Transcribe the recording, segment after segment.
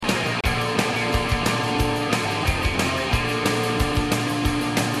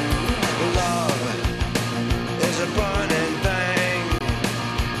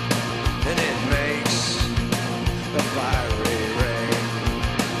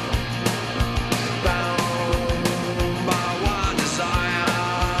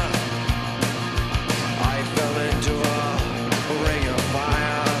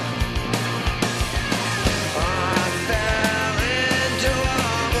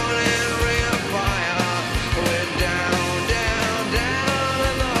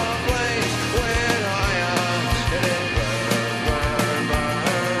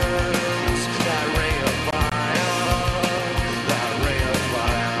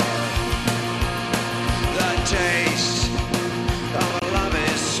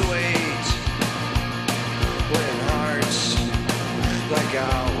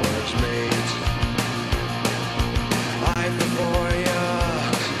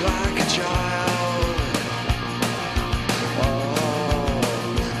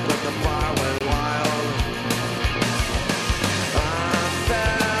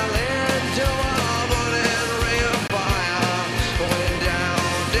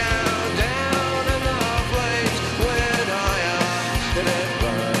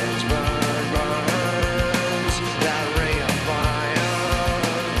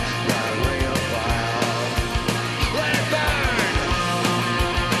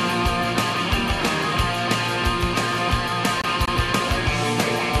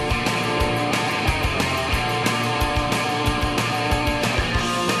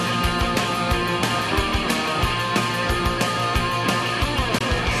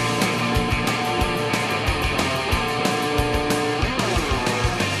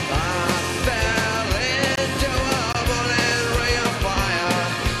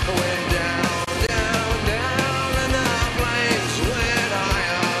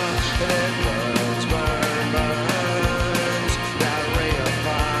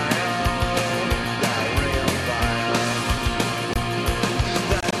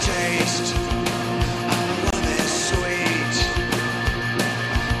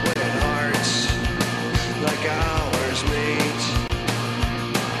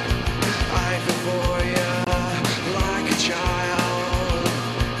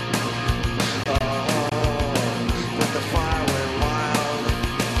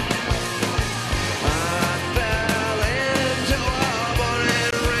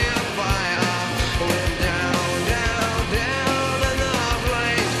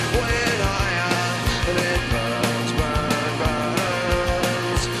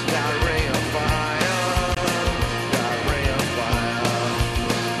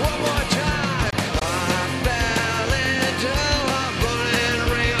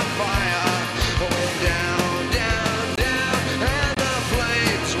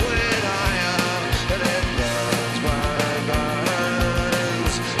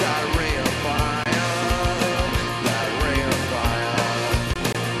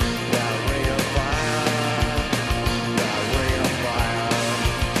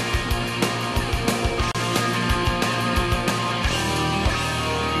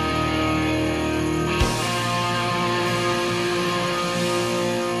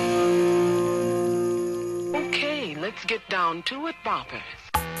down to it, boppers.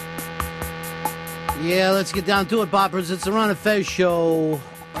 Yeah, let's get down to it, boppers. It's the Ron and Fez show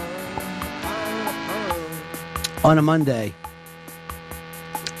on a Monday.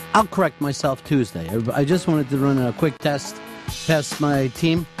 I'll correct myself Tuesday. I just wanted to run a quick test my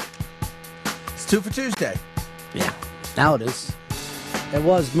team. It's 2 for Tuesday. Yeah, now it is. It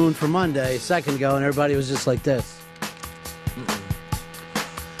was Moon for Monday a second ago, and everybody was just like this.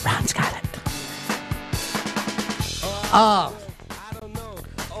 Ron's got it.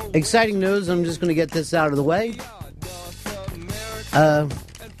 Exciting news. I'm just going to get this out of the way.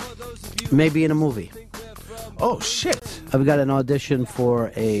 Maybe in a movie. Oh, shit. I've got an audition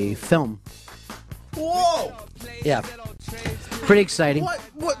for a film. Whoa! Yeah. Pretty exciting.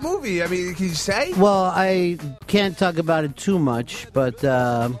 What movie? I mean, can you say? Well, I can't talk about it too much, but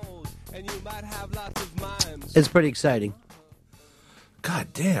it's pretty exciting. God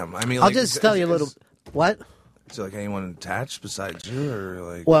damn. I mean, I'll just tell you a little... What? Is there like anyone attached besides you, or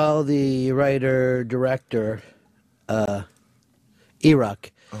like? Well, the writer, director,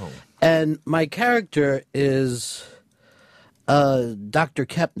 Iraq. Oh. And my character is Dr.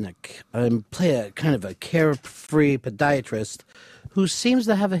 Kepnick. I play a kind of a carefree podiatrist who seems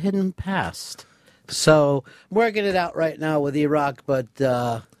to have a hidden past. So I'm working it out right now with Iraq, but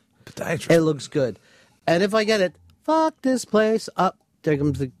Podiatrist. it looks good. And if I get it, fuck this place up. There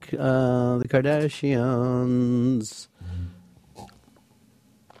comes the Kardashians.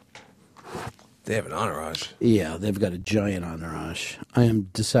 They have an entourage. Yeah, they've got a giant entourage. I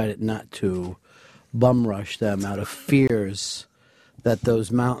am decided not to bum rush them out of fears that those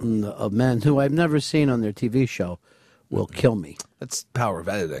mountain of men, who I've never seen on their TV show, will kill me. That's power of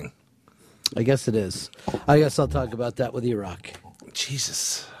editing. I guess it is. I guess I'll talk about that with Iraq.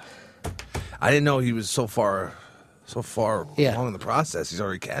 Jesus. I didn't know he was so far along in the process. He's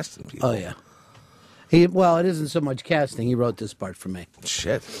already casting people. Oh, yeah. Well, it isn't so much casting. He wrote this part for me.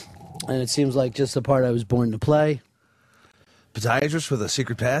 Shit. And it seems like just the part I was born to play. Podiatrist with a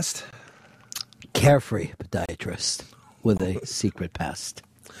secret past? Carefree podiatrist with a secret past.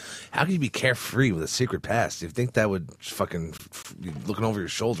 How can you be carefree with a secret past? You think that would fucking be looking over your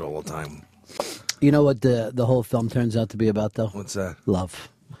shoulder all the time? You know what the whole film turns out to be about, though? What's that? Love.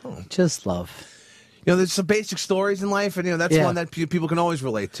 Oh. Just love. You know, there's some basic stories in life, and that's one that people can always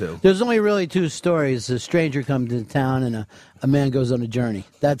relate to. There's only really two stories. A stranger comes into town and a man goes on a journey.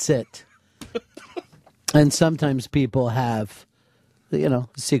 That's it. And sometimes people have, a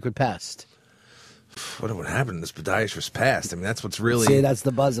secret past. What would happen in this podiatrist's past? I mean, that's what's really... See, that's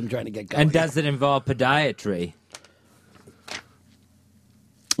the buzz I'm trying to get going. And does it involve podiatry?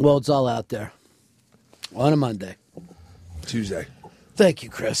 Well, it's all out there. On a Monday. Tuesday. Thank you,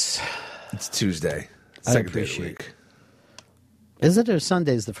 Chris. It's Tuesday. I appreciate it. Is it, or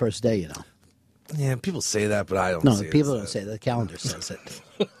Sunday's the first day, Yeah, people say that, but I don't No, see it. people don't say that. The calendar says it.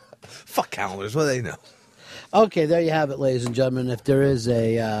 Fuck calendars. What do they know? Okay, there you have it, ladies and gentlemen. If there is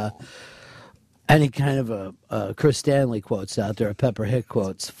any kind of a Chris Stanley quotes out there, or Pepper Hick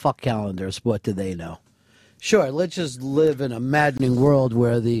quotes, fuck calendars, what do they know? Sure, let's just live in a maddening world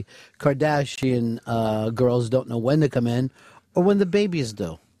where the Kardashian girls don't know when to come in or when the babies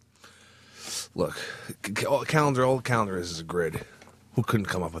do. Look, all calendar is a grid. Who couldn't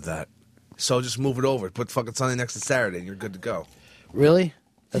come up with that? So just move it over. Put fucking Sunday next to Saturday and you're good to go. Really?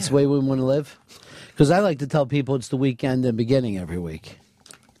 That's the way we want to live? Because I like to tell people it's the weekend and beginning every week.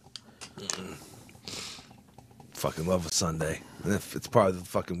 Fucking love a Sunday. It's part of the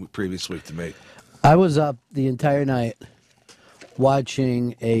fucking previous week to me. I was up the entire night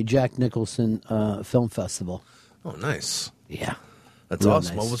watching a Jack Nicholson film festival. Oh, nice. Yeah. That's Real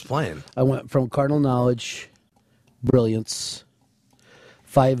awesome. nice. What was playing? I went from Cardinal Knowledge, Brilliance,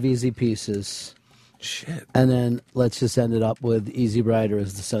 5 Easy Pieces. Shit. And then let's just end it up with Easy Rider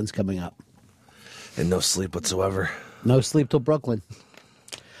as the sun's coming up. And no sleep whatsoever. No sleep till Brooklyn.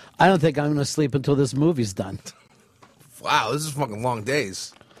 I don't think I'm going to sleep until this movie's done. Wow, this is fucking long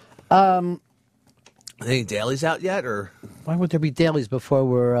days. Any dailies out yet, or? Why would there be dailies before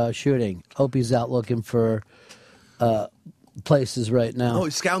we're shooting? Opie's out looking for places right now. Oh,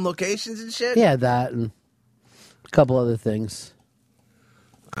 he's scouting locations and shit? Yeah, that and a couple other things.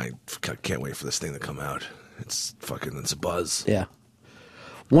 I can't wait for this thing to come out. It's a buzz. Yeah.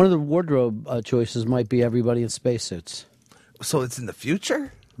 One of the wardrobe choices might be everybody in spacesuits. So it's in the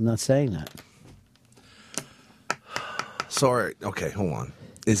future? I'm not saying that. Sorry. Okay, hold on.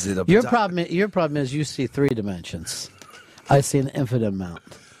 Is it a Your problem is you see 3 dimensions. I see an infinite amount.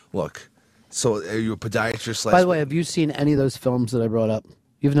 Look, so are you a podiatrist? By the way, have you seen any of those films that I brought up?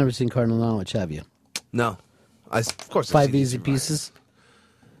 You've never seen Cardinal Knowledge, have you? No. Of course I've 5 seen Easy Pieces?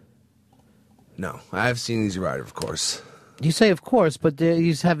 No, I have seen Easy Rider, of course. You say, of course, but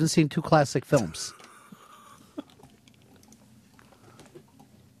you haven't seen two classic films.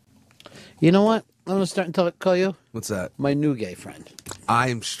 You know what? I'm going to start and call you What's that? my new gay friend.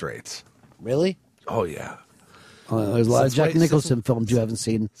 I'm straight. Really? Oh, yeah. There's a lot of Since Jack way- Nicholson films you haven't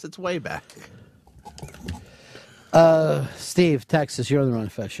seen. Since way back. Steve, Texas, you're on the Ron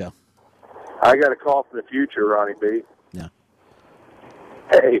Fest show. I got a call from the future, Ronnie B. Yeah.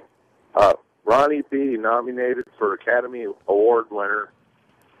 Hey, Ronnie B. nominated for Academy Award winner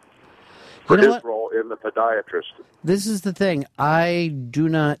for You know his what? role in The Podiatrist. This is the thing. I do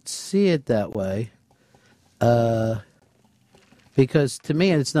not see it that way. Because to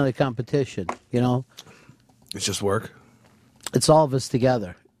me, it's not a competition. You know, It's just work. it's all of us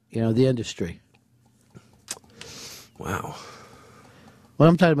together. You know, the industry. Wow. When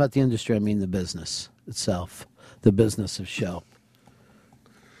I'm talking about the industry, I mean the business itself, the business of show.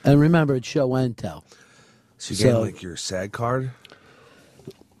 And remember, it's show and tell. So you getting So- like your SAG card?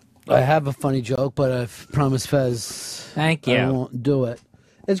 I have a funny joke, but I've promised Fez Thank you. I won't do it.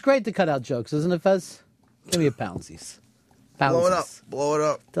 It's great to cut out jokes, isn't it, Fez? Give me a poundsies. Blow it up. Poundsies. Blow it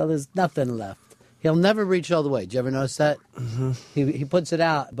up. Till there's nothing left. He'll never reach all the way. Did you ever notice that? Mm-hmm. He puts it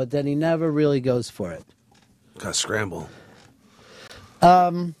out, but then he never really goes for it. Gotta scramble.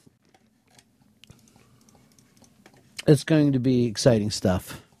 It's going to be exciting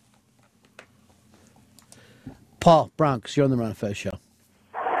stuff. Paul, Bronx, you're on the Ron Fez show.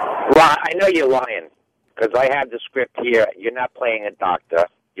 Well, I know you're lying because I have the script here. You're not playing a doctor.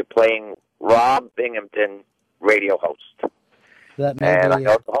 You're playing Rob Binghamton, radio host. That may And I be,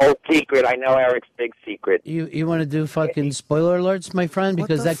 know the whole secret. I know Eric's big secret. you want to do fucking spoiler alerts, my friend?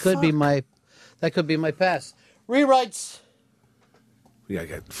 Because the that could be my past. Rewrites. We gotta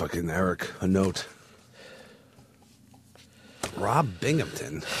get fucking Eric a note. Rob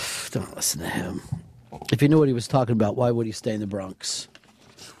Binghamton. Don't listen to him. If you knew what he was talking about, why would he stay in the Bronx?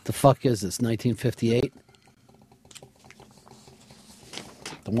 The fuck is this, 1958?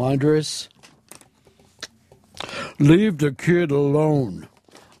 The Wanderers? Leave the kid alone.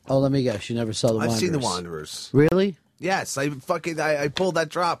 Oh, let me guess, you never saw The Wanderers. I've seen The Wanderers. Really? Yes, I pulled that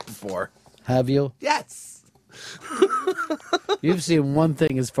drop before. Have you? Yes. You've seen one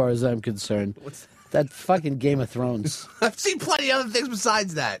thing as far as I'm concerned. That fucking Game of Thrones. I've seen plenty of other things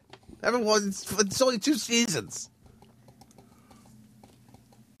besides that. It's only 2 seasons.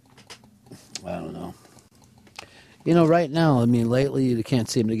 I don't know. You know, right now, I mean, lately you can't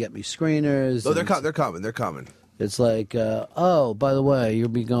seem to get me screeners. No, and they're coming. They're coming. It's like, oh, by the way, you'll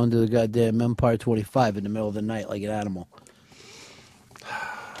be going to the goddamn Empire 25 in the middle of the night like an animal.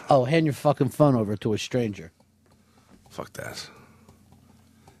 Oh, hand your fucking phone over to a stranger. Fuck that.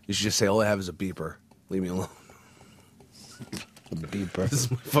 You should just say, all I have is a beeper. Leave me alone. A beeper. This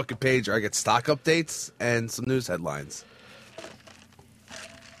is my fucking page where I get stock updates and some news headlines.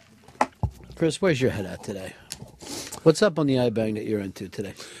 Chris, where's your head at today? What's up on the iBang that you're into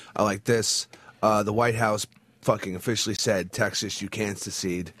today? I like this. The White House fucking officially said, Texas, you can't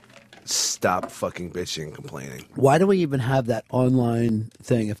secede. Stop fucking bitching and complaining. Why do we even have that online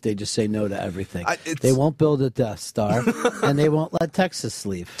thing if they just say no to everything? They won't build a Death Star, and they won't let Texas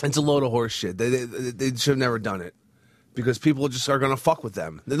leave. It's a load of horse shit. They should have never done it. Because people just are going to fuck with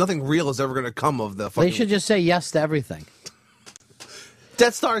them. Nothing real is ever going to come of the fucking... They should just say yes to everything.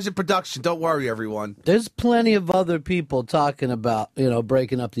 Death Star is in production. Don't worry, everyone. There's plenty of other people talking about,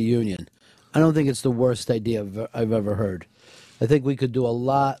 breaking up the Union. I don't think it's the worst idea I've ever heard. I think we could do a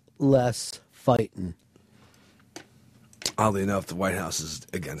lot less fighting. Oddly enough, the White House is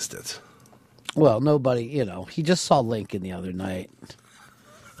against it. Well, nobody, he just saw Lincoln the other night.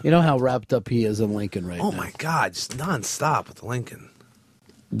 You know how wrapped up he is in Lincoln right now. Oh, my God. Just nonstop with Lincoln.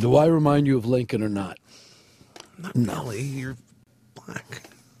 Do I remind you of Lincoln or not? Not really. You're black.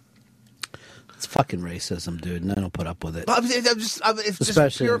 It's fucking racism, dude, and I don't put up with it. It's just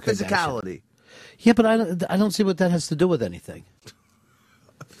Especially pure in Kardashian. physicality. Yeah, but I don't see what that has to do with anything.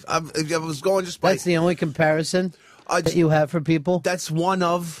 I was going just by... That's the only comparison that you have for people? That's one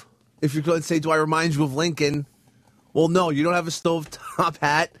of... If you're going to say, do I remind you of Lincoln? Well, no, you don't have a stovetop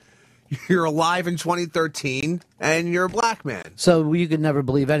hat. You're alive in 2013, and you're a black man. So you could never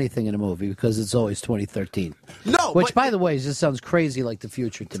believe anything in a movie because it's always 2013. No, Which, but by the way, just sounds crazy like the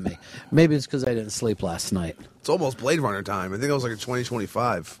future to me. Maybe it's because I didn't sleep last night. it's almost Blade Runner time. I think it was like in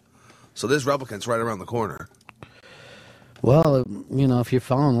 2025. So this replicant's right around the corner. Well, if you're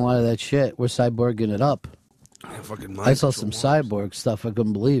following a lot of that shit, we're cyborging it up. I saw some cyborg stuff I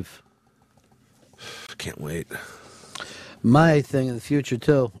couldn't believe. Can't wait. My thing in the future,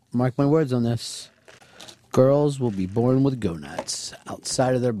 too, mark my words on this, girls will be born with gonads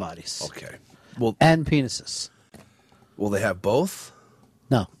outside of their bodies. Okay. Well, And penises. Will they have both?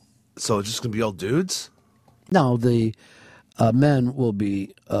 No. So it's just going to be all dudes? No, the men will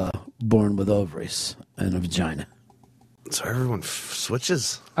be born with ovaries and a vagina. So everyone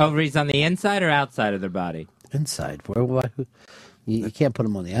switches? Ovaries on the inside or outside of their body? Inside. You can't put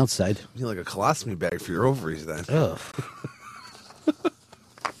them on the outside. You need like a colostomy bag for your ovaries then. Ugh.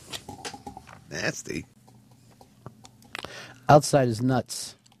 Nasty. Outside is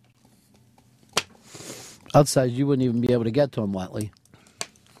nuts. Outside, you wouldn't even be able to get to them, Watley.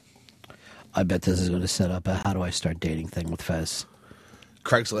 I bet this is going to set up a how do I start dating thing with Fez.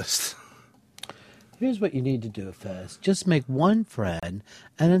 Craigslist. Here's what you need to do, Fez. Just make one friend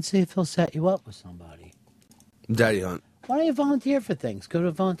and then see if he'll set you up with somebody. Daddy Hunt. Why don't you volunteer for things? Go to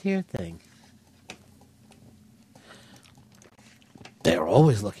a volunteer thing. They're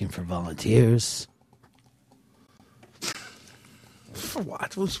always looking for volunteers. For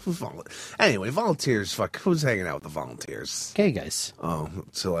what? Anyway, volunteers. Fuck. Who's hanging out with the volunteers? Gay guys. Oh,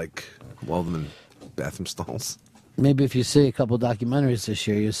 so like weld them in bathroom stalls. Maybe if you see a couple documentaries this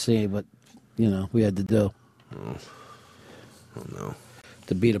year, you'll see what, we had to do. Oh no.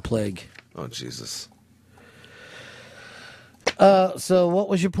 To beat a plague. Oh, Jesus. So what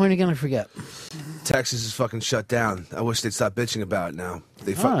was your point again? I forget. Texas is fucking shut down. I wish they'd stop bitching about it now.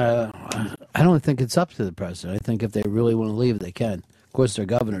 I don't think it's up to the president. I think if they really want to leave, they can. Of course, their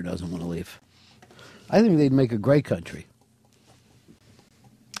governor doesn't want to leave. I think they'd make a great country.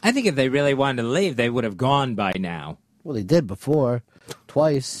 I think if they really wanted to leave, they would have gone by now. Well, they did before.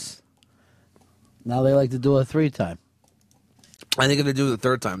 Twice. Now they like to do a 3-time. I think if they do it the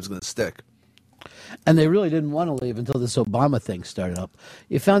third time, it's going to stick. And they really didn't want to leave until this Obama thing started up.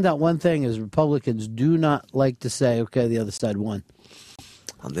 You found out one thing is Republicans do not like to say, okay, the other side won.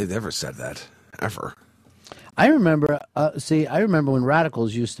 They've never said that, ever. I remember when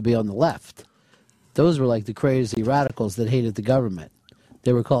radicals used to be on the left. Those were like the crazy radicals that hated the government.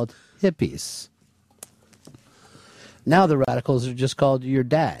 They were called hippies. Now the radicals are just called your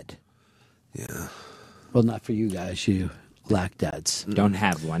dad. Yeah. Well, not for you guys. You lack dads. Don't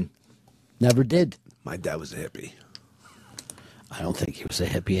have one. Never did. My dad was a hippie. I don't think he was a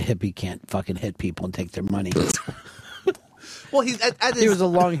hippie. A hippie can't fucking hit people and take their money. Well, he was a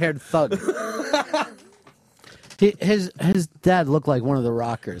long-haired thug. His dad looked like one of the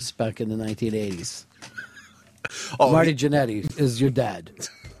rockers back in the 1980s. Oh, Marty Jannetty is your dad.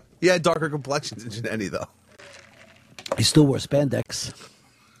 He had darker complexions than Jannetty, though. He still wore spandex.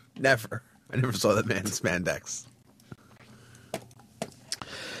 Never. I never saw that man in spandex.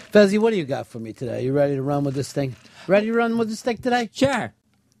 Fezzy, what do you got for me today? You ready to run with this thing? Ready to run with this thing today? Sure.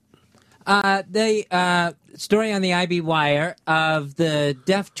 The story on the IB Wire of the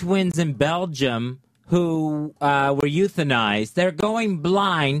deaf twins in Belgium who were euthanized. They're going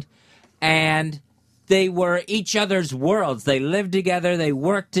blind, and they were each other's worlds. They lived together. They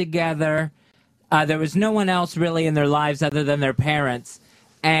worked together. There was no one else really in their lives other than their parents.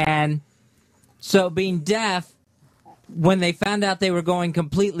 And so being deaf, when they found out they were going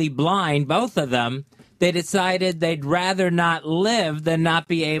completely blind, both of them, they decided they'd rather not live than not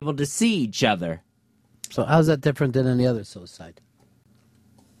be able to see each other. So how's that different than any other suicide?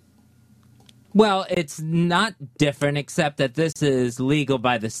 Well, it's not different except that this is legal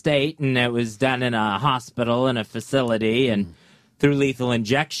by the state, and it was done in a hospital, in a facility, and through lethal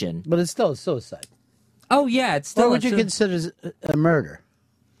injection. But it's still a suicide. Oh, yeah, it's still what would you consider a murder?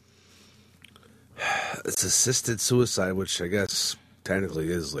 It's assisted suicide, which I guess technically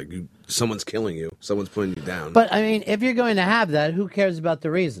is like someone's killing you, someone's putting you down. But I mean, if you're going to have that, who cares about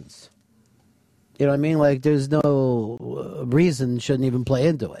the reasons? You know what I mean? Like, there's no reason shouldn't even play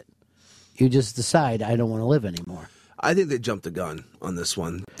into it. You just decide I don't want to live anymore. I think they jumped the gun on this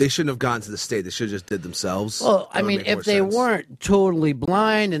one. They shouldn't have gone to the state. They should have just did themselves. Well, I mean, if they weren't totally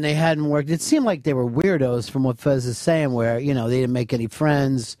blind and they hadn't worked, it seemed like they were weirdos from what Fez is saying, where, they didn't make any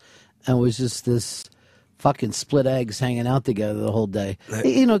friends and it was just this fucking split eggs hanging out together the whole day.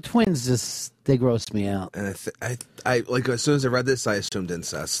 Twins just, they gross me out. And I like, as soon as I read this, I assumed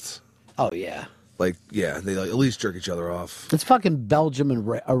incest. Oh, yeah. Like, yeah, they at least jerk each other off. It's fucking Belgium and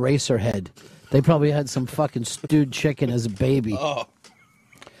Eraserhead. They probably had some fucking stewed chicken as a baby. Oh.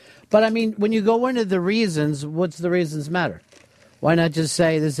 But, I mean, when you go into the reasons, what's the reasons matter? Why not just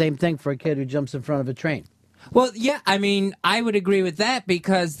say the same thing for a kid who jumps in front of a train? Well, yeah, I mean, I would agree with that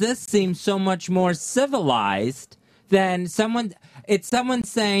because this seems so much more civilized than someone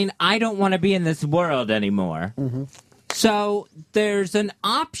saying, I don't want to be in this world anymore. Mm-hmm. So there's an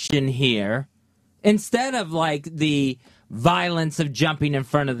option here instead of like the violence of jumping in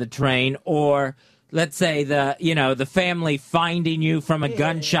front of the train or let's say the family finding you from a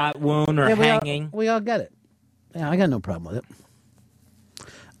gunshot wound or hanging. We all get it. Yeah, I got no problem with it.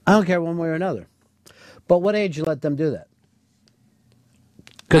 I don't care one way or another. But what age you let them do that?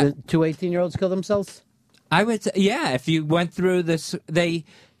 Could two 18-year-olds kill themselves? I would say, yeah, if you went through this, they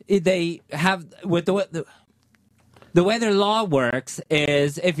have, with the way their law works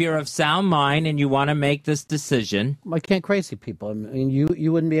is if you're of sound mind and you want to make this decision. Why can't crazy people? I mean,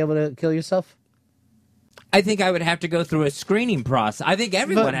 you wouldn't be able to kill yourself? I think I would have to go through a screening process. I think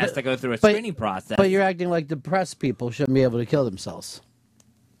everyone has to go through a screening process. But you're acting like depressed people shouldn't be able to kill themselves.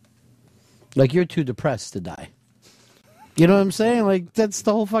 Like you're too depressed to die. You know what I'm saying? Like, that's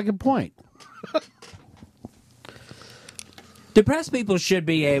the whole fucking point. Depressed people should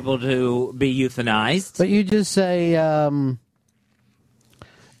be able to be euthanized. But you just say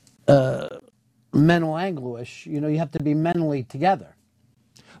mental anguish. You know, you have to be mentally together.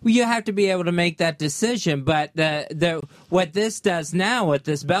 Well, you have to be able to make that decision. But what this does now with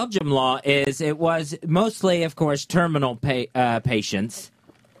this Belgium law is it was mostly, of course, terminal patients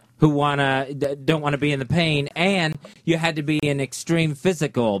who don't want to be in the pain, and you had to be in extreme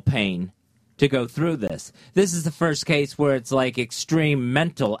physical pain to go through this. This is the first case where it's like extreme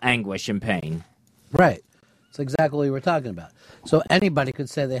mental anguish and pain. Right. That's exactly what we're talking about. So anybody could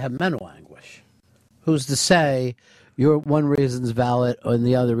say they have mental anguish. Who's to say your one reason's valid and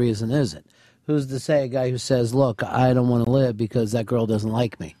the other reason isn't? Who's to say a guy who says, look, I don't want to live because that girl doesn't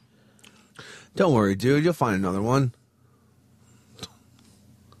like me? Don't worry, dude. You'll find another one.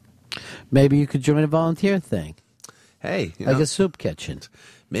 Maybe you could join a volunteer thing. Hey, like a soup kitchen.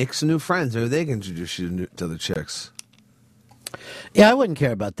 Make some new friends. Maybe they can introduce you to other chicks. Yeah, I wouldn't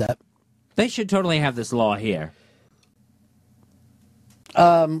care about that. They should totally have this law here.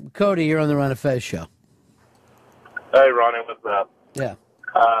 Cody, you're on the Ron and Fez show. Hey, Ronnie, what's up? Yeah.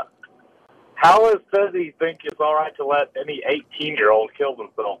 How does Fezzy think it's all right to let any 18-year-old kill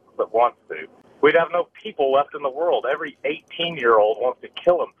themselves that wants to? We'd have no people left in the world. Every 18-year-old wants to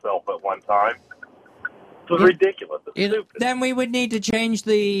kill himself at one time. It's ridiculous. It's stupid. Then we would need to change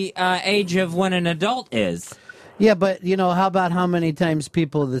the age of when an adult is. Yeah, but, how about how many times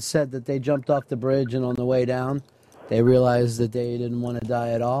people that said that they jumped off the bridge and on the way down, they realized that they didn't want to die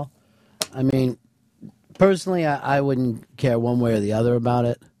at all? I mean, personally, I wouldn't care one way or the other about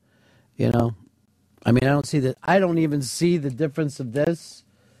it. I mean, I don't even see the difference of this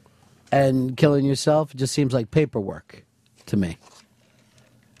and killing yourself. It just seems like paperwork to me.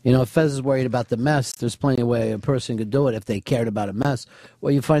 If Fez is worried about the mess, there's plenty of way a person could do it if they cared about a mess.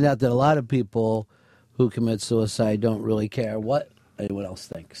 Well, you find out that a lot of people who commit suicide don't really care what anyone else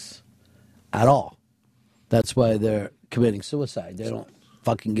thinks at all. That's why they're committing suicide. They don't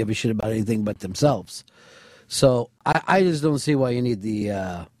fucking give a shit about anything but themselves. So I just don't see why you need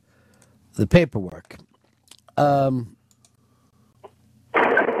the paperwork.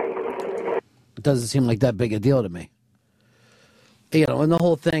 It doesn't seem like that big a deal to me. And the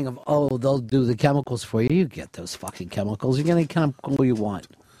whole thing of, they'll do the chemicals for you. You get those fucking chemicals. You get any chemical you want.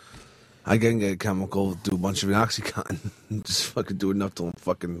 I can get a chemical, do a bunch of Oxycontin, just fucking do enough till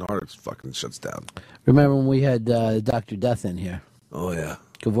fucking heart fucking shuts down. Remember when we had Dr. Death in here? Oh, yeah.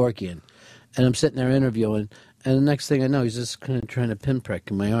 Kevorkian. And I'm sitting there interviewing, and the next thing I know, he's just kind of trying to pinprick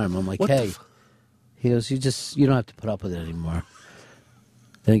in my arm. I'm like, hey. He goes, you don't have to put up with it anymore.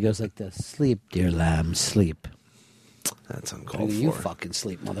 Then he goes like this, sleep, dear lamb, sleep. That's uncalled for. You fucking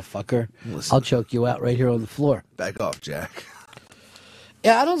sleep, motherfucker. Listen. I'll choke you out right here on the floor. Back off, Jack.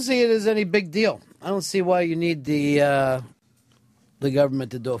 Yeah, I don't see it as any big deal. I don't see why you need the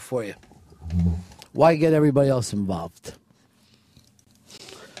government to do it for you. Why get everybody else involved?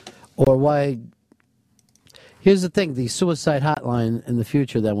 Or why... Here's the thing, the suicide hotline in the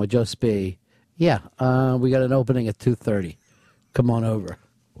future then would just be, we got an opening at 2:30. Come on over.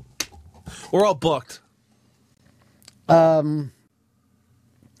 We're all booked.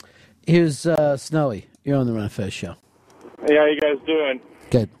 Here's Snowy. You're on the Ron and Fez show. Hey, how you guys doing?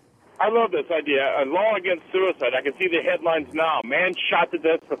 Good. I love this idea. A law against suicide. I can see the headlines now. Man shot to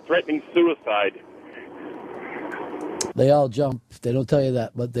death for threatening suicide. They all jump. They don't tell you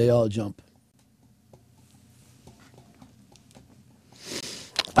that, but they all jump.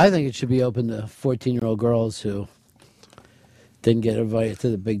 I think it should be open to 14-year-old girls who didn't get invited to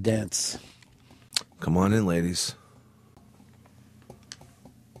the big dance. Come on in, ladies.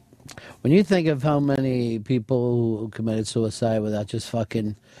 When you think of how many people who committed suicide without just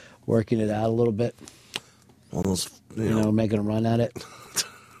fucking working it out a little bit, all those, making a run at it.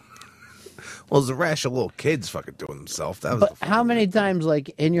 Well, there's a rash of little kids fucking doing themselves. But how many times, like,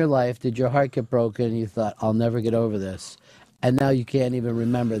 in your life did your heart get broken and you thought, I'll never get over this? And now you can't even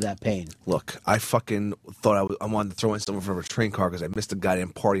remember that pain. Look, I fucking thought I wanted to throw myself in front of a train car because I missed a goddamn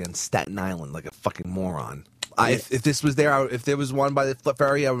party on Staten Island like a fucking moron. If this was there, if there was one by the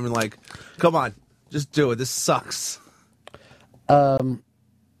ferry, I would have been like, come on, just do it. This sucks.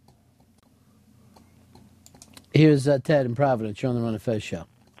 Here's Ted in Providence. You're on the Ron and Fez show.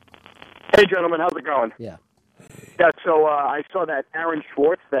 Hey, gentlemen, how's it going? Yeah. Yeah, so I saw that Aaron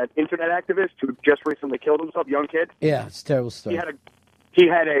Schwartz, that internet activist who just recently killed himself, young kid. Yeah, it's a terrible story. He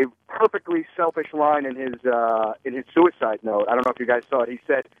had a perfectly selfish line in his suicide note. I don't know if you guys saw it. He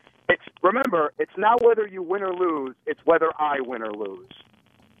said, "Remember, it's not whether you win or lose; it's whether I win or lose."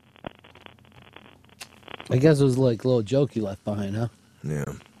 I guess it was like a little joke he left behind, huh? Yeah.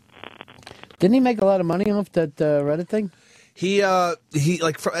 Didn't he make a lot of money off that Reddit thing? He at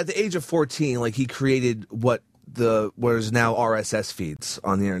the age of 14, like he created what is now RSS feeds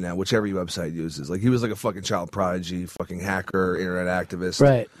on the internet, which every website uses. Like he was like a fucking child prodigy, fucking hacker, internet activist.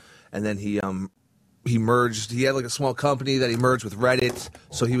 Right. And then he merged. He had like a small company that he merged with Reddit,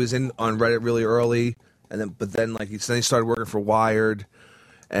 so he was in on Reddit really early. And then he started working for Wired,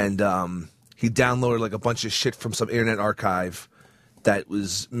 and he downloaded like a bunch of shit from some internet archive that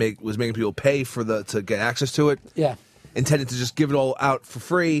was making people pay to get access to it. Yeah. Intended to just give it all out for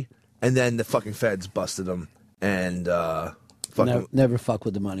free, and then the fucking feds busted him. And never fuck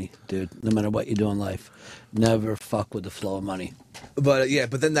with the money, dude. No matter what you do in life, never fuck with the flow of money. But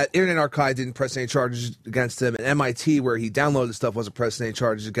then that Internet Archive didn't press any charges against him, and MIT, where he downloaded stuff, wasn't pressing any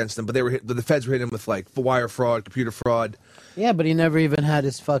charges against him. But the feds were hitting him with like wire fraud, computer fraud. Yeah, but he never even had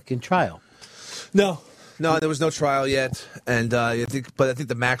his fucking trial. No, there was no trial yet, and I think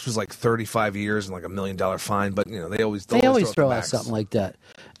the max was like 35 years and like $1 million fine. But they always throw out something like that.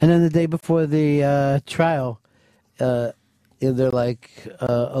 And then the day before the trial, they're like,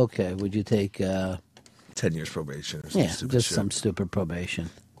 okay, would you take 10 years probation? Or some stupid just shit. some stupid probation.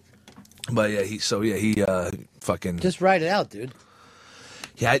 But he fucking just write it out, dude.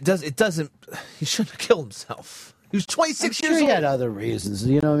 Yeah, it doesn't. He shouldn't have killed himself. He was 26 years old. He had other reasons.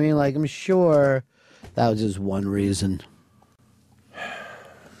 You know what I mean? Like I'm sure. That was just one reason.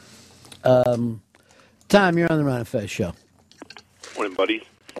 Tom, you're on the Ron and Fez show. Morning, buddies.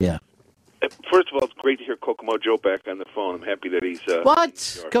 Yeah. First of all, it's great to hear Kokomo Joe back on the phone. I'm happy that he's...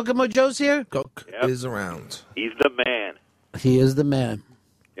 What? Kokomo Joe's here? Coke is around. He's the man. He is the man.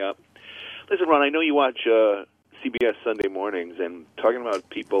 Yep. Listen, Ron, I know you watch CBS Sunday mornings, and talking about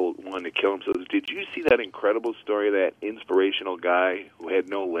people wanting to kill themselves, did you see that incredible story of that inspirational guy who had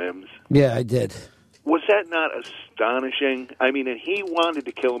no limbs? Yeah, I did. Was that not astonishing? I mean, and he wanted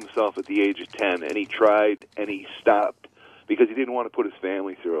to kill himself at the age of 10, and he tried, and he stopped because he didn't want to put his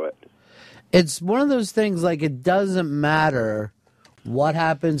family through it. It's one of those things, like, it doesn't matter what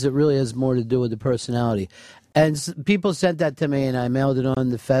happens. It really has more to do with the personality. And people sent that to me, and I mailed it on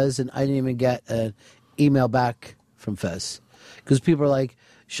to Fez, and I didn't even get an email back from Fez. Because people are like,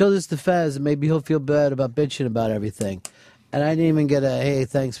 show this to Fez, and maybe he'll feel bad about bitching about everything. And I didn't even get a, hey,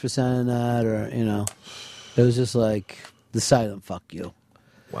 thanks for sending that, or, it was just like the silent fuck you.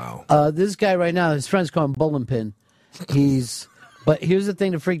 Wow. This guy right now, his friends call him Bowling Pin. But here's the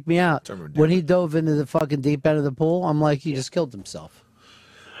thing that freaked me out. When he dove into the fucking deep end of the pool, I'm like, he just killed himself.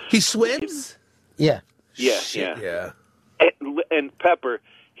 He swims? Yeah. Yeah. And Pepper,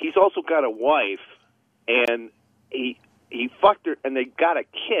 he's also got a wife, and he fucked her, and they got a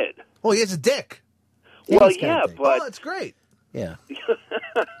kid. Oh, he has a dick. Well, yeah, but... Oh, that's great. Yeah.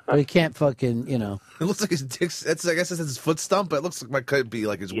 But he can't fucking, It looks like his dick's... I guess that's his foot stump, but it looks like it could be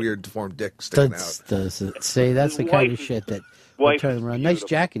like his weird deformed dick sticking out. Does it? See, that's the kind of shit that we're turning around. Nice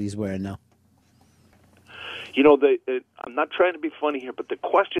jacket he's wearing now. I'm not trying to be funny here, but the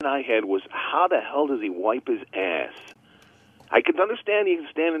question I had was, how the hell does he wipe his ass? I can understand he can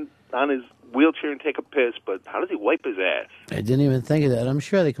stand on his wheelchair and take a piss, but how does he wipe his ass? I didn't even think of that. I'm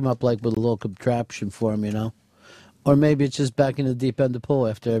sure they come up like with a little contraption for him, Or maybe it's just back in the deep end of the pool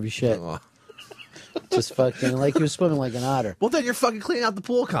after every shit. Oh. Just fucking like he was swimming like an otter. Well, then you're fucking cleaning out the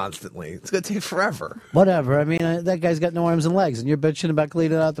pool constantly. It's going to take forever. Whatever. I mean, that guy's got no arms and legs, and you're bitching about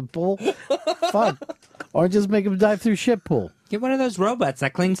cleaning out the pool? Fuck. Or just make him dive through shit pool. Get one of those robots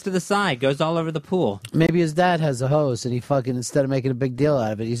that clings to the side, goes all over the pool. Maybe his dad has a hose, and he fucking, instead of making a big deal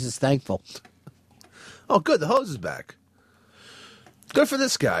out of it, he's just thankful. Oh, good. The hose is back. Good for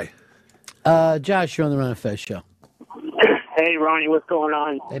this guy. Josh, you're on the Ron and Fez show. Hey, Ronnie, what's going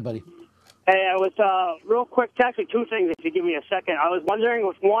on? Hey, buddy. Hey, I was real quick, actually two things if you give me a second. I was wondering,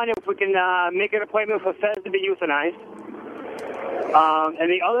 if we can make an appointment for Fez to be euthanized. And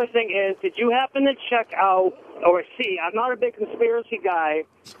the other thing is, did you happen to check out or see, I'm not a big conspiracy guy,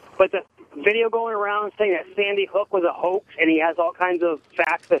 but the video going around saying that Sandy Hook was a hoax, and he has all kinds of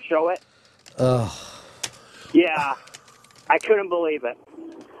facts that show it? Ugh. Yeah, I couldn't believe it.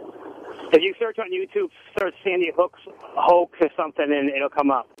 If you search on YouTube, search Sandy Hook's hoax or something, and it'll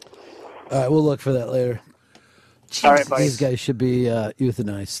come up. All right, we'll look for that later. All right, buddy. These guys should be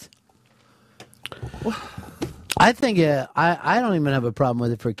euthanized. I think I don't even have a problem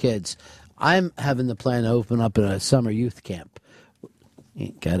with it for kids. I'm having the plan to open up a summer youth camp.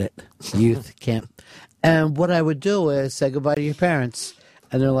 Got it? Youth camp. And what I would do is say goodbye to your parents.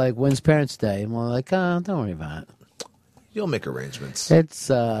 And they're like, when's Parents' Day? And we're like, oh, don't worry about it. You'll make arrangements.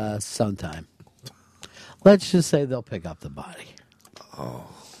 It's sometime. Let's just say they'll pick up the body. Oh.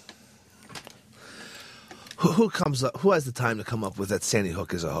 Who comes up? Who has the time to come up with that Sandy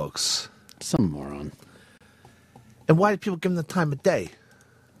Hook is a hoax? Some moron. And why do people give them the time of day?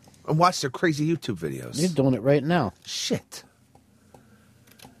 And watch their crazy YouTube videos. You're doing it right now. Shit.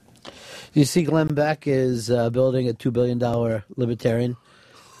 You see, Glenn Beck is building a $2 billion libertarian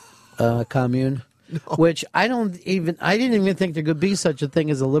commune, which I didn't even think there could be such a thing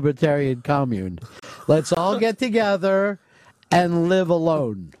as a libertarian commune. Let's all get together and live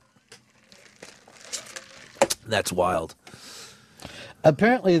alone. That's wild.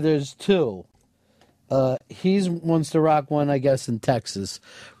 Apparently, there's two. He wants to rock one, I guess, in Texas,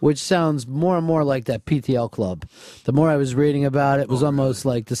 which sounds more and more like that PTL club. The more I was reading about it, it was almost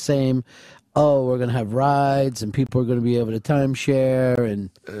like the same, oh, we're going to have rides and people are going to be able to timeshare. And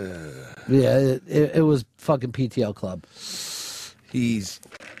yeah, it was fucking PTL club.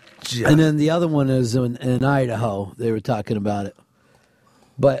 And then the other one is in Idaho. They were talking about it.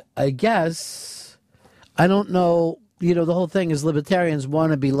 But I guess, I don't know. You know, the whole thing is libertarians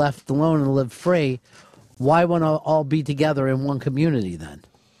want to be left alone and live free. Why want to all be together in one community then?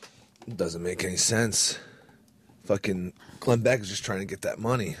 It doesn't make any sense. Fucking Glenn Beck is just trying to get that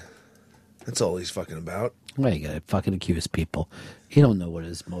money. That's all he's fucking about. Well, you gotta fucking accuse people. You don't know what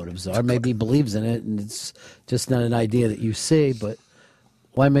his motives are. Maybe he believes in it and it's just not an idea that you see, but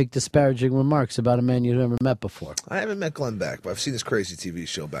why make disparaging remarks about a man you've never met before? I haven't met Glenn Beck, but I've seen this crazy TV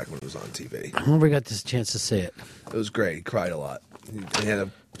show back when it was on TV. I never got this chance to see it. It was great. He cried a lot. He had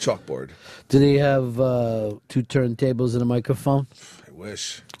a chalkboard. Did he have 2 turntables and a microphone? I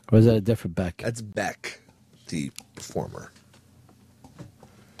wish. Or is that a different Beck? That's Beck, the performer.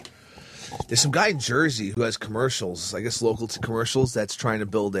 There's some guy in Jersey who has commercials, I guess local to commercials, that's trying to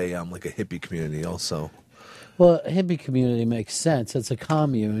build a like a hippie community also. Well, a hippie community makes sense. It's a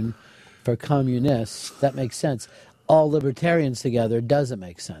commune for communists. That makes sense. All libertarians together doesn't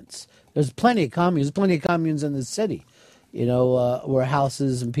make sense. There's plenty of communes in the city, you know, where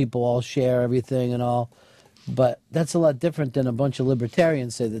houses and people all share everything and all. But that's a lot different than a bunch of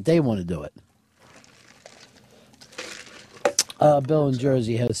libertarians say that they want to do it. Bill in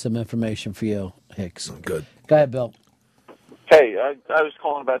Jersey has some information for you, Hicks. Good. Go ahead, Bill. Hey, I was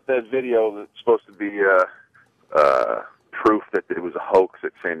calling about that video that's supposed to be proof that it was a hoax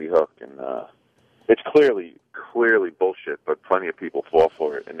at Sandy Hook, and it's clearly bullshit, but plenty of people fall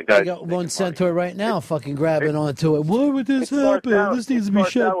for it. And the guy got one sent to it right now, fucking grabbing onto it. Why would this happen? This needs to be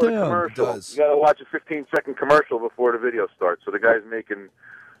shut down. It does. You got to watch a 15-second commercial before the video starts. So the guy's making,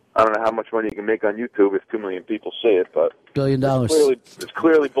 I don't know how much money you can make on YouTube if 2 million people see it, but $1 billion. It's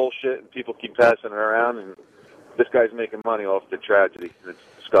clearly bullshit, and people keep passing it around, and this guy's making money off the tragedy. It's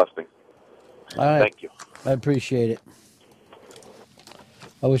disgusting. All right. Thank you. I appreciate it.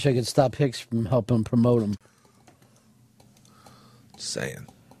 I wish I could stop Hicks from helping promote him. Saying.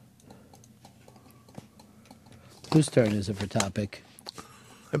 Whose turn is it for topic?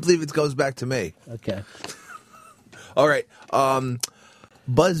 I believe it goes back to me. Okay. All right.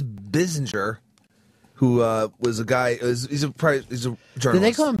 Buzz Bissinger, who was a guy, he's a journalist. Did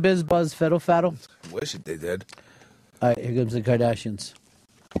they call him Biz Buzz Fiddle Faddle? I wish they did. All right, here comes the Kardashians.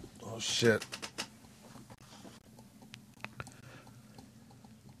 Oh, shit.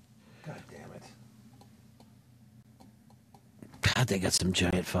 God damn it. God, they got some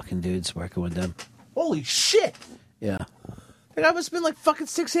giant fucking dudes working with them. Holy shit. Yeah. That guy must have been like fucking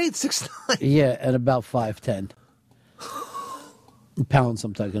 6'8", 6'9". Yeah, and about 5'10". Pounds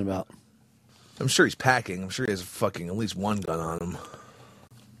I'm talking about. I'm sure he's packing. I'm sure he has fucking at least one gun on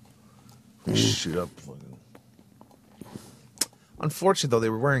him. Shoot up. Unfortunately, though, they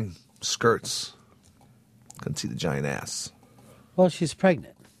were wearing skirts. Couldn't see the giant ass. Well, she's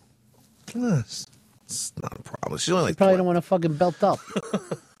pregnant. Yes. It's not a problem. She's only like probably don't want to fucking belt up.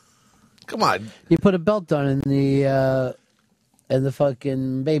 Come on. You put a belt on and the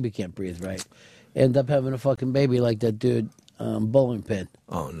fucking baby can't breathe right. End up having a fucking baby like that dude, Bowling Pin.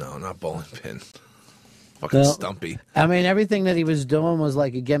 Oh, no, not Bowling Pin. Fucking Stumpy. I mean, everything that he was doing was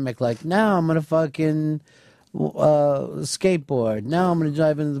like a gimmick. Like, now I'm going to fucking skateboard. Now I'm going to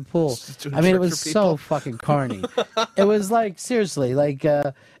dive into the pool. I mean, it was so fucking corny. It was like, seriously, like,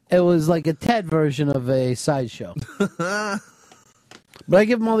 It was like a TED version of a sideshow. But I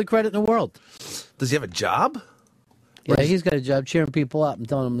give him all the credit in the world. Does he have a job? Yeah, he's got a job cheering people up and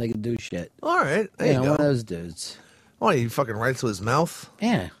telling them they can do shit. All right, there you go. One of those dudes. Oh, he fucking writes with his mouth?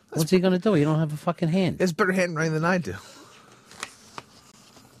 Yeah. What's he going to do? He don't have a fucking hand. He has better handwriting than I do.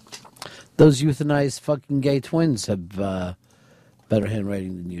 Those euthanized fucking gay twins have better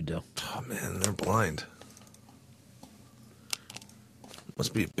handwriting than you do. Oh, man, they're blind.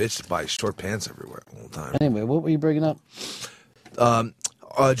 Must be a bitch to buy short pants everywhere all the time. Anyway, what were you bringing up?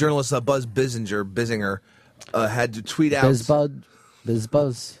 Journalist Buzz Bissinger had to tweet out...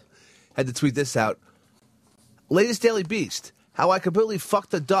 Buzz. Had to tweet this out. Latest Daily Beast. How I completely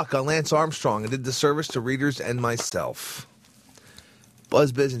fucked the duck on Lance Armstrong and did disservice to readers and myself.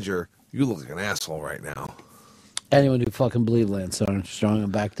 Buzz Bissinger, you look like an asshole right now. Anyone who fucking believed Lance Armstrong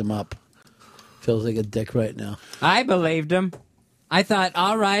and backed him up feels like a dick right now. I believed him. I thought,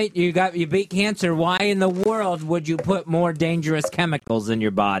 all right, you beat cancer. Why in the world would you put more dangerous chemicals in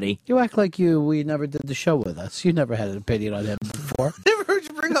your body? You act like we never did the show with us. You never had an opinion on him before. Never heard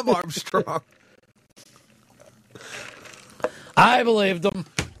you bring up Armstrong. I believed him.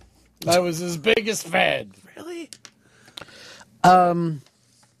 I was his biggest fan. Really?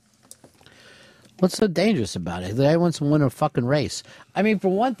 What's so dangerous about it? The guy wants to win a fucking race. I mean, for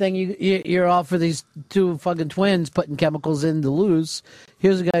one thing, you're all for these two fucking twins putting chemicals in to lose.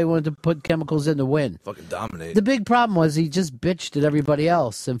 Here's a guy who wanted to put chemicals in to win. Fucking dominate. The big problem was he just bitched at everybody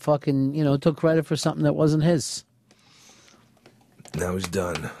else and fucking, took credit for something that wasn't his. Now he's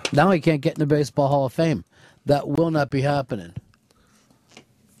done. Now he can't get in the Baseball Hall of Fame. That will not be happening.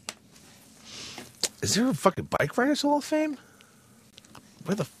 Is there a fucking Bike Riders Hall of Fame?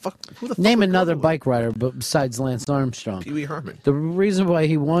 Where the fuck? Who the Name fuck another bike rider besides Lance Armstrong. Pee Wee Herman. The reason why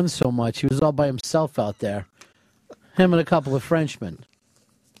he won so much, he was all by himself out there. Him and a couple of Frenchmen.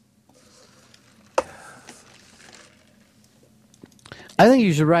 I think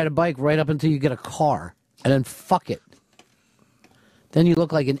you should ride a bike right up until you get a car, and then fuck it. Then you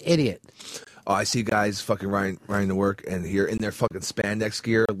look like an idiot. Oh, I see guys fucking riding to work, and here in their fucking spandex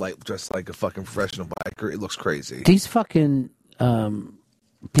gear, like dressed like a fucking professional biker. It looks crazy. These fucking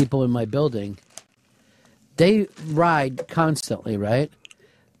people in my building, they ride constantly, right?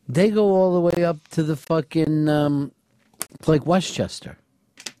 They go all the way up to the fucking like Westchester.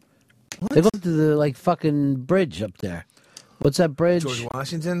 What? They go up to the fucking bridge up there. What's that bridge? George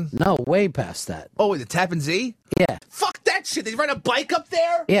Washington? No, way past that. Oh, wait, the Tappan Zee? Yeah. Fuck that shit. They ride a bike up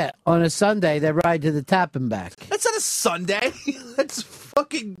there? Yeah, on a Sunday they ride to the Tappan back. That's not a Sunday. That's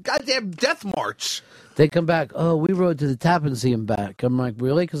fucking goddamn Death March. They come back, oh, we rode to the Tappan Zee and back. I'm like,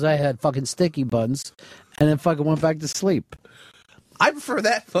 really? Because I had fucking sticky buns and then fucking went back to sleep. I prefer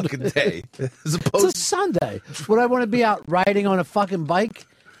that fucking day. As opposed It's a Sunday. Would I want to be out riding on a fucking bike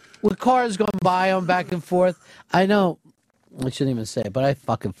with cars going by on back and forth? I know. I shouldn't even say it, but I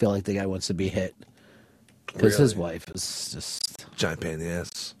fucking feel like the guy wants to be hit. Because his wife is just... giant pain in the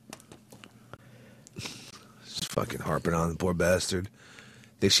ass. Just fucking harping on the poor bastard.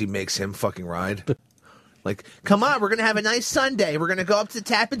 Think she makes him fucking ride? Like, come on, we're going to have a nice Sunday. We're going to go up to the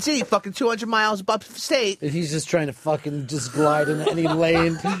Tappan Zee, fucking 200 miles upstate. And he's just trying to fucking just glide in any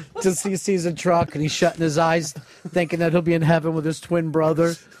lane. Just he sees a truck and he's shutting his eyes, thinking that he'll be in heaven with his twin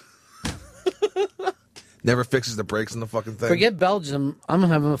brother. Never fixes the brakes on the fucking thing. Forget Belgium. I'm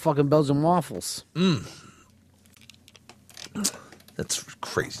having fucking Belgian waffles. That's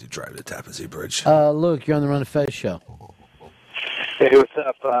crazy to drive the Tappan Zee Bridge. Luke, you're on the Run of Fez show. Hey, what's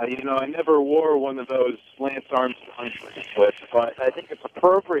up? I never wore one of those Lance Armstrong bracelets, but I think it's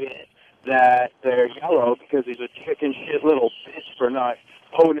appropriate that they're yellow because he's a chicken shit little bitch for not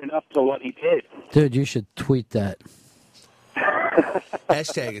owning up to what he did. Dude, you should tweet that.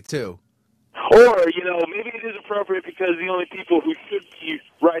 Hashtag it, too. Or, maybe it is appropriate because the only people who should be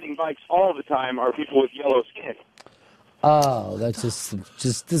riding bikes all the time are people with yellow skin. Oh, that's just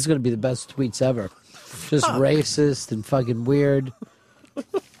this is going to be the best tweets ever. Just racist and fucking weird.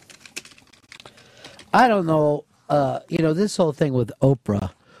 I don't know. This whole thing with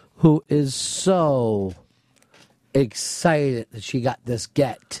Oprah, who is so excited that she got this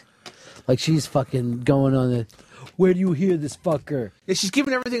get. Like she's fucking going on the... Where do you hear this fucker? Yeah, she's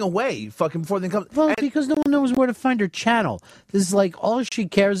giving everything away fucking before they come. Well, because no one knows where to find her channel. This is like all she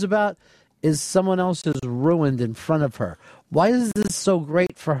cares about is someone else is ruined in front of her. Why is this so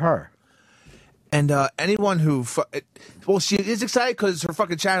great for her? And anyone who... she is excited because her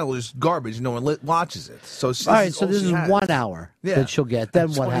fucking channel is garbage. No one watches it. So all right, so this is 1 hour that she'll get.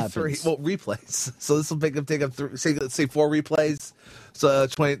 Then what happens? Well, replays. So this will take up let's say 4 replays. So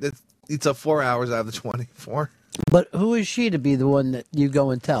 20... It's 4 hours out of the 24. But who is she to be the one that you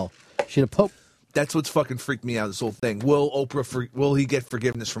go and tell? She the Pope? That's what's fucking freaked me out. This whole thing. Will he get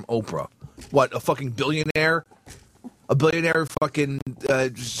forgiveness from Oprah? What, a fucking billionaire? A billionaire fucking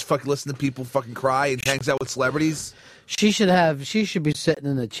just fucking listen to people fucking cry and hangs out with celebrities? She should be sitting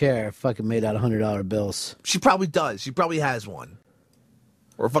in a chair fucking made out of $100 bills. She probably does. She probably has one.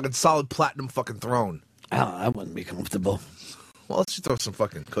 Or a fucking solid platinum fucking throne. I wouldn't be comfortable. Well, let's just throw some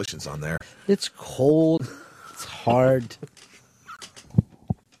fucking cushions on there. It's cold. It's hard.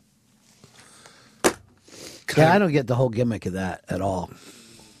 Yeah, I don't get the whole gimmick of that at all.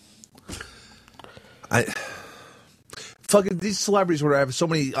 Fucking these celebrities where I have so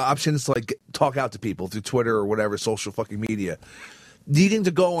many options to like talk out to people through Twitter or whatever social fucking media. Needing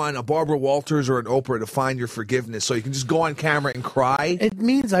to go on a Barbara Walters or an Oprah to find your forgiveness so you can just go on camera and cry. It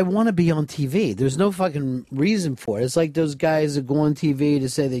means I want to be on TV. There's no fucking reason for it. It's like those guys that go on TV to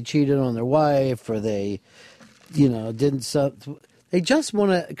say they cheated on their wife or they, didn't. They just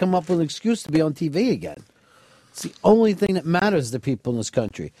want to come up with an excuse to be on TV again. It's the only thing that matters to people in this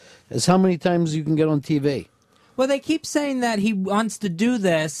country is how many times you can get on TV. Well, they keep saying that he wants to do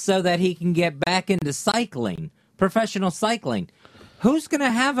this so that he can get back into cycling, professional cycling. Who's going to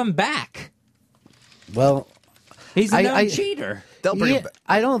have him back? Well, he's a known cheater. They'll bring him back.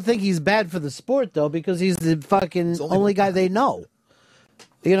 I don't think he's bad for the sport, though, because he's the fucking only guy they know.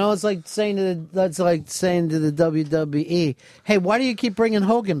 It's like saying to the WWE, hey, why do you keep bringing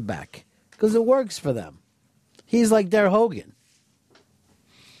Hogan back? Because it works for them. He's like their Hogan.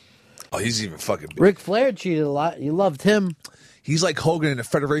 Oh, he's even fucking big. Ric Flair cheated a lot. You loved him. He's like Hogan in a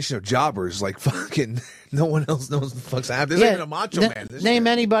federation of jobbers. Like fucking no one else knows what the fuck's happening. There's even a Macho Man. Name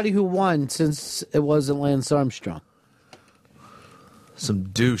anybody who won since it wasn't Lance Armstrong. Some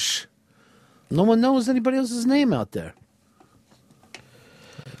douche. No one knows anybody else's name out there.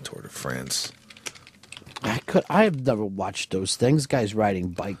 Tour de France. I have never watched those things. Guys riding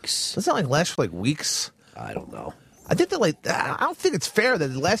bikes. Doesn't that last for weeks? I don't know. I think I don't think it's fair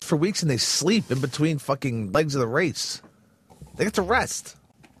that it lasts for weeks and they sleep in between fucking legs of the race. They get to rest.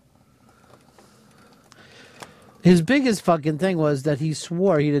 His biggest fucking thing was that he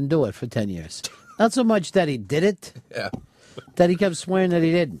swore he didn't do it for 10 years. Not so much that he did it. Yeah. That he kept swearing that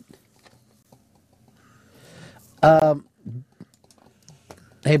he didn't.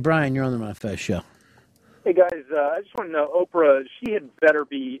 Hey, Brian, you're on the Manifest Show. Hey, guys, I just want to know, Oprah, she had better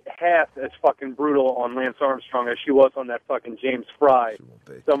be half as fucking brutal on Lance Armstrong as she was on that fucking James Fry.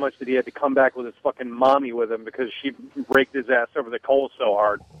 So much that he had to come back with his fucking mommy with him because she raked his ass over the coals so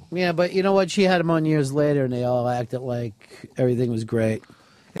hard. Yeah, but you know what? She had him on years later, and they all acted like everything was great.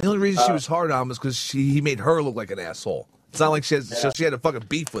 And the only reason she was hard on him was because he made her look like an asshole. It's not like she had a fucking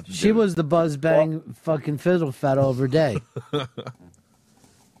beef with him. She was the buzz bang fucking fiddle faddle of her day.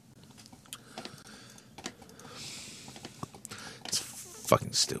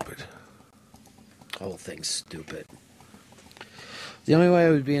 Fucking stupid. The whole thing's stupid. The only way I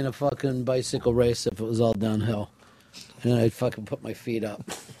would be in a fucking bicycle race if it was all downhill. And I'd fucking put my feet up.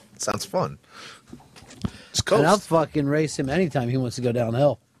 Sounds fun. Just coast. And I'll fucking race him anytime he wants to go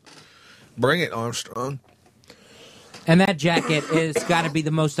downhill. Bring it, Armstrong. And that jacket is got to be the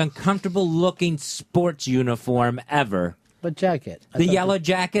most uncomfortable looking sports uniform ever. What jacket? The yellow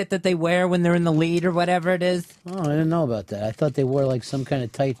jacket that they wear when they're in the lead or whatever it is. Oh, I didn't know about that. I thought they wore like some kind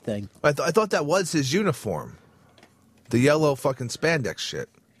of tight thing. I thought that was his uniform. The yellow fucking spandex shit.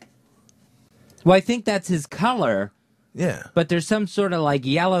 Well, I think that's his color. Yeah. But there's some sort of like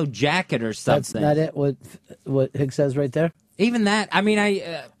yellow jacket or something. That's not it, what Hicks says right there? Even that, I mean,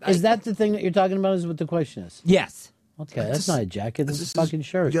 is that the thing that you're talking about is what the question is? Yes. Okay, that's not a jacket. That's a fucking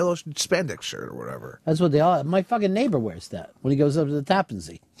shirt. Yellow spandex shirt or whatever. That's what they all... My fucking neighbor wears that when he goes up to the Tappan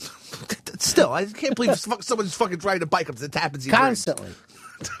Zee. Still, I can't believe someone's fucking riding a bike up to the Tappan Zee. Constantly.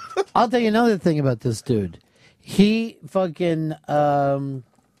 I'll tell you another thing about this dude. He fucking...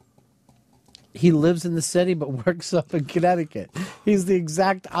 he lives in the city but works up in Connecticut. He's the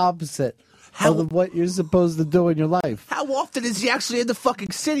exact opposite of what you're supposed to do in your life. How often is he actually in the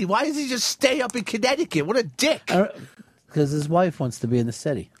fucking city? Why does he just stay up in Connecticut? What a dick. Because his wife wants to be in the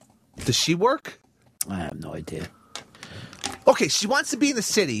city. Does she work? I have no idea. Okay, she wants to be in the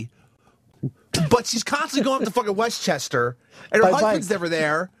city, but she's constantly going up to fucking Westchester, and her husband's never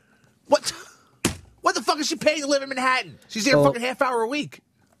there. What the fuck is she paying to live in Manhattan? She's there fucking half hour a week.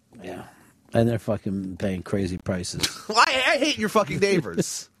 Yeah. And they're fucking paying crazy prices. Well, I hate your fucking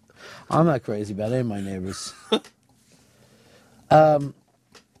neighbors. I'm not crazy about any of my neighbors. All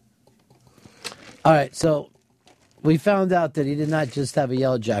right, so we found out that he did not just have a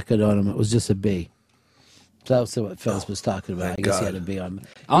yellow jacket on him. It was just a B. So that's what Phyllis was talking about. I guess he had a B on him.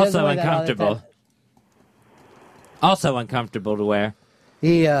 Also uncomfortable. Also uncomfortable to wear.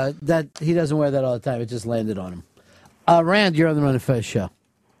 He doesn't wear that all the time. It just landed on him. Rand, you're on the Run and Fez show.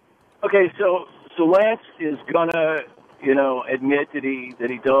 Okay, so Lance is gonna, admit that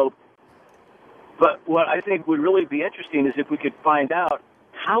he doped. But what I think would really be interesting is if we could find out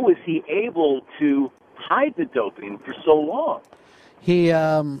how is he able to hide the doping for so long. He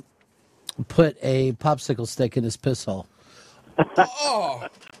put a popsicle stick in his piss hole. Oh.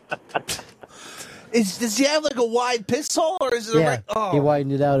 Does he have like a wide piss hole, or is it He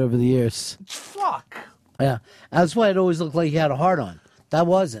widened it out over the years. Fuck. Yeah, that's why it always looked like he had a heart on. That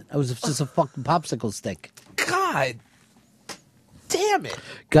wasn't. It was just a fucking popsicle stick. God damn it.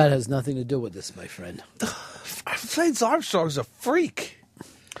 God has nothing to do with this, my friend. Lance Armstrong's a freak.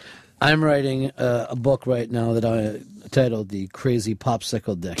 I'm writing a book right now that I titled The Crazy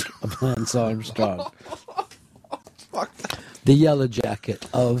Popsicle Dick of Lance Armstrong. The yellow jacket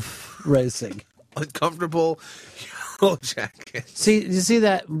of racing. Uncomfortable yellow jacket. See, you see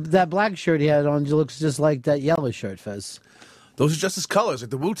that black shirt he had on looks just like that yellow shirt, Fez. Those are just his colors, like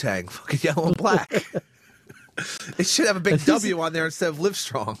the Wu-Tang, fucking yellow and black. It should have a big W on there instead of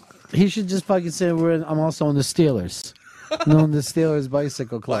Livestrong. He should just fucking say, I'm also on the Steelers. I'm on the Steelers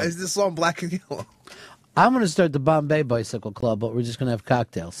Bicycle Club. Why is this all black and yellow? I'm going to start the Bombay Bicycle Club, but we're just going to have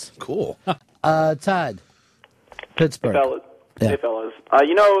cocktails. Cool. Todd, Pittsburgh. Hey, fellas. Yeah. Hey, fellas.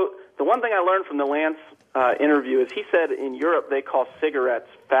 The one thing I learned from the Lance interview is he said in Europe they call cigarettes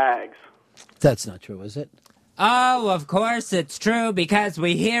fags. That's not true, is it? Oh, of course it's true, because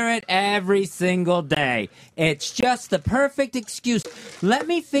we hear it every single day. It's just the perfect excuse. Let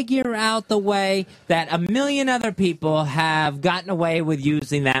me figure out the way that a million other people have gotten away with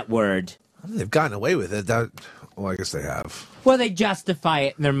using that word. They've gotten away with it. Well, I guess they have. Well, they justify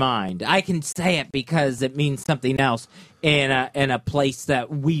it in their mind. I can say it because it means something else in a place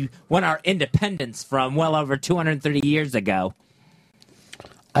that we won our independence from well over 230 years ago.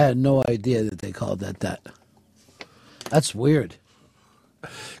 I had no idea that they called that. That's weird.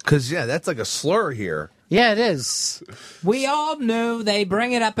 Because, that's like a slur here. Yeah, it is. We all knew. They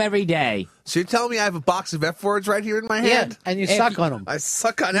bring it up every day. So you're telling me I have a box of F words right here in my hand? Yeah, and you suck on them. I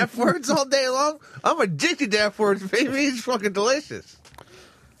suck on F words all day long? I'm addicted to F words, baby. It's fucking delicious.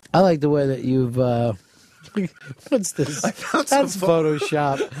 I like the way that you've... what's this? That's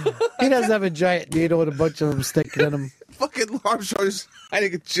Photoshop. He doesn't have a giant needle with a bunch of them sticking in him. Fucking Armstrong's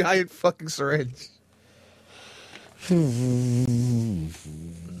hiding a giant fucking syringe. I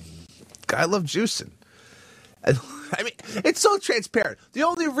love juicing. I mean, it's so transparent. The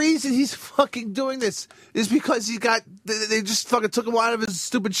only reason he's fucking doing this is because they just fucking took him out of his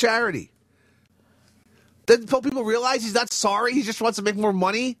stupid charity. Doesn't people realize he's not sorry? He just wants to make more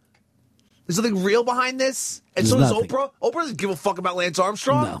money? There's nothing real behind this? And so does Oprah? Oprah doesn't give a fuck about Lance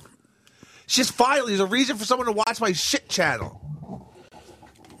Armstrong? No. She's finally, there's a reason for someone to watch my shit channel.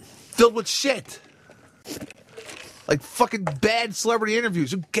 Filled with shit. Like fucking bad celebrity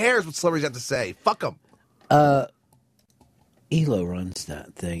interviews. Who cares what celebrities have to say? Fuck them. Elo runs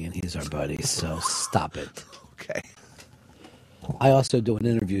that thing, and he's our buddy, so stop it. Okay. I also do an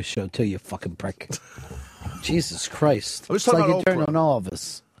interview show, too, you fucking prick. Jesus Christ. I was It's talking like you about turn Oprah. on all of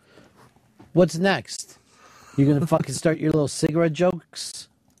us. What's next? You going to fucking start your little cigarette jokes?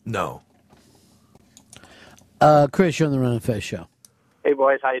 No. Chris, you're on the Run and Fez show. Hey,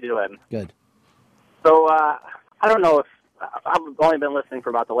 boys, how you doing? Good. So, I don't know if I've only been listening for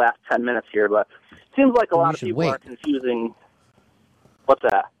about the last 10 minutes here, but it seems like a lot of people are confusing. What's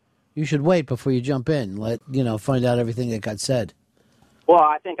that? You should wait before you jump in. Find out everything that got said. Well,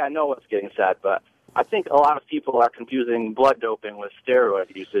 I think I know what's getting said, but I think a lot of people are confusing blood doping with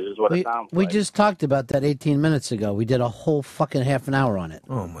steroid usage is what it sounds We like. just talked about that 18 minutes ago. We did a whole fucking half an hour on it.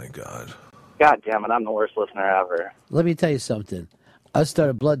 Oh, my God. God damn it, I'm the worst listener ever. Let me tell you something. I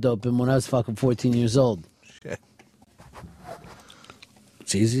started blood doping when I was fucking 14 years old. Shit.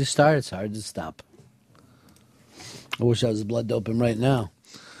 It's easy to start. It's hard to stop. I wish I was blood doping right now.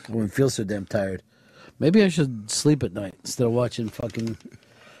 I wouldn't feel so damn tired. Maybe I should sleep at night instead of watching fucking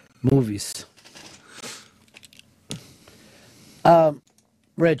movies.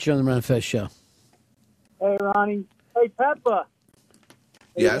 Rich, you're on the Run and Fest show. Hey, Ronnie. Hey, Peppa.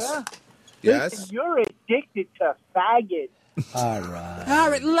 Yes. Listen, you're addicted to faggots. All right. All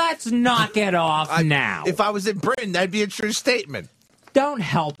right, let's knock it off now. If I was in Britain, that'd be a true statement. Don't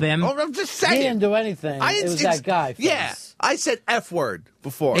help him. Oh, I'm just saying. He didn't do anything. It was that guy. Yeah, I said F word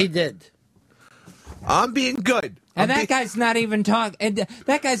before. He did. I'm being good. And that guy's not even talking.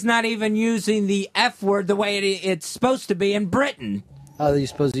 That guy's not even using the F word the way it's supposed to be in Britain. How are you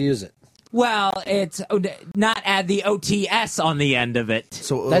supposed to use it? Well, it's not add the OTS on the end of it.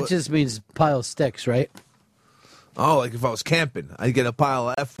 So that just means pile of sticks, right? Oh, like if I was camping, I'd get a pile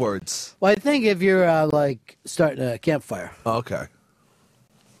of F words. Well, I think if you're like starting a campfire. Oh, okay.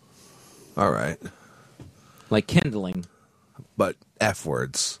 All right. Like kindling. But F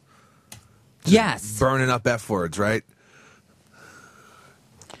words. Yes. Burning up F words, right?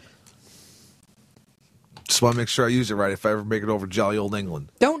 Just want to make sure I use it right if I ever make it over jolly old England.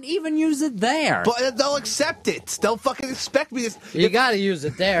 Don't even use it there. But they'll accept it. They'll fucking expect me to. You got to use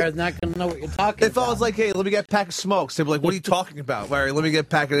it there. They're not going to know what you're talking If about. I was like, hey, let me get a pack of smokes, they'd be like, what are you talking about? Larry, let me get a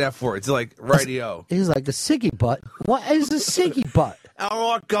pack of F words. They're like, rightio. He's like, a ciggy butt? What is a ciggy butt?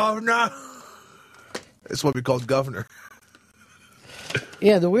 Our governor. That's what we call governor.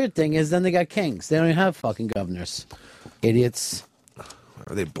 Yeah, the weird thing is then they got kings. They don't even have fucking governors. Idiots.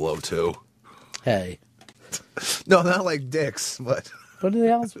 Or they blow too. Hey. No, not like dicks, but. What the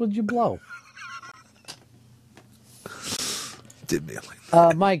else would you blow? Did me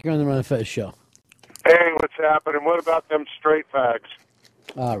like Mike, you're on the Run of Fez show. Hey, what's happening? What about them straight fags?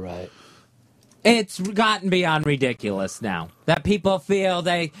 All right. It's gotten beyond ridiculous now that people feel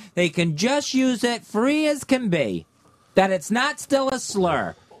they can just use it free as can be, that it's not still a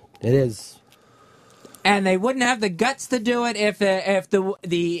slur. It is. And they wouldn't have the guts to do it if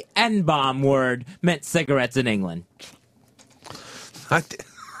the N-bomb word meant cigarettes in England. I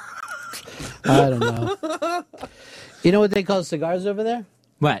don't know. You know what they call cigars over there?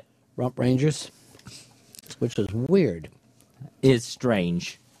 What? Rump Rangers. Which is weird. Is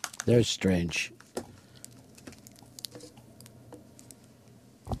strange. They're strange.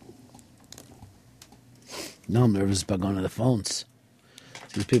 No, I'm nervous about going to the phones.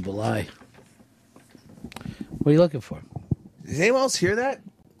 These people lie. What are you looking for? Does anyone else hear that?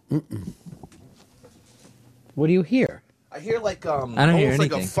 Mm-mm. What do you hear? I hear like I don't almost hear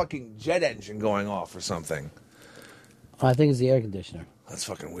like a anything. fucking jet engine going off or something. Oh, I think it's the air conditioner. That's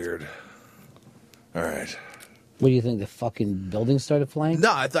fucking weird. All right. What do you think? The fucking building started flying?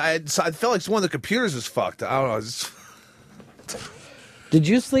 No, I felt like one of the computers was fucked. I don't know. Did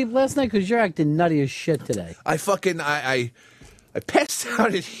you sleep last night? Because you're acting nutty as shit today. I passed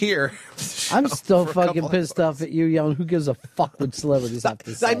out at here. I'm still for a fucking couple of pissed off at you yelling, who gives a fuck what celebrities have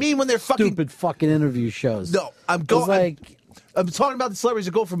to say? I mean, when they're fucking stupid fucking interview shows. No, I'm It's going. like I'm talking about the celebrities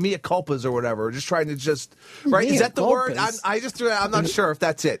that go for mea culpas or whatever. Just trying to right? Mea Is that the word? culpas? I just threw it out. I'm not sure if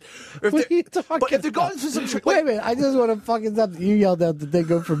that's it. If What are you talking but if they're going for some, Wait a minute, I just want to fucking stop. You yelled out that they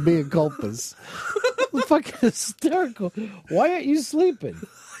go for mea culpas. Fucking hysterical. Why aren't you sleeping?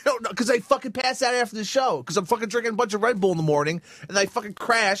 I don't know, because I fucking passed out after the show. Because I'm fucking drinking a bunch of Red Bull in the morning, and I fucking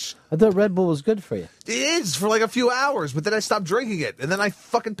crash. I thought Red Bull was good for you. It is for like a few hours, but then I stopped drinking it, and then I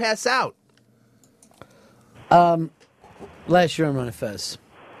fucking pass out. Last year on Run of Fez.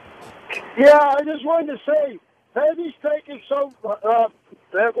 Yeah, I just wanted to say, Patty's taking so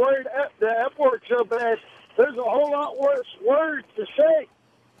that word, the F word, so bad. There's a whole lot worse words to say.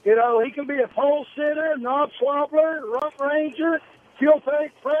 You know, he can be a pole sitter, knob swabbler, rump ranger, fuel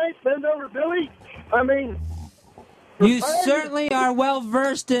tank Frank, bend over Billy. I mean, You certainly are well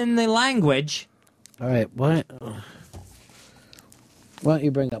versed in the language. All right, why don't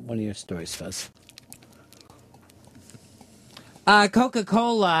you bring up one of your stories, Fez?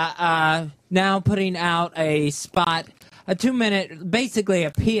 Coca-Cola now putting out a spot, a 2-minute, basically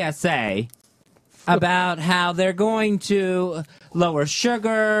a PSA about how they're going to lower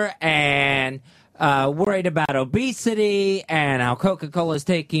sugar and worried about obesity and how Coca-Cola is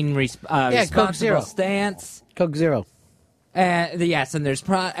taking Coke responsible Zero. stance. Coke Zero. Yes, and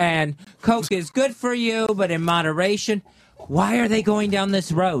and Coke is good for you, but in moderation. Why are they going down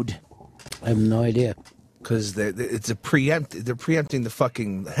this road? I have no idea. Because it's a they're preempting the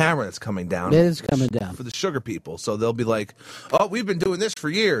fucking hammer that's coming down. It is coming down. For the sugar people. So they'll be like, oh, we've been doing this for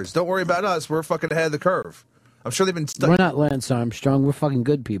years. Don't worry about us. We're fucking ahead of the curve. I'm sure they've been We're not Lance Armstrong. We're fucking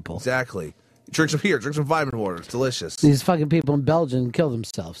good people. Exactly. Drink some vitamin water. It's delicious. These fucking people in Belgium kill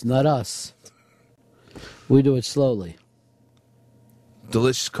themselves, not us. We do it slowly.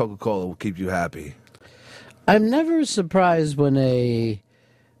 Delicious Coca-Cola will keep you happy. I'm never surprised when a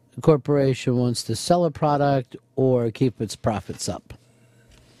corporation wants to sell a product or keep its profits up.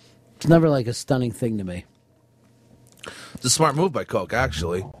 It's never like a stunning thing to me. It's a smart move by Coke,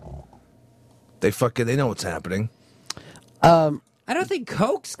 actually. They know what's happening. I don't think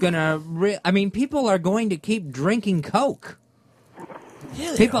Coke's gonna. I mean, people are going to keep drinking Coke.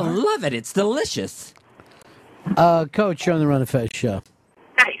 Yeah, people love it. It's delicious. Coach, you're on the Run of Fez show.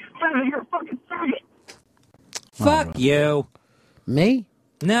 hey, you're a fucking faggot. Fuck you. Me?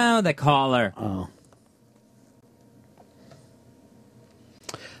 No, the caller.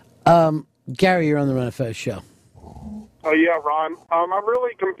 Gary, you're on the Run of Fez show. Oh, yeah, Ron. I'm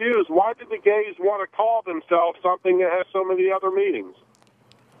really confused. Why did the gays want to call themselves something that has so many other meanings?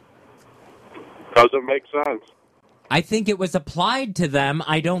 Doesn't make sense. I think it was applied to them.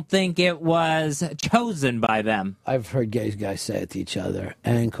 I don't think it was chosen by them. I've heard gay guys say it to each other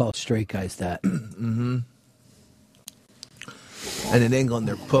and call straight guys that. Mm-hmm. And in England,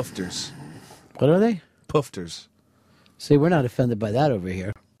 they're poofters. What are they? Poofters. See, we're not offended by that over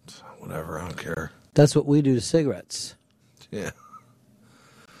here. Whatever, I don't care. That's what we do to cigarettes. Yeah.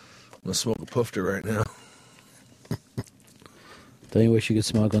 I'm going to smoke a poofter right now. Don't you wish you could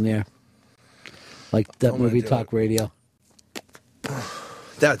smoke on the air? Like that movie Talk Radio.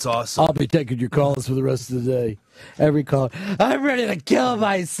 That's awesome. I'll be taking your calls for the rest of the day. Every call. I'm ready to kill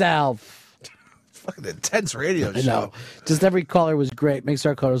myself. Fucking intense radio show. I know. Just every caller was great. Makes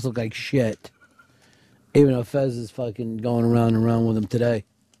our callers look like shit. Even though Fez is fucking going around and around with them today.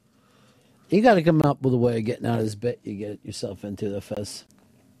 You got to come up with a way of getting out of this bit you get yourself into, the Fez.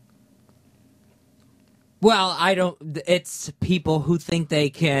 Well, I don't. It's people who think they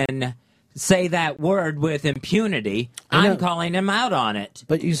can say that word with impunity. I'm calling them out on it.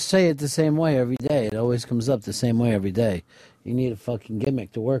 But you say it the same way every day. It always comes up the same way every day. You need a fucking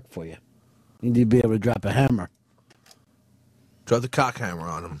gimmick to work for you. You need to be able to drop a hammer. Drop the cock hammer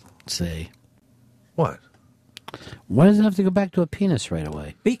on him. See. What? Why does it have to go back to a penis right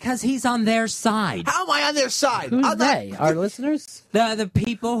away? Because he's on their side. How am I on their side? Who's they? Our listeners? The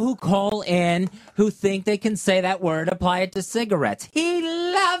people who call in who think they can say that word, apply it to cigarettes. He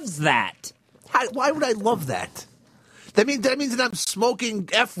loves that. Why would I love that? That means that I'm smoking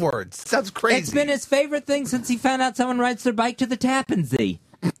F words. Sounds crazy. It's been his favorite thing since he found out someone rides their bike to the Tappan Zee.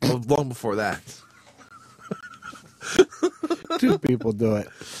 Well, long before that. Two people do it.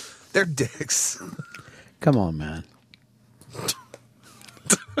 They're dicks. Come on, man.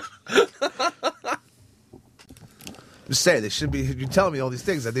 Just say they should be. You're telling me all these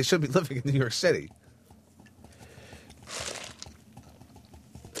things that they should be living in New York City.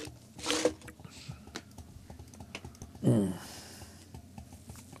 I'm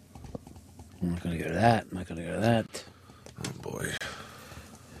not going to go to that. I'm not going to go to that. Oh, boy.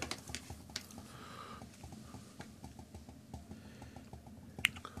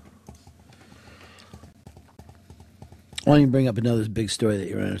 Why don't you bring up another big story that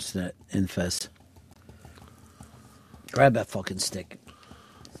you're interested in, Fez? Grab that fucking stick.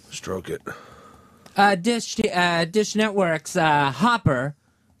 Stroke it. Dish Network's Hopper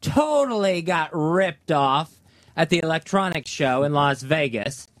totally got ripped off at the electronics show in Las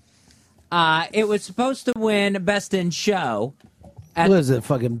Vegas. It was supposed to win Best in Show. What is it,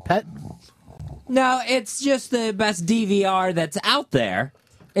 fucking Pet? No, it's just the best DVR that's out there.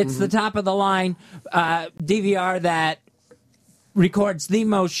 It's the top of the line DVR that records the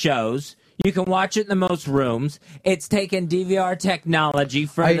most shows. You can watch it in the most rooms. It's taken DVR technology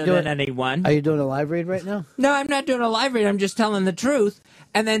further than anyone. Are you doing a live read right now? No, I'm not doing a live read. I'm just telling the truth.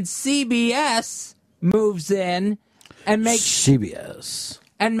 And then CBS moves in and makes CBS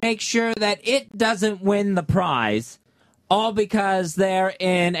and make sure that it doesn't win the prize, all because they're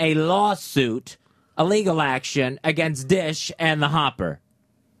in a lawsuit, a legal action against Dish and the Hopper.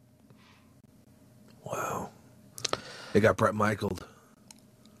 Wow. They got Brett Michaeled.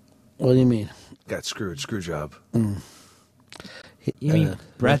 What do you mean? Got screwed. Screw job. You mean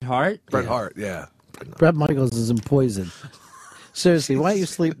Bret Hart? Bret Hart, yeah. Bret Michaels is in Poison. Seriously, why don't you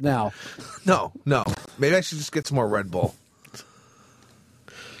sleep now? No. Maybe I should just get some more Red Bull.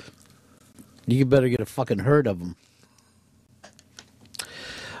 You better get a fucking herd of them.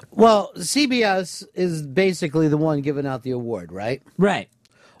 Well, CBS is basically the one giving out the award, right? Right.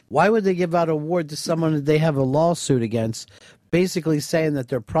 Why would they give out an award to someone that they have a lawsuit against, basically saying that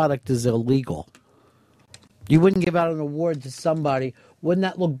their product is illegal? You wouldn't give out an award to somebody. Wouldn't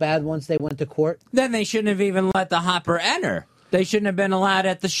that look bad once they went to court? Then they shouldn't have even let the Hopper enter. They shouldn't have been allowed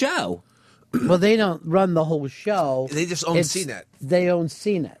at the show. Well, they don't run the whole show. They just own CNET. They own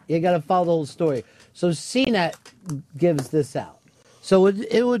CNET. You got to follow the whole story. So CNET gives this out. So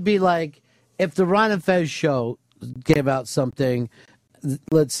it would be like if the Ron and Fez show gave out something,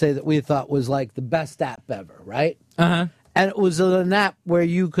 let's say that we thought was like the best app ever, right? Uh-huh. And it was an app where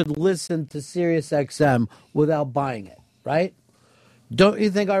you could listen to SiriusXM without buying it, right? Don't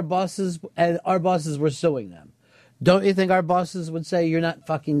you think our bosses were suing them? Don't you think our bosses would say you're not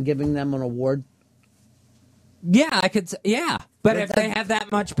fucking giving them an award? Yeah, I could. Yeah, but if they have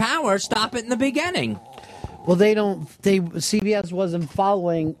that much power, stop it in the beginning. Well, they don't. CBS wasn't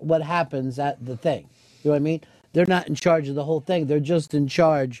following what happens at the thing. You know what I mean? They're not in charge of the whole thing. They're just in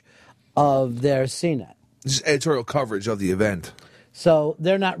charge of their CNET. Just editorial coverage of the event. So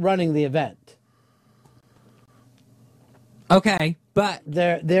they're not running the event. Okay, but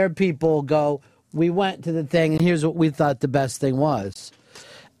their people go, we went to the thing, and here's what we thought the best thing was.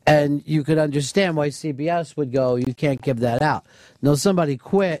 And you could understand why CBS would go, you can't give that out. No, somebody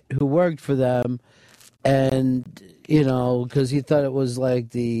quit who worked for them, and, because he thought it was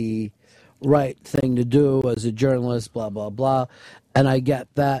like the right thing to do as a journalist, blah, blah, blah. And I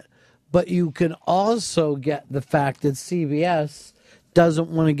get that. But you can also get the fact that CBS doesn't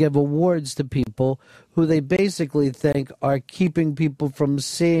want to give awards to people who they basically think are keeping people from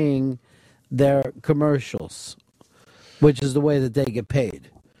seeing their commercials, which is the way that they get paid.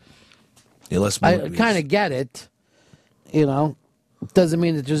 I kind of get it. Doesn't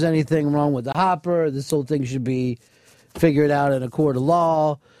mean that there's anything wrong with the Hopper. This whole thing should be figured out in a court of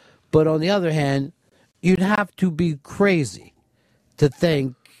law. But on the other hand, you'd have to be crazy to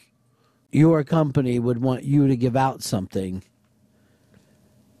think your company would want you to give out something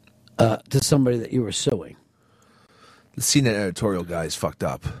to somebody that you were suing. The CNET editorial guy is fucked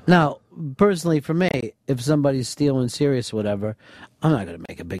up. Now, personally, for me, if somebody's stealing Sirius or whatever, I'm not going to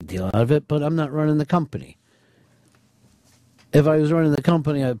make a big deal out of it, but I'm not running the company. If I was running the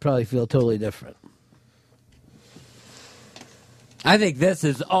company, I'd probably feel totally different. I think this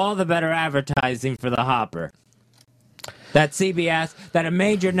is all the better advertising for the Hopper. That CBS, that a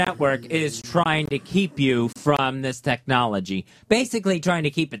major network is trying to keep you from this technology. Basically trying to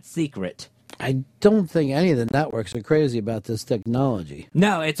keep it secret. I don't think any of the networks are crazy about this technology.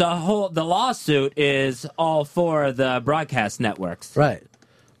 No, it's the lawsuit is all for the broadcast networks. Right.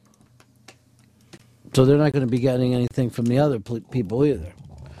 So they're not going to be getting anything from the other people either.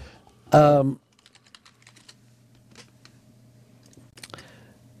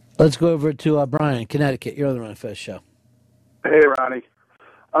 Let's go over to Brian, Connecticut. You're on the Ron Fez show. Hey, Ronnie.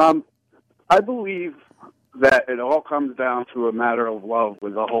 I believe that it all comes down to a matter of love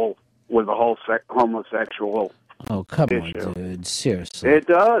with the whole homosexual. Oh, come issue. on, dude. Seriously. It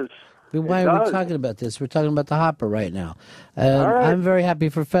does. Why are we talking about this? We're talking about the Hopper right now. And All right. I'm very happy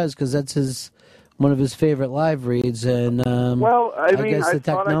for Fez because that's one of his favorite live reads. And I guess the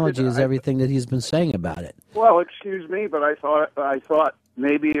technology is everything that he's been saying about it. Well, excuse me, but I thought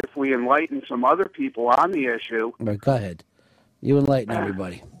maybe if we enlighten some other people on the issue. All right, go ahead. You enlighten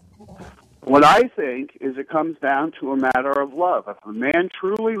everybody. What I think is it comes down to a matter of love. If a man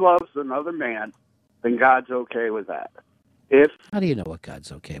truly loves another man, then God's okay with that. How do you know what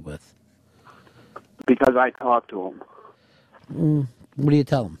God's okay with? Because I talk to him. What do you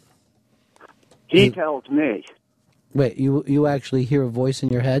tell him? He tells me. Wait, you actually hear a voice in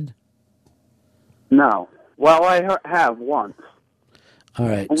your head? No. Well, I have once. All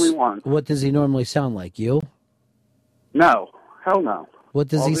right. Only once. What does he normally sound like? You? No. Hell no. What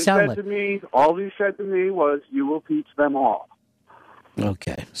does he sound like? All he said to me was, "You will teach them all."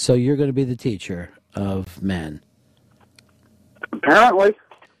 Okay, so you're going to be the teacher of men. Apparently.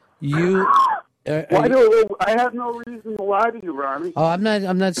 You. I have no reason to lie to you, Ronnie. Oh, I'm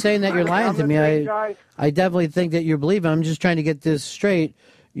not saying that you're lying to me. I definitely think that you're believing. I'm just trying to get this straight.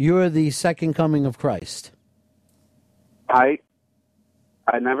 You're the second coming of Christ. I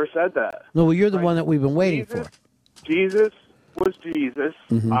never said that. No, well, you're the one that we've been waiting for. Jesus was Jesus.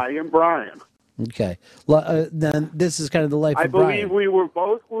 Mhm. I am Brian. Okay. Well, then this is kind of the life I of Brian. believe we were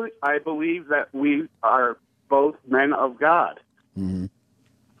both. I believe that we are both men of God. Mhm.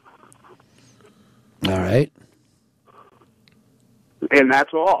 All right. And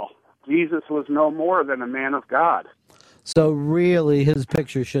that's all. Jesus was no more than a man of God. So really, his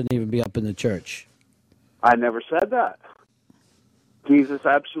picture shouldn't even be up in the church. I never said that. Jesus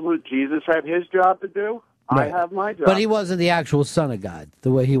had his job to do. Right. I have my job. But he wasn't the actual Son of God,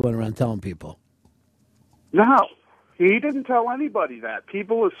 the way he went around telling people. No, he didn't tell anybody that.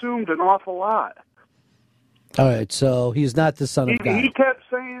 People assumed an awful lot. All right, so he's not the Son of God. He kept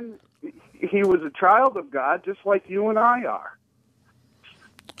saying he was a child of God, just like you and I are.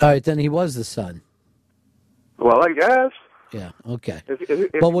 All right, then he was the Son. Well, I guess. Yeah, okay.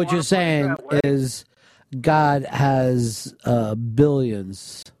 If But you what you're saying is God has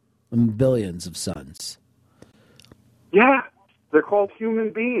billions and billions of sons. Yeah, they're called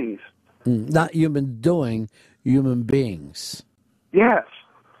human beings. Not human doing, human beings. Yes.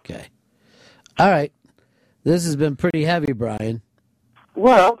 Okay. All right. This has been pretty heavy, Brian.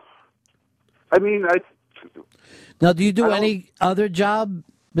 Well, I mean, Now, do you do any other job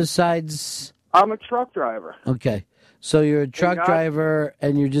besides... I'm a truck driver. Okay. So you're a truck driver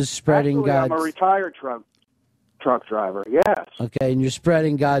and you're just spreading Actually, God's... I'm a retired truck driver, yes. Okay, and you're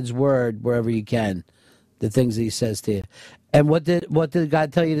spreading God's word wherever you can, the things that he says to you. And what did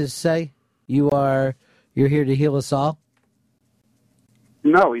God tell you to say? You're here to heal us all?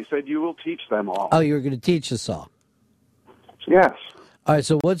 No, he said you will teach them all. Oh, you were going to teach us all. Yes. All right,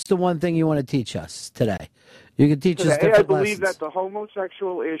 so what's the one thing you want to teach us today? You can teach us Today, different I believe lessons. that the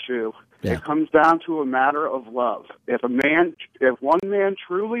homosexual issue, Yeah. it comes down to a matter of love. If one man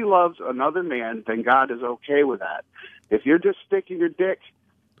truly loves another man, then God is okay with that. If you're just sticking your dick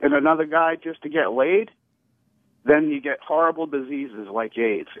in another guy just to get laid, then you get horrible diseases like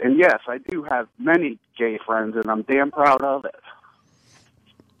AIDS. And yes, I do have many gay friends, and I'm damn proud of it.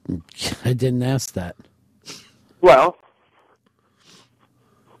 I didn't ask that. Well,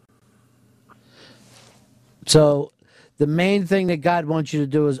 so the main thing that God wants you to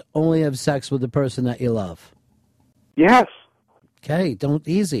do is only have sex with the person that you love. Yes. Okay, don't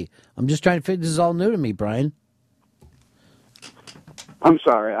easy. I'm just trying to figure. This is all new to me, Brian. I'm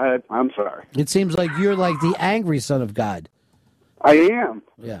sorry. I'm sorry. It seems like you're like the angry son of God. I am.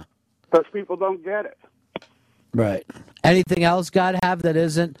 Yeah. Because people don't get it. Right. Anything else God have that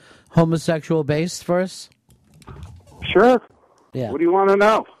isn't homosexual based for us? Sure. Yeah. What do you want to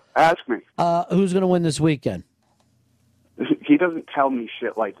know? Ask me. Who's going to win this weekend? He doesn't tell me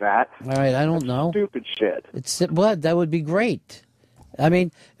shit like that. All right, I don't know. Stupid shit. It's what? That would be great. I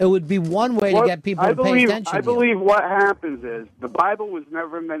mean, it would be one way to get people to pay attention. I to you. believe what happens is the Bible was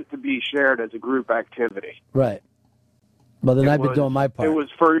never meant to be shared as a group activity. Right. Well, then I've been was- doing my part. It was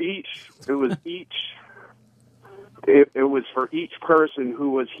for each. It was each. It was for each person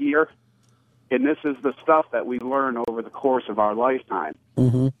who was here, and this is the stuff that we learn over the course of our lifetime.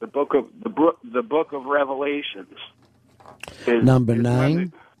 Mm-hmm. The book of Revelations. Number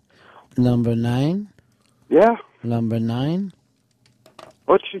 9. Number 9. Yeah. Number 9.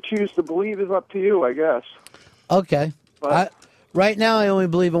 What you choose to believe is up to you, I guess. Okay. But- Right now, I only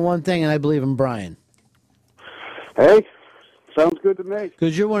believe in one thing, and I believe in Brian. Hey, sounds good to me.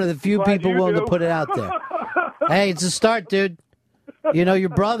 Because you're one of the few Glad people you willing do. to put it out there. Hey, it's a start, dude. You know, your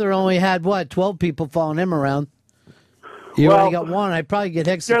brother only had, 12 people following him around. You Well, only got one. I'd probably get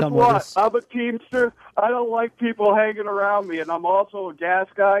Hicks to Guess come with what? us. I'm a teamster. I don't like people hanging around me, and I'm also a gas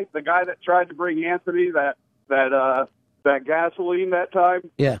guy. The guy that tried to bring Anthony that gasoline that time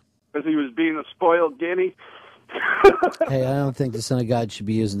Yeah. because he was being a spoiled guinea. Hey, I don't think the Son of God should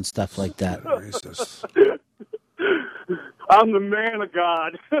be using stuff like that. I'm the man of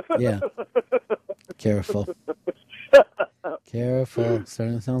God. Yeah. Careful. Careful.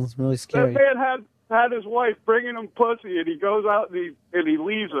 Starting to sound really scary. That man had his wife bringing him pussy, and he goes out and he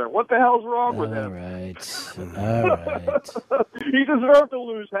leaves her. What the hell's wrong with him? All right. He deserved to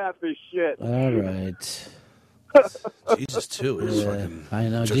lose half his shit. All right. Jesus too is fucking I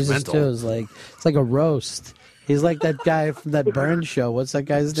know. judgmental. Jesus too is it's like a roast. He's like that guy from that Burns show. What's that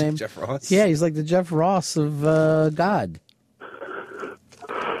guy's name? Jeff Ross? Yeah, he's like the Jeff Ross of God.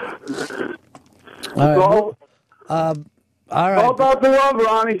 All right. all right. all about the love,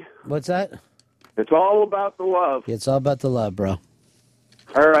 Ronnie. What's that? It's all about the love. It's all about the love, bro.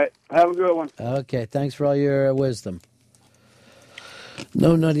 All right. Have a good one. Okay. Thanks for all your wisdom.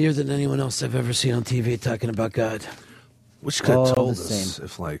 No nuttier than anyone else I've ever seen on TV talking about God. Wish you could All have told the us same.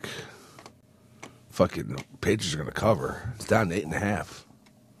 if fucking pages are going to cover. It's down to 8.5.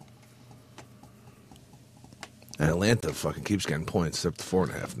 And Atlanta fucking keeps getting points. Up to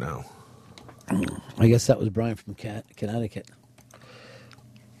 4.5 now. I guess that was Brian from Connecticut.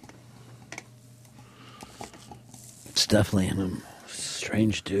 It's definitely a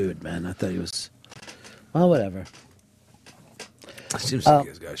strange dude, man. I thought he was... Well, whatever. It seems like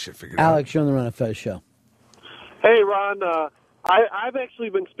he's got shit figured out. Alex, you're on the Run of Fez show. Hey, Ron. I've actually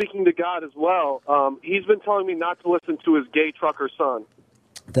been speaking to God as well. He's been telling me not to listen to his gay trucker son.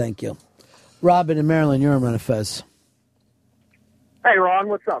 Thank you. Robin in Maryland, you're on Run of Fez. Hey, Ron,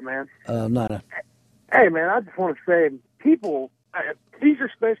 what's up, man? Nada. Hey, man, I just want to say, people, these are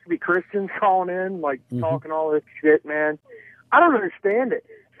supposed to be Christians calling in, talking all this shit, man. I don't understand it.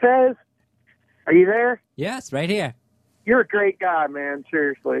 Fez, are you there? Yes, right here. You're a great guy, man,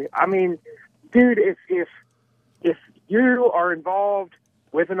 seriously. I mean, dude, if you are involved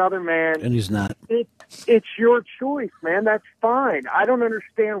with another man... And he's not. It's your choice, man. That's fine. I don't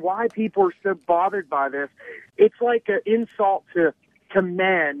understand why people are so bothered by this. It's like an insult to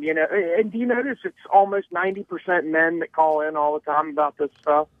men, you know. And do you notice it's almost 90% men that call in all the time about this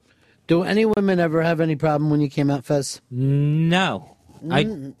stuff? Do any women ever have any problem when you came out, Fez? No.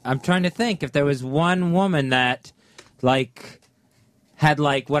 I'm trying to think if there was one woman that, had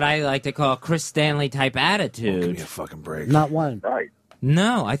what I like to call Chris Stanley type attitude. Give me a fucking break. Not one. Right.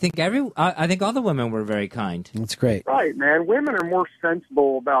 No, I think I think all the women were very kind. That's great. Right, man. Women are more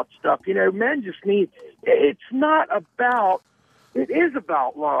sensible about stuff. You know, men just need... It's not about... It is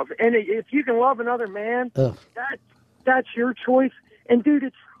about love. And if you can love another man, that's your choice. And, dude,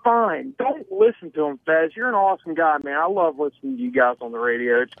 it's fine. Don't listen to him, Fez. You're an awesome guy, man. I love listening to you guys on the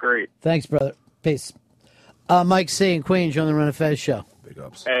radio. It's great. Thanks, brother. Peace. Mike C. in Queens, you're on the Run of Fez show. Big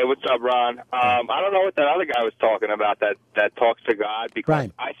ups. Hey, what's up, Ron? I don't know what that other guy was talking about that talks to God, because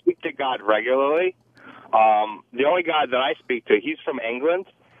Brian. I speak to God regularly. The only God that I speak to, he's from England,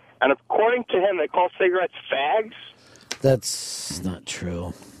 and according to him, they call cigarettes fags. That's not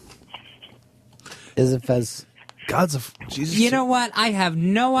true. Is it, Fez? God's a Jesus. You know what? I have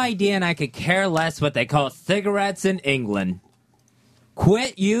no idea, and I could care less what they call cigarettes in England.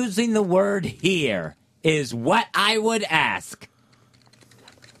 Quit using the word here is what I would ask.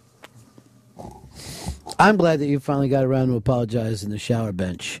 I'm glad that you finally got around to apologize in the shower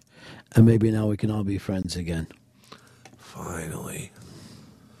bench. And maybe now we can all be friends again. Finally.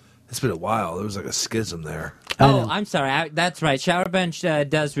 It's been a while. There was like a schism there. Oh, I'm sorry. That's right. Shower bench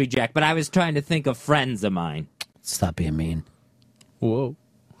does reject, but I was trying to think of friends of mine. Stop being mean. Whoa.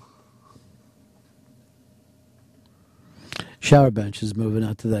 Shower bench is moving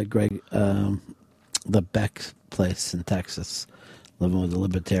out to that the Beck place in Texas, living with the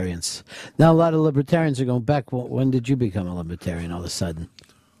libertarians. Now a lot of libertarians are going, Beck, when did you become a libertarian all of a sudden?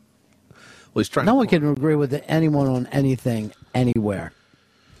 Well, he's trying. No one can agree with anyone on anything, anywhere.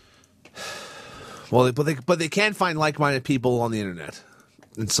 Well, but they can find like-minded people on the internet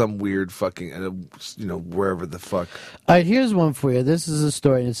in some weird fucking, wherever the fuck. All right, here's one for you. This is a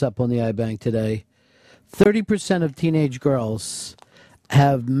story, and it's up on the iBank today. 30% of teenage girls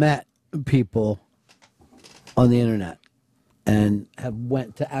have met people on the internet and have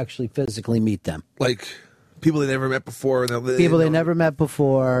went to actually physically meet them. Like people they never met before. People they never met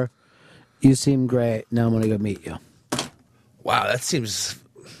before. You seem great. Now I'm going to go meet you. Wow, that seems...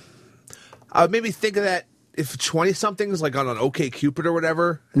 I would maybe think of that if 20-somethings, like on an OkCupid or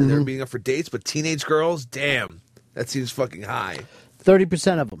whatever, and they're meeting up for dates, but teenage girls, damn, that seems fucking high.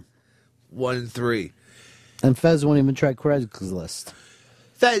 30% of them. 1 in 3. And Fez won't even try Craigslist.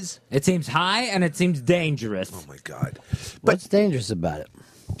 Fez. It seems high and it seems dangerous. Oh, my God. What's dangerous about it?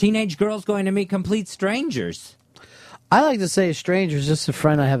 Teenage girls going to meet complete strangers. I like to say a stranger is just a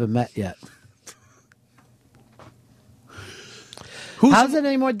friend I haven't met yet. How's it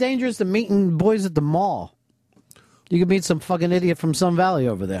any more dangerous than meeting boys at the mall? You could meet some fucking idiot from Sun Valley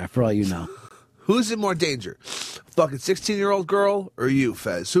over there, for all you know. Who's in more danger? Fucking 16-year-old girl or you,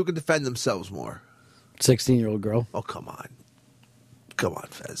 Fez? Who can defend themselves more? 16-year-old girl. Oh, come on. Come on,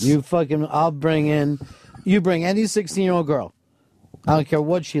 Fez. You bring any 16-year-old girl. I don't care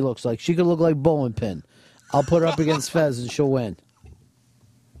what she looks like. She could look like bowling pin. I'll put her up against Fez and she'll win.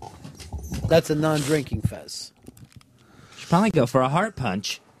 That's a non-drinking Fez. Should probably go for a heart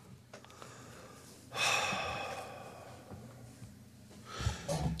punch.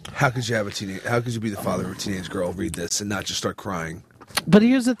 How could you be the father of a teenage girl, read this, and not just start crying? But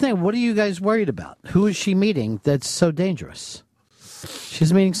here's the thing. What are you guys worried about? Who is she meeting that's so dangerous?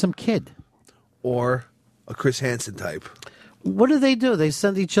 She's meeting some kid. Or a Chris Hansen type. What do? They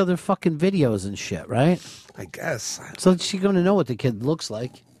send each other fucking videos and shit, right? I guess. So she's going to know what the kid looks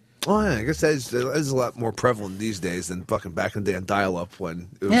like. Oh, yeah, I guess that is a lot more prevalent these days than fucking back in the day on dial-up when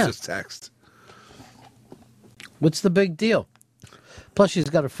it was just text. What's the big deal? Plus, she's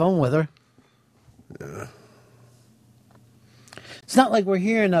got her phone with her. Yeah. It's not like we're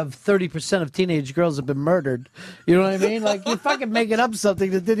hearing of 30% of teenage girls have been murdered. You know what I mean? Like, you're fucking making up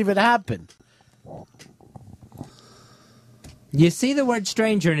something that didn't even happen. You see the word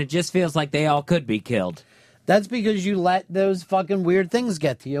stranger, and it just feels like they all could be killed. That's because you let those fucking weird things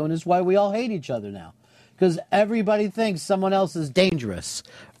get to you, and it's why we all hate each other now. Because everybody thinks someone else is dangerous,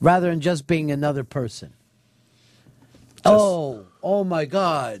 rather than just being another person. Oh my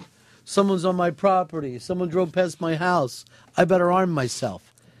God. Someone's on my property. Someone drove past my house. I better arm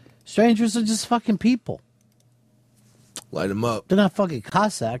myself. Strangers are just fucking people. Light them up. They're not fucking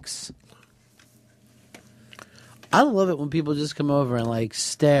Cossacks. I love it when people just come over and, like,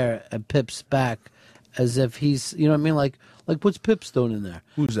 stare at Pip's back as if he's, you know what I mean? Like what's Pips doing in there?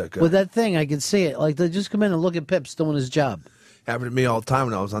 Who's that guy? With that thing, I can see it. Like, they just come in and look at Pips doing his job. Happened to me all the time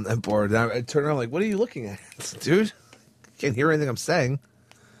when I was on that board. I turn around like, what are you looking at? Dude, can't hear anything I'm saying.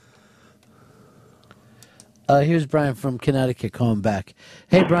 Here's Brian from Connecticut calling back.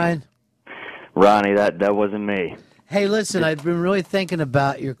 Hey, Brian. Ronnie, that wasn't me. Hey, listen, I've been really thinking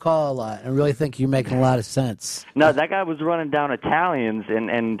about your call a lot. I really think you're making a lot of sense. No, that guy was running down Italians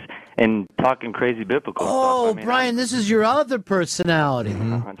and talking crazy biblical Oh, stuff. I mean, Brian, this is your other personality.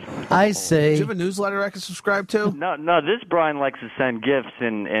 I see. Do you have a newsletter I can subscribe to? No, this Brian likes to send gifts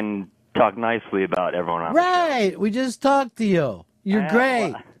and talk nicely about everyone else. Right. We just talked to you. You're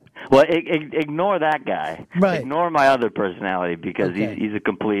great. Well, ignore that guy. Right. Ignore my other personality because Okay. he's a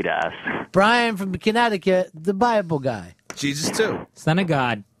complete ass. Brian from Connecticut, the Bible guy. Jesus too. Son of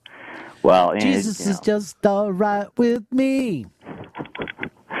God. Well, Jesus is just all right with me.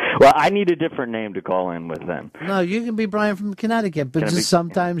 Well, I need a different name to call in with then. No, you can be Brian from Connecticut, but Can I just be-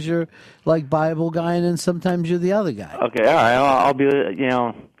 sometimes you're like Bible guy, and then sometimes you're the other guy. Okay, all right. I'll be,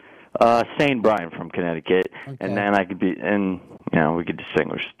 Sane Brian from Connecticut, and then I could be, and we could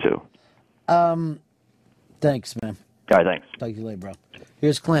distinguish too. Thanks, man. All right, thanks. Talk to you later, bro.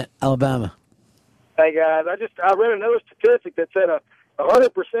 Here's Clint, Alabama. Hey guys, I read another statistic that said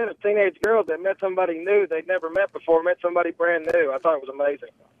 100% of teenage girls that met somebody new they'd never met before met somebody brand new. I thought it was amazing,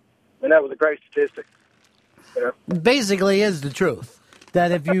 and that was a great statistic. You know? Basically, is the truth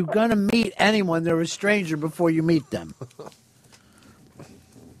that if you're gonna meet anyone, they're a stranger before you meet them.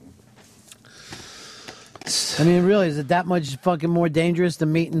 I mean, really, is it that much fucking more dangerous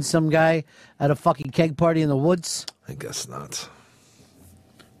than meeting some guy at a fucking keg party in the woods? I guess not.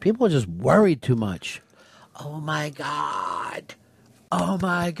 People are just worried too much. Oh my God. Oh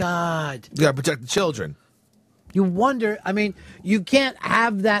my God. You gotta protect the children. You wonder, I mean, you can't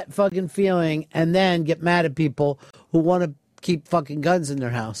have that fucking feeling and then get mad at people who want to keep fucking guns in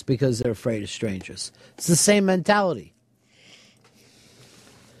their house because they're afraid of strangers. It's the same mentality.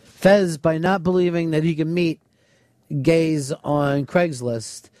 Fez, by not believing that he can meet gays on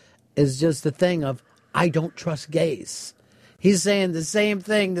Craigslist, is just a thing of, I don't trust gays. He's saying the same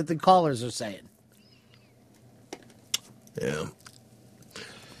thing that the callers are saying. Yeah.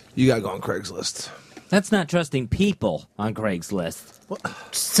 You gotta go on Craigslist. That's not trusting people on Craigslist.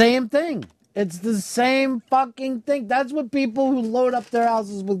 Same thing. It's the same fucking thing. That's what people who load up their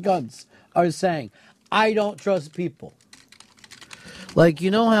houses with guns are saying. I don't trust people. Like,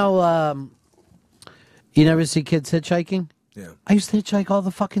 you know how you never see kids hitchhiking? Yeah. I used to hitchhike all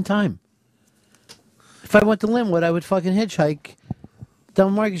the fucking time. If I went to Linwood, I would fucking hitchhike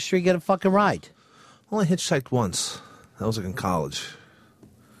down Market Street, get a fucking ride. Only hitchhiked once. That was like in college.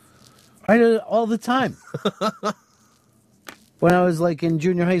 I did it all the time. When I was like in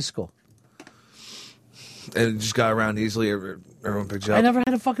junior high school. And it just got around easily. Everyone picked you up. I never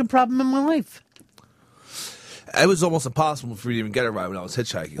had a fucking problem in my life. It was almost impossible for me to even get a ride when I was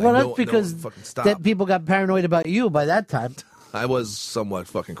hitchhiking. Well, Like, that's because no one fucking stopped. that people got paranoid about you by that time. I was somewhat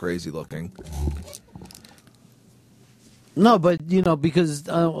fucking crazy looking. No, but, because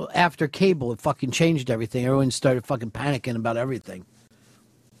after cable, it fucking changed everything. Everyone started fucking panicking about everything.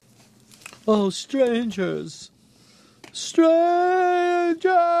 Oh, strangers. Strangers!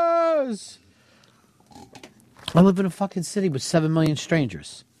 I live in a fucking city with 7 million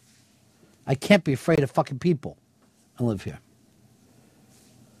strangers. I can't be afraid of fucking people. I live here.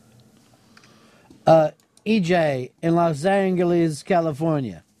 EJ in Los Angeles,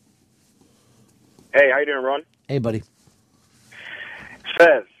 California. Hey, how you doing, Ron? Hey, buddy.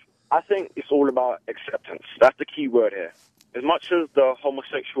 Fez, I think it's all about acceptance. That's the key word here. As much as the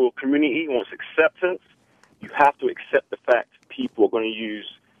homosexual community wants acceptance, you have to accept the fact people are going to use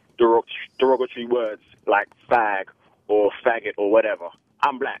derogatory words like fag or faggot or whatever.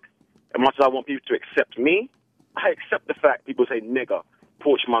 I'm black. As much as I want people to accept me, I accept the fact people say nigger,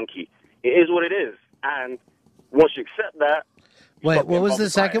 porch monkey. It is what it is. And once you accept that... Wait, what was the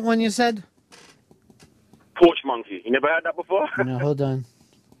second one you said? Porch monkey. You never heard that before? No, hold on.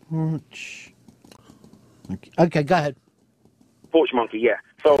 Porch. Okay, go ahead. Porch monkey, yeah.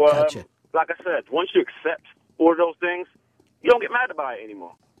 So, Gotcha. like I said, once you accept all of those things, you don't get mad about it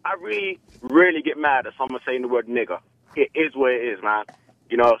anymore. I really, really get mad at someone saying the word nigger. It is what it is, man.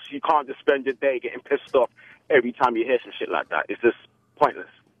 So you can't just spend your day getting pissed off every time you hear some shit like that. It's just pointless.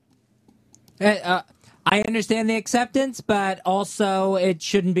 I understand the acceptance, but also it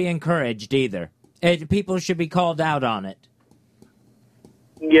shouldn't be encouraged either. People should be called out on it.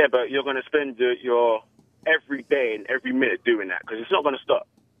 Yeah, but you're going to spend your every day and every minute doing that because it's not going to stop.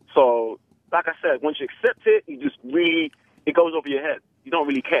 So, like I said, once you accept it, it goes over your head. You don't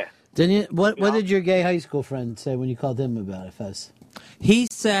really care. Didn't you? What did your gay high school friend say when you called him about it, Fez? He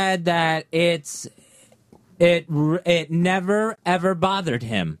said that it never ever bothered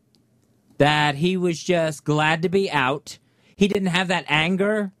him. That he was just glad to be out. He didn't have that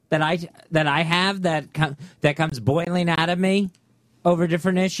anger that I have that comes boiling out of me over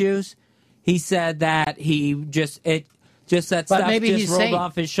different issues. He said that that stuff just rolled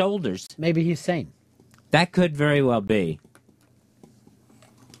off his shoulders. Maybe he's sane. That could very well be.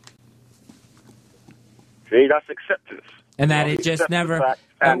 See, that's acceptance. And that it just never...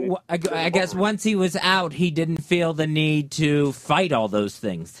 I guess once he was out, he didn't feel the need to fight all those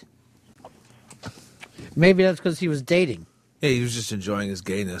things. Maybe that's because he was dating. Yeah, he was just enjoying his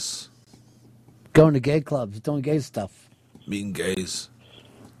gayness. Going to gay clubs, doing gay stuff. Meeting gays.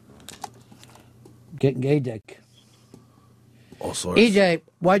 Getting gay dick. All sorts. EJ,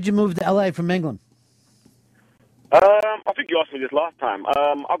 why'd you move to L.A. from England? I think you asked me this last time.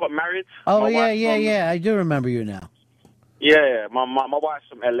 I got married. Oh, My yeah, wife's yeah, from- yeah. I do remember you now. Yeah, my wife's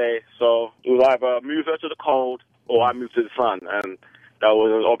from LA, so it was either move her to the cold or I move to the sun, and that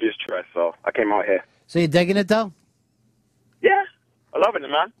was an obvious choice, so I came out here. So you digging it, though? Yeah, I love it,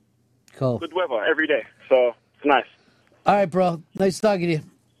 man. Cool. Good weather every day, so it's nice. All right, bro. Nice talking to you.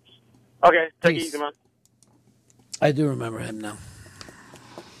 Okay, take Peace. it easy, man. I do remember him now.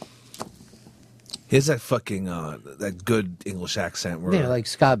 He has that fucking, that good English accent. Where, Yeah, like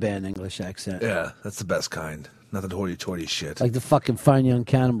ska band English accent. Yeah, that's the best kind. Not the hoity-toity shit. Like the fucking Fine Young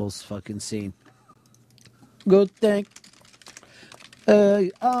Cannibals fucking scene. Good thing.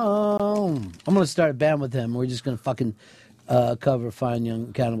 I'm going to start a band with him. We're just going to fucking cover Fine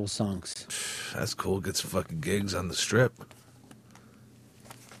Young Cannibals songs. That's cool. Get some fucking gigs on the strip.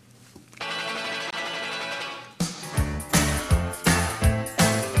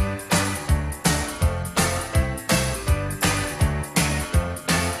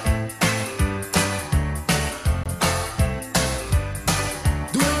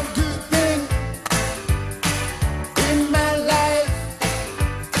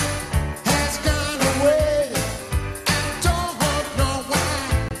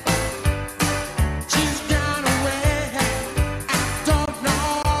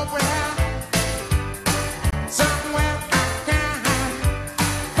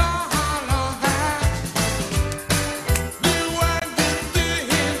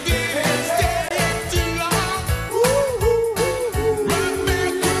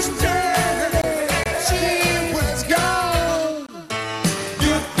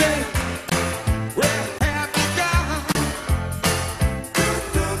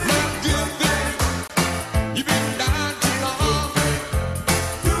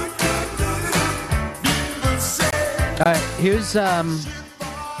 All right, here's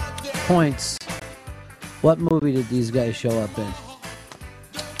points. What movie did these guys show up in?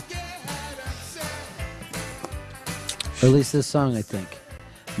 Or at least this song, I think.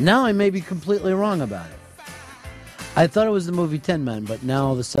 Now I may be completely wrong about it. I thought it was the movie Tin Men, but now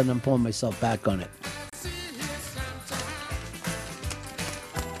all of a sudden I'm pulling myself back on it.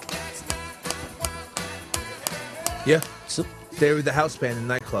 Yeah. So they were the house band in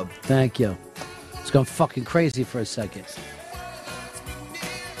the nightclub. Thank you. It's gone fucking crazy for a second.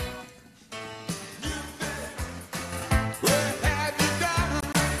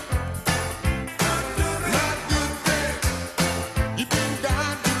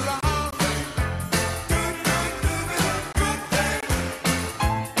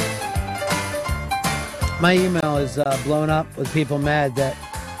 My email is blown up with people mad that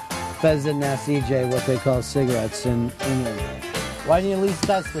Fez didn't ask EJ what they call cigarettes in England. Why didn't you at least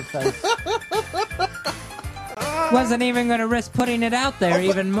test it, Fez? Wasn't even going to risk putting it out there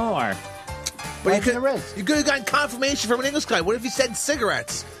even more. But you could have gotten confirmation from an English guy. What if he said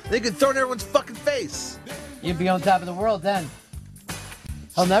cigarettes? They could throw in everyone's fucking face. You'd be on top of the world then.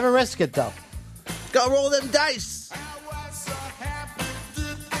 He'll never risk it, though. Go roll them dice.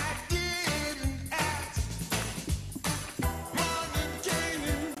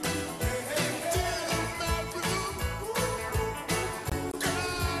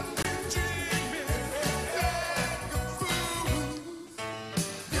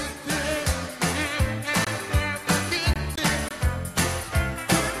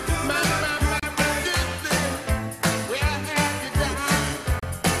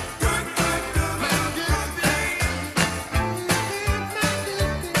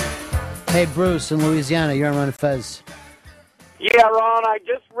 Hey, Bruce, in Louisiana, you're on Run Fez. Yeah, Ron, I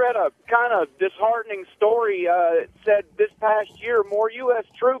just read a kind of disheartening story. It said this past year more U.S.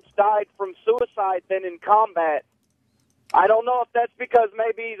 troops died from suicide than in combat. I don't know if that's because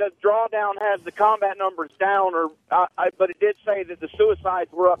maybe the drawdown has the combat numbers down, or but it did say that the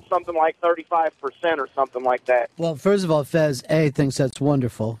suicides were up something like 35% or something like that. Well, first of all, Fez, A, thinks that's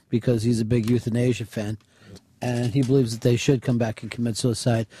wonderful because he's a big euthanasia fan, and he believes that they should come back and commit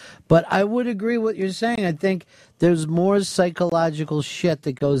suicide. But I would agree with what you're saying. I think there's more psychological shit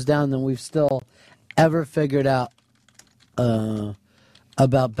that goes down than we've still ever figured out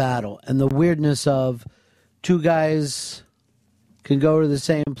about battle. And the weirdness of two guys can go to the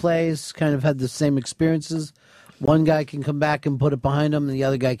same place, kind of had the same experiences. One guy can come back and put it behind him, and the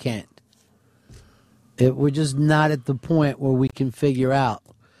other guy can't. We're just not at the point where we can figure out.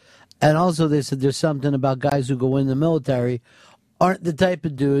 And also they said there's something about guys who go in the military aren't the type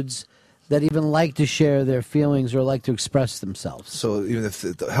of dudes that even like to share their feelings or like to express themselves. So even if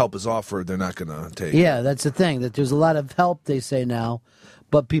the help is offered, they're not going to take it. Yeah, that's the thing, that there's a lot of help, they say now,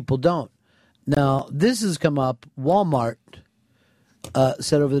 but people don't. Now, this has come up. Walmart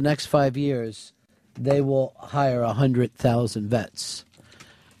said over the next 5 years, they will hire 100,000 vets.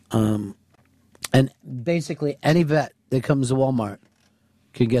 And basically any vet that comes to Walmart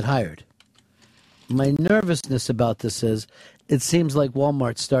can get hired. My nervousness about this is it seems like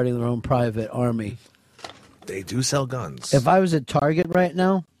Walmart's starting their own private army. They do sell guns. If I was at Target right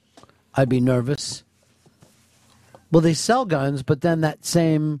now, I'd be nervous. Well, they sell guns, but then that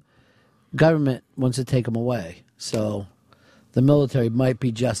same government wants to take them away. So the military might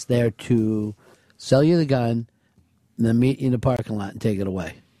be just there to sell you the gun and then meet you in the parking lot and take it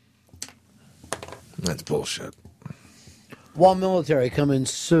away. That's bullshit. While military coming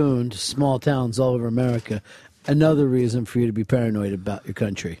soon to small towns all over America, another reason for you to be paranoid about your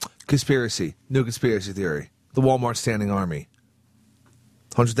country. Conspiracy. New conspiracy theory. The Walmart standing army.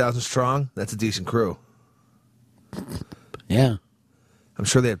 100,000 strong? That's a decent crew. Yeah. I'm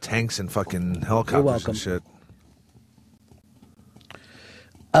sure they have tanks and fucking helicopters and shit.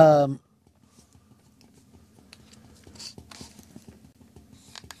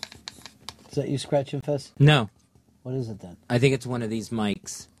 Is that you scratching, Fess? No. What is it then? I think it's one of these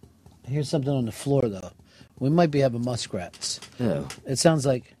mics. Here's something on the floor, though. We might be having muskrats. Oh. It sounds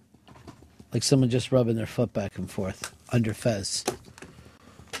like someone just rubbing their foot back and forth under Fez.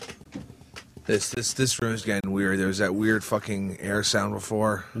 This room is getting weird. There was that weird fucking air sound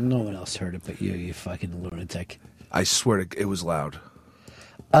before. No one else heard it but you, you fucking lunatic. I swear it was loud.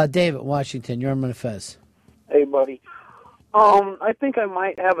 David, Washington, you're on Fez. Hey, buddy. I think I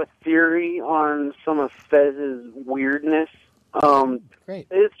might have a theory on some of Fez's weirdness. Great.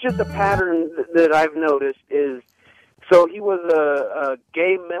 It's just a pattern that I've noticed is, so he was a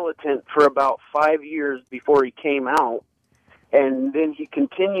gay militant for about 5 years before he came out, and then he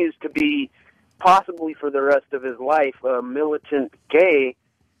continues to be, possibly for the rest of his life, a militant gay.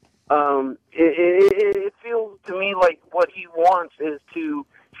 It feels to me like what he wants is to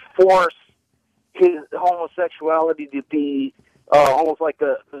force his homosexuality to be almost like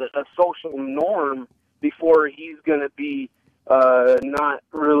a social norm before he's going to be not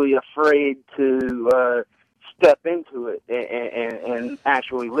really afraid to step into it and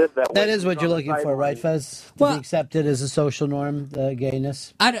actually live that way. That is what you're looking for, right, Fez? To be accepted as a social norm,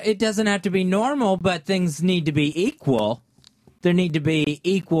 gayness? It doesn't have to be normal, but things need to be equal. There need to be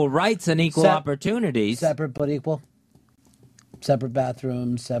equal rights and equal opportunities. Separate but equal? Separate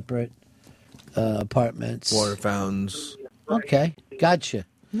bathrooms, separate apartments. Water fountains. Okay, gotcha.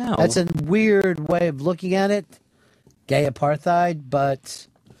 No. That's a weird way of looking at it. Gay apartheid, but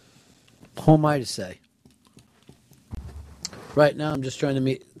who am I to say? Right now, I'm just trying to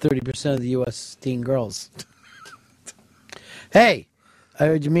meet 30% of the U.S. teen girls. Hey, I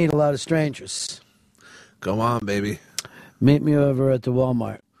heard you meet a lot of strangers. Go on, baby. Meet me over at the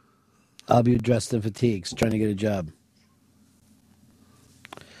Walmart. I'll be dressed in fatigues, trying to get a job.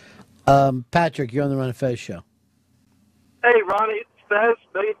 Patrick, you're on the Ron and Fez show. Hey, Ronnie, it's Fez,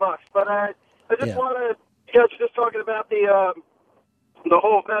 $1 But I just want to, just talking about the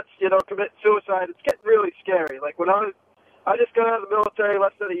whole vets, commit suicide. It's getting really scary. Like when I just got out of the military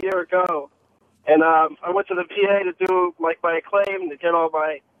less than a year ago, and I went to the VA to do like my claim to get all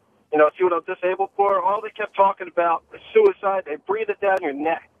my, see what I'm disabled for. All they kept talking about was suicide. They breathe it down your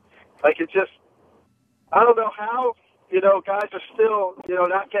neck. Like it just, I don't know how, guys are still,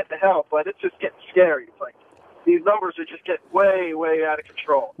 not getting the help, but it's just getting scary. It's like these numbers are just getting way, way out of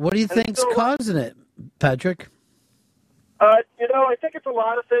control. What do you think's causing it, Patrick? I think it's a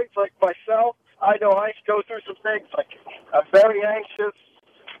lot of things. Like myself, I know I go through some things. Like I'm very anxious,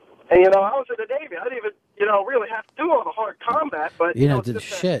 and I was in the Navy. I didn't even, really have to do all the hard combat. But You didn't have to do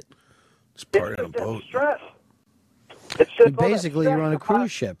shit. It's part of a boat. Stress. It's just Basically, you're on a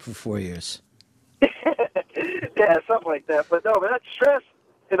cruise ship for 4 years. Yeah, something like that. But no, that stress,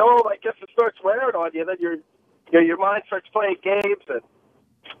 I guess it starts wearing on you. Then your mind starts playing games,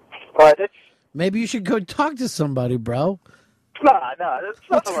 but it's. Maybe you should go talk to somebody, bro. No, it's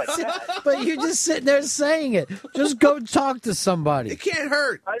nothing like that. But you're just sitting there saying it. Just go talk to somebody. It can't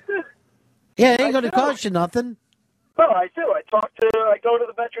hurt. I did. Yeah, it ain't going to cost you nothing. No, I do. I go to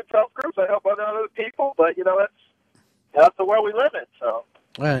the Veterans Health Groups. I help other people, but that's the world we live in. So.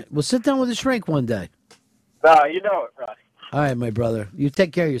 All right, well, sit down with a shrink one day. No, you know it, Ronnie. All right, my brother. You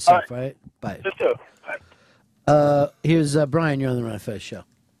take care of yourself, all right? Bye. Just do. Bye. Here's Brian. You're on the Ron and Fez show.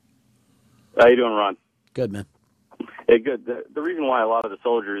 How you doing, Ron? Good, man. Hey, good. The reason why a lot of the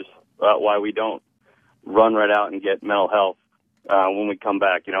soldiers, why we don't run right out and get mental health when we come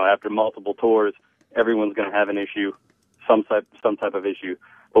back. After multiple tours, everyone's going to have an issue, some type of issue.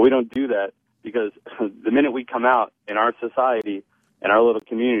 But we don't do that because the minute we come out in our society and our little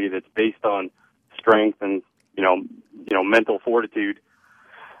community that's based on strength and mental fortitude,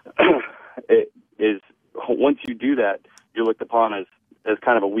 it is once you do that, you're looked upon as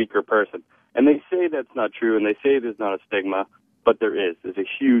kind of a weaker person. And they say that's not true, and they say there's not a stigma, but there is. There's a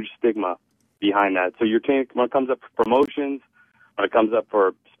huge stigma behind that. So when it comes up for promotions, when it comes up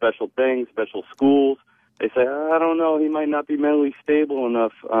for special things, special schools, they say, I don't know, he might not be mentally stable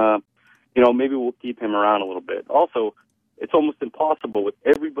enough. Maybe we'll keep him around a little bit. Also, it's almost impossible with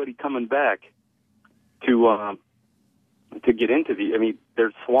everybody coming back to get into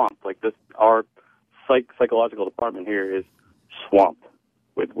they're swamped. Like this, our psychological department here is swamped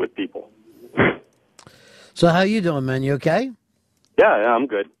with people. So how you doing, man? You okay? Yeah, I'm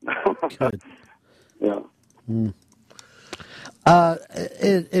good. Good. Yeah.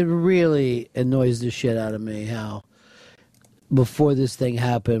 It really annoys the shit out of me how before this thing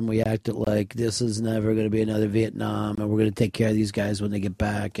happened, we acted like this is never going to be another Vietnam, and we're going to take care of these guys when they get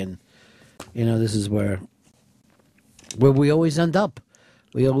back, and this is where we always end up.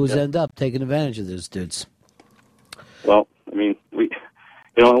 We always end up taking advantage of those dudes. Well, we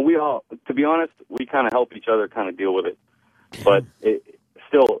all, to be honest, we kind of help each other kind of deal with it. But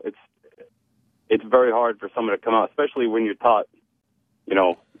it's very hard for someone to come out, especially when you're taught,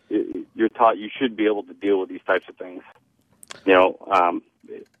 you should be able to deal with these types of things.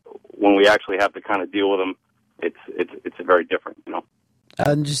 When we actually have to kind of deal with them, it's very different,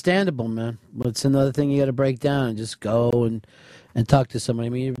 Understandable, man. But it's another thing you got to break down and just go and talk to somebody. I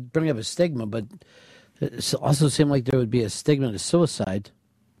mean, you bring up a stigma, but it also seemed like there would be a stigma to suicide.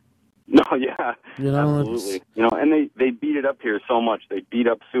 No, yeah, absolutely. And they beat it up here so much. They beat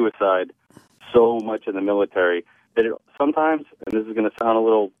up suicide so much in the military that sometimes, and this is going to sound a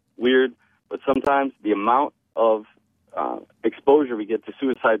little weird, but sometimes the amount of exposure we get to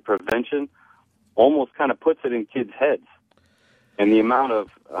suicide prevention almost kind of puts it in kids' heads. And the amount of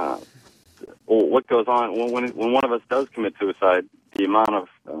what goes on when one of us does commit suicide, the amount of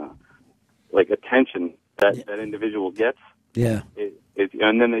attention that individual gets. Yeah.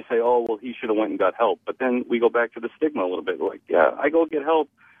 And then they say, oh, well, he should have went and got help. But then we go back to the stigma a little bit. Like, yeah, I go get help.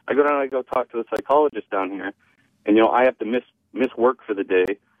 I go down and I go talk to the psychologist down here. And, I have to miss work for the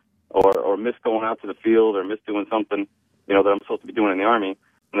day or miss going out to the field or miss doing something, that I'm supposed to be doing in the Army.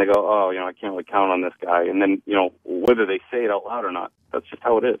 And they go, oh, I can't really count on this guy. And then, whether they say it out loud or not, that's just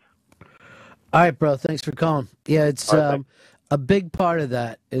how it is. All right, bro. Thanks for calling. Yeah, it's a big part of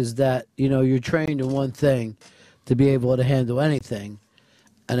that is that, you're trained in one thing to be able to handle anything.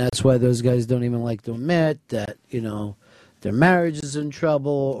 And that's why those guys don't even like to admit that, their marriage is in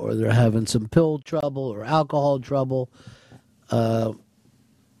trouble or they're having some pill trouble or alcohol trouble or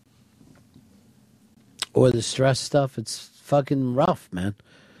the stress stuff. It's fucking rough, man.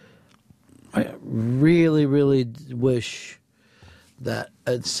 I really, really wish that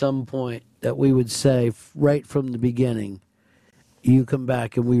at some point that we would say right from the beginning, you come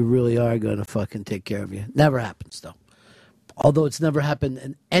back and we really are going to fucking take care of you. Never happens, though. Although it's never happened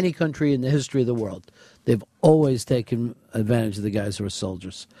in any country in the history of the world. They've always taken advantage of the guys who are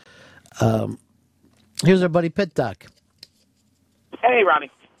soldiers. Here's our buddy Pit Doc. Hey,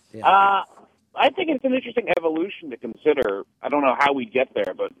 Ronnie. Yeah. I think it's an interesting evolution to consider. I don't know how we get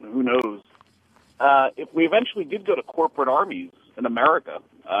there, but who knows? If we eventually did go to corporate armies in America,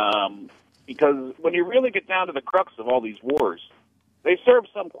 because when you really get down to the crux of all these wars, they serve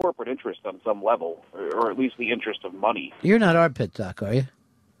some corporate interest on some level, or at least the interest of money. You're not our Pit Doc, are you?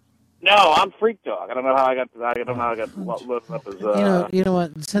 No, I'm Freak Dog. I don't know how I got loaded up as. You know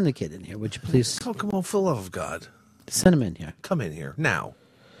what? Send the kid in here, would you please? Oh, come on, for the love of God. Send him in here. Come in here now.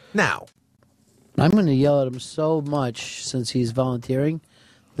 I'm going to yell at him so much since he's volunteering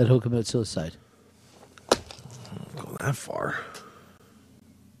that he'll commit suicide. Don't go that far.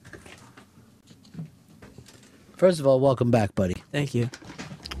 First of all, welcome back, buddy. Thank you.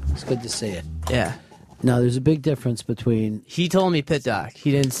 It's good to see you. Yeah. Now, there's a big difference between... He told me Pit Doc.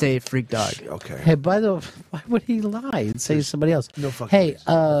 He didn't say Freak Dog. Okay. Hey, by the way, why would he lie and say somebody else? No fucking Hey,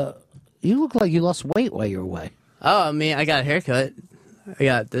 you look like you lost weight while you were away. Oh, I mean, I got a haircut. I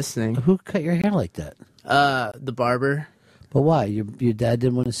got this thing. Who cut your hair like that? The barber. But why? Your dad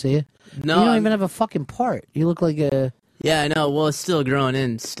didn't want to see you? No. You don't even have a fucking part. You look like a... Yeah, I know. Well, it's still growing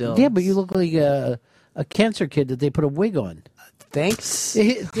in still. Yeah, but you look like a cancer kid that they put a wig on. Thanks.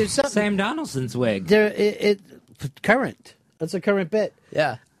 There's something... Sam Donaldson's wig. Current. That's a current bit.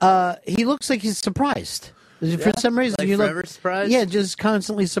 Yeah. He looks like he's surprised. For some reason, like you forever look surprised. Yeah, just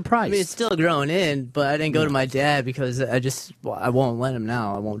constantly surprised. I mean, it's still growing in, but I didn't go to my dad because I won't let him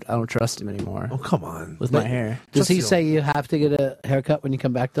now. I don't trust him anymore. Oh, come on. With my hair. Does he say you have to get a haircut when you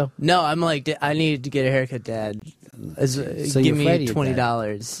come back, though? No, I'm like, I need to get a haircut, Dad. So Give you're afraid me of your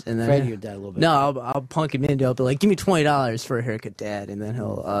 $20, and then Afraid of your dad a little bit. No, I'll punk him into it. I'll be like, give me $20 for a haircut, Dad, and then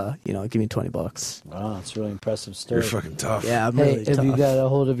he'll, give me $20. Wow, it's a really impressive story. You're fucking tough. Yeah, I'm Hey, really have tough. you got a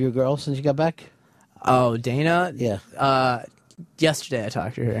hold of your girl since you got back? Oh, Dana? Yeah. Yesterday I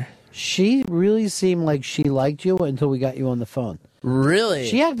talked to her. She really seemed like she liked you until we got you on the phone. Really?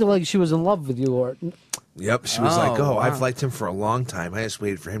 She acted like she was in love with you, or Yep, she was like, Oh, wow. I've liked him for a long time. I just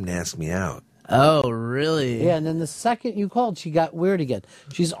waited for him to ask me out. Oh, really? Yeah, and then the second you called, she got weird again.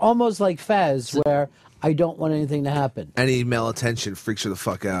 She's almost like Faz, where I don't want anything to happen. Any male attention freaks her the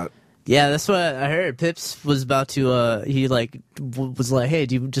fuck out. Yeah, that's what I heard. Pips was about to, he was like, hey,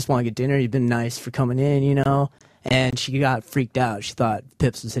 do you just want to get dinner? You've been nice for coming in, you know? And she got freaked out. She thought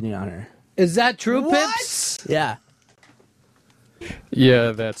Pips was hitting on her. Is that true, Pips? Yeah.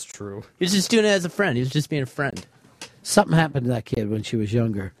 Yeah, that's true. He was just doing it as a friend. He was just being a friend. Something happened to that kid when she was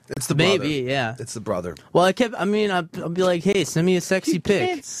younger. It's the Maybe, brother. yeah. It's the brother. Well, I'll be like, hey, send me a sexy You pic.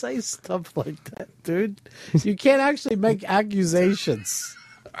 can't say stuff like that, dude. You can't actually make accusations.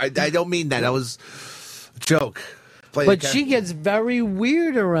 I don't mean that. That was a joke. But she gets very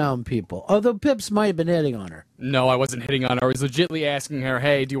weird around people. Although Pips might have been hitting on her. No, I wasn't hitting on her. I was legitimately asking her,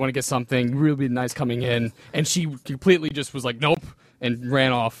 hey, do you want to get something really nice coming in? And she completely just was like, nope, and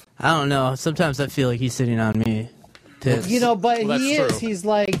ran off. I don't know. Sometimes I feel like he's sitting on me. Pips. You know, but Well, he that's is. true. He's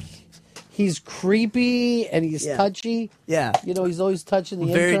like, he's creepy and he's touchy. Yeah. You know, he's always touching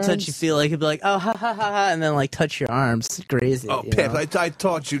the Very interns. touchy feel. Like he'd be like, oh, ha, ha, ha, ha, and then like touch your arms. Crazy. Oh, you Pip, know? I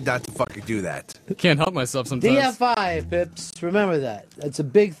taught you not to fucking do that. Can't help myself sometimes. DFI, Pips. Remember that. That's a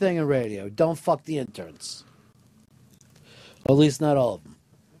big thing in radio. Don't fuck the interns. Or at least not all of them.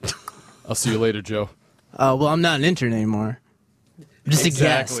 I'll see you later, Joe. Oh, well, I'm not an intern anymore. I'm just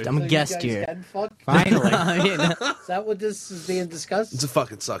Exactly. a guest. I'm a So you guest guys here. can fuck? Finally. Is that what this is being discussed? It's a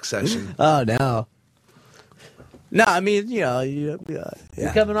fucking suck session. Oh, no. No, I mean, You're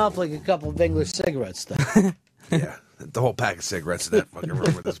yeah. coming off like a couple of English cigarettes, though. Yeah, the whole pack of cigarettes in that fucking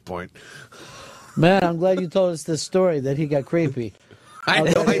room at this point. Man, I'm glad you told us this story that he got creepy. I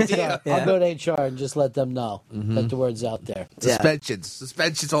had no idea. I'll go to HR and just let them know that the word's out there.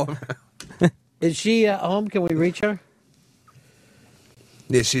 Suspensions all around. Is she home? Can we reach her?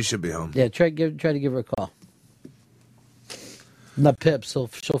 Yeah, she should be home. Yeah, try to give her a call. Not Pip, she'll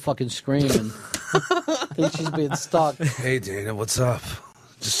fucking scream and think she's being stalked. Hey, Dana, what's up?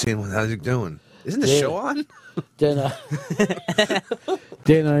 Just seeing how you're doing. Isn't the Dana. show on? Dana,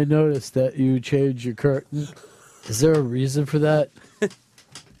 I noticed that you changed your curtain. Is there a reason for that?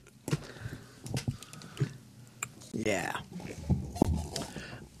 Yeah.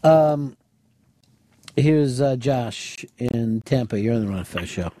 Here's Josh in Tampa. You're on the Ron Fez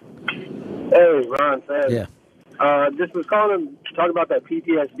show. Hey, Ron Fez. Yeah. Just was calling to talk about that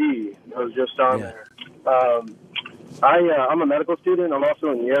PTSD that was just on there. I'm a medical student. I'm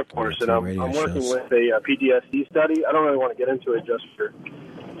also in the Air Force, and I'm working with a PTSD study. I don't really want to get into it just for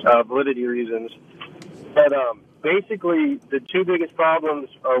validity reasons. But basically, the two biggest problems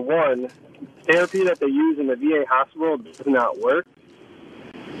are, one, therapy that they use in the VA hospital does not work.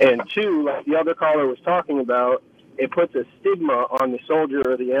 And two, like the other caller was talking about, it puts a stigma on the soldier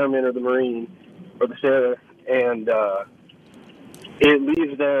or the airman or the Marine or the sailor, and it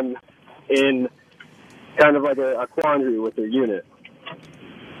leaves them in kind of like a quandary with their unit.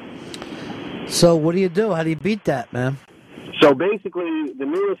 So what do you do? How do you beat that, man? So basically, the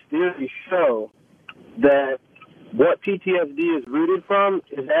newest theories show that what PTSD is rooted from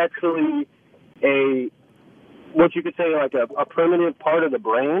is actually what you could say like a primitive part of the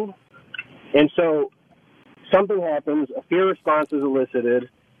brain. And so something happens, a fear response is elicited,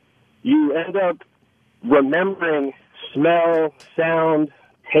 you end up remembering smell, sound,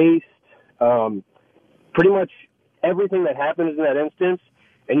 taste, pretty much everything that happens in that instance,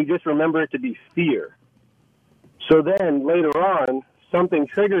 and you just remember it to be fear. So then later on, something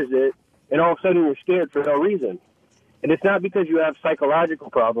triggers it, and all of a sudden you're scared for no reason. And it's not because you have psychological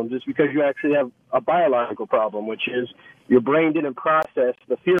problems, it's because you actually have a biological problem, which is your brain didn't process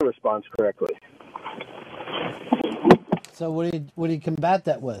the fear response correctly. So what do you combat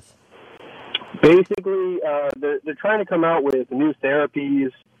that with? Basically, they're trying to come out with new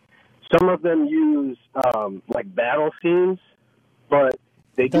therapies. Some of them use like battle scenes, but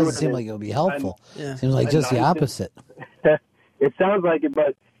they It doesn't do it seem in like it would be helpful. Yeah. Seems like just the opposite. It sounds like it,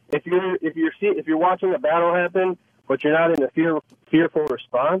 but if you're watching a battle happen, but you're not in a fearful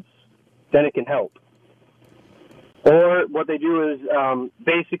response, then it can help. Or what they do is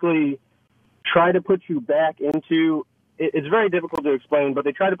basically try to put you back into, it's very difficult to explain, but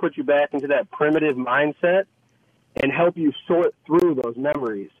they try to put you back into that primitive mindset and help you sort through those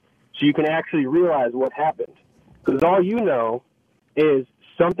memories so you can actually realize what happened. Because all you know is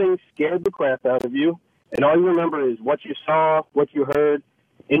something scared the crap out of you, and all you remember is what you saw, what you heard,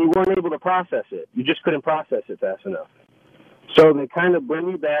 and you weren't able to process it. You just couldn't process it fast enough. So they kind of bring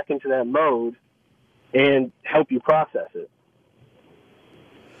you back into that mode and help you process it.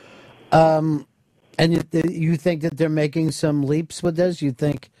 And you think that they're making some leaps with this? You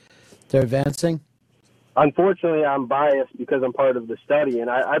think they're advancing? Unfortunately, I'm biased because I'm part of the study, and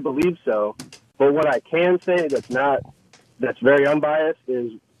I believe so. But what I can say that's very unbiased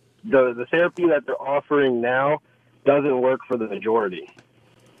is the therapy that they're offering now doesn't work for the majority.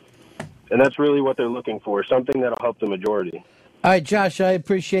 And that's really what they're looking for, something that'll help the majority. All right, Josh, I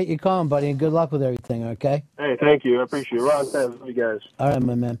appreciate you calling, buddy, and good luck with everything, okay? Hey, thank you. I appreciate it. Ron says, love you guys. All right,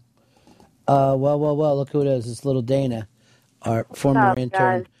 my man. Well, look who it is. It's little Dana, our former up,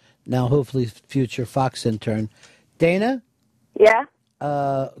 intern, guys? now hopefully future Fox intern. Dana? Yeah?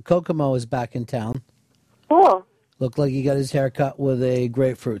 Kokomo is back in town. Cool. Looked like he got his hair cut with a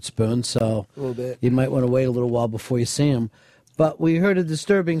grapefruit spoon, so A little bit. you might want to wait a little while before you see him. But we heard a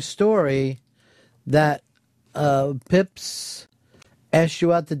disturbing story that Pips asked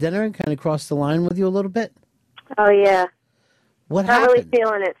you out to dinner and kind of crossed the line with you a little bit. Oh, yeah. What Not happened? really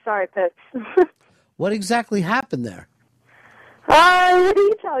feeling it. Sorry, Pips. What exactly happened there? What did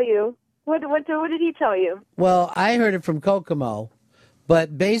he tell you? What did he tell you? Well, I heard it from Kokomo,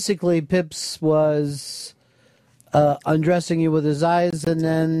 but basically Pips was undressing you with his eyes and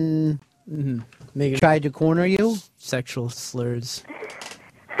then tried to corner you? Sexual slurs.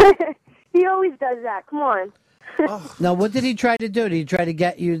 He always does that. Come on. Now, what did he try to do? Did he try to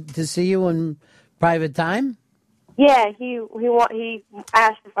get you to see you in private time? Yeah, he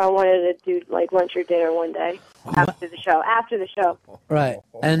asked if I wanted to do like lunch or dinner one day after the show. After the show. Right.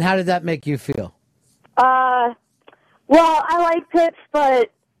 And how did that make you feel? Well, I like Pips,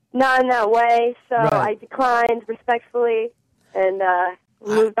 but not in that way. So Right. I declined respectfully and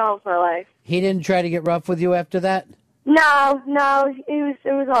moved on with my life. He didn't try to get rough with you after that? No, it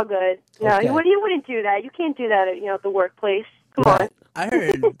was all good. No, Okay. he wouldn't do that. You can't do that at the workplace. Come on. I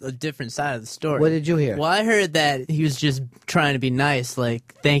heard a different side of the story. What did you hear? Well, I heard that he was just trying to be nice,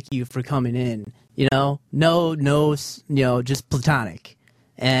 like, thank you for coming in. No, just platonic.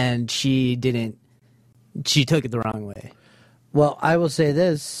 And she took it the wrong way. Well, I will say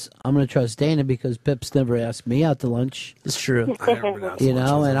this. I'm going to trust Dana because Pips never asked me out to lunch. It's true.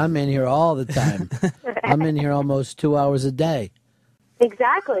 And I'm in here all the time. I'm in here almost 2 hours a day.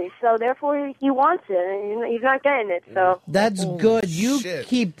 Exactly. So therefore, he wants it, and he's not getting it. So That's good. You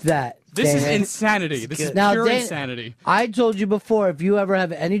keep that. This is Dana. insanity. This is Now, pure Dana, insanity. I told you before, if you ever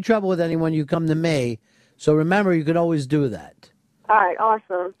have any trouble with anyone, you come to me. So remember, you can always do that. all right,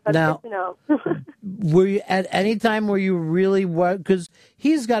 awesome. That's Now- good to know. Were you at any time where you really were? Because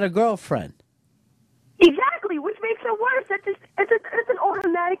he's got a girlfriend. Exactly, which makes it worse. It's an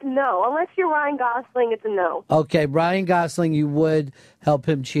automatic no. Unless you're Ryan Gosling, it's a no. Okay, Ryan Gosling, you would help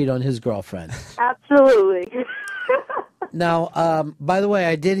him cheat on his girlfriend. Absolutely. Now, by the way,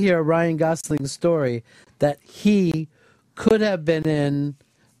 I did hear a Ryan Gosling story that he could have been in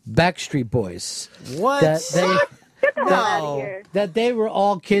Backstreet Boys. What? That they, Get the hell out of here. that they were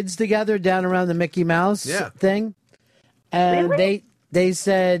all kids together down around the Mickey Mouse thing. And they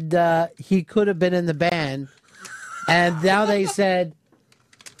said he could have been in the band. And now they said,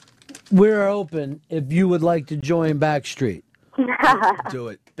 we're open if you would like to join Backstreet. Do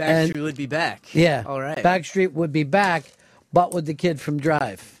it. Backstreet would be back. Yeah. All right. Backstreet would be back, but with the kid from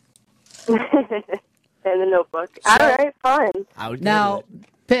Drive. And the Notebook. All right, fine. Now,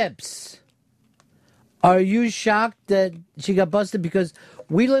 Pips, are you shocked that she got busted? Because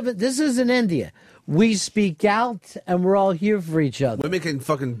this is in India. We speak out and we're all here for each other. Women can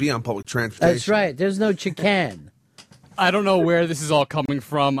fucking be on public transportation. That's right. There's no chican. I don't know where this is all coming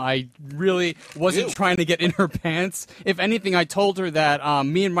from. I really wasn't trying to get in her pants. If anything, I told her that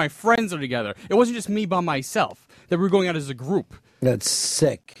me and my friends are together. It wasn't just me by myself, that we were going out as a group. That's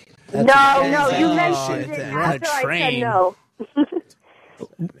sick. No, you mentioned it after I said no.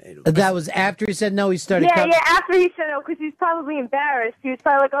 That was after he said no, he started Yeah, coming. yeah, after he said no, because he was probably embarrassed. He was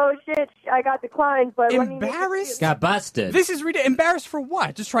probably like, oh, shit, I got declined, but let me make it Embarrassed? Got busted. This is embarrassed for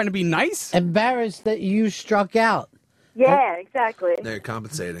what? Just trying to be nice? Embarrassed that you struck out. Yeah, exactly. They're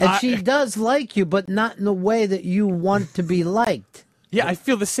compensating. And she does like you, but not in the way that you want to be liked. Yeah, I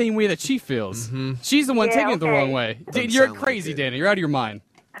feel the same way that she feels. She's the one Yeah, taking it the okay. wrong way. Doesn't You're sound like crazy, it. Dana. You're out of your mind.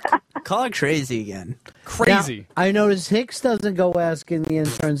 Call her crazy again. Crazy. Now, I noticed Hicks doesn't go asking the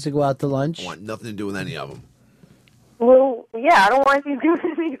interns to go out to lunch. Want nothing to do with any of them. Well, yeah, I don't want anything to do with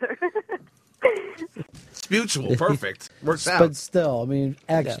it either. It's mutual. Perfect. Works out. But still, I mean,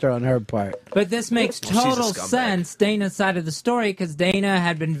 extra on her part. But this makes Well, she's a total scumbag. sense, Dana's side of the story, because Dana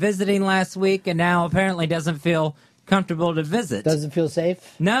had been visiting last week and now apparently doesn't feel comfortable to visit. Doesn't feel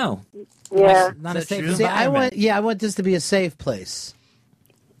safe? No. Yeah. Not a safe See, environment. I want this to be a safe place.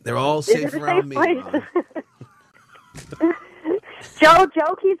 They're all Is safe it a around safe me. place? Ron.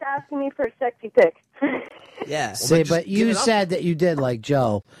 Joe keeps asking me for a sexy pic. Yeah. See, but you said that you did like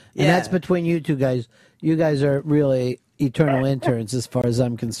Joe, and Yeah. that's between you two guys. You guys are really eternal interns as far as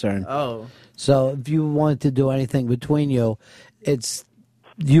I'm concerned. Oh. So if you want to do anything between you, it's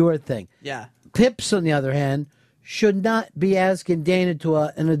your thing. Yeah. Pips, on the other hand, should not be asking Dana to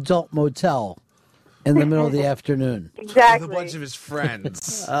an adult motel in the middle of the afternoon. Exactly. With a bunch of his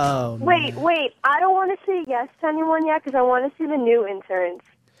friends. Oh, Wait. I don't want to say yes to anyone yet because I want to see the new interns.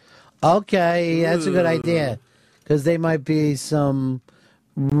 okay, that's a good idea because they might be some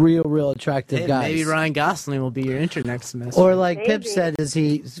real attractive Hey, guys. maybe Ryan Gosling will be your intern next semester. Or like Pip Maybe. said as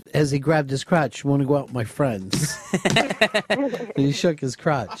he grabbed his crotch, want to go out with my friends. And he shook his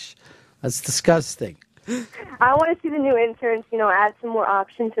crotch. That's disgusting. I want to see the new interns, add some more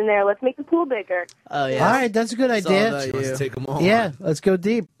options in there. Let's make the pool bigger. Oh, yeah. All right, that's a good It's all idea. about She wants you. to take them all. Yeah, let's go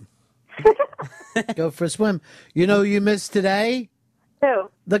deep. Go for a swim. You know who you missed today? Who?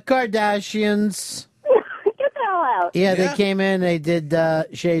 The Kardashians. Get the hell out. Yeah, Yeah. they came in. They did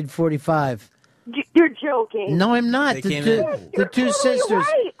Shade 45. You're joking. No, I'm not. They The came two, in. the You're two totally sisters.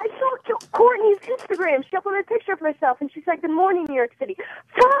 Right. I saw Courtney's Instagram. She uploaded a picture of herself, and she's like, "Good morning, New York City."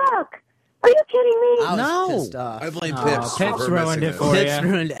 Fuck! Are you kidding me? I was No. pissed off. I blame Oh, Pips. Pips for her ruined missing it for Pips you.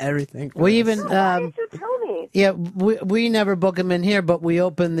 ruined everything. for We us. even, Why did you tell me? yeah, we never book them in here, but we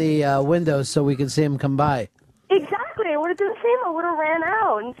open the windows so we can see them come by. Exactly. I would have done the same. I would have ran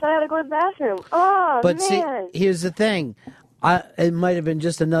out, and so I had to go to the bathroom. Oh But man. see, here's the thing. It might have been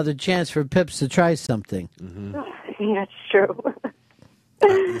just another chance for Pips to try something. That's true.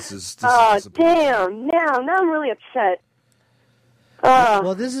 This is Oh disappointing. damn! Now I'm really upset.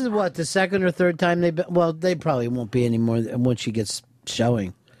 Well, this is what, the second or third time they've been. Well, they probably won't be anymore once she gets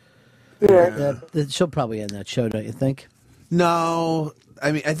showing. She'll probably end that show, don't you think? No,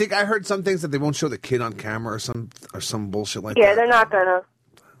 I mean, I think I heard some things that they won't show the kid on camera or some bullshit like Yeah, that. they're not gonna.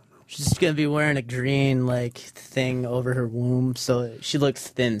 She's gonna be wearing a green thing over her womb, so she looks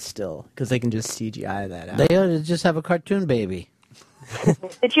thin still, because they can just CGI that out. They ought to just have a cartoon baby.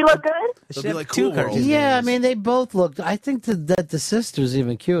 Did she look good? She be have like two Cool World. cartoon Yeah, I babies. mean, they both looked. I think that the sister's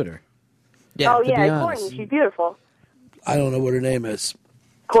even cuter. Yeah, Oh to yeah, be Courtney. honest. She's beautiful. I don't know what her name is.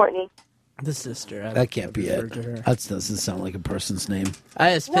 Courtney. the sister. I That can't be refer it. to her. That doesn't sound like a person's name.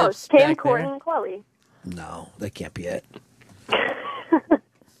 I asked No, Pips it's Tim, back Courtney, there. and Chloe. No, that can't be it.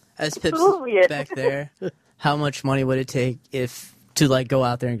 As Pips Juliet. back there, how much money would it take to go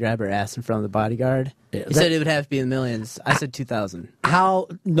out there and grab her ass in front of the bodyguard? Yeah, He said it would have to be in the millions. I said 2,000. How?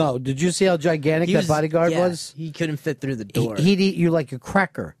 No, did you see how gigantic that bodyguard was? He couldn't fit through the door. He'd eat you like a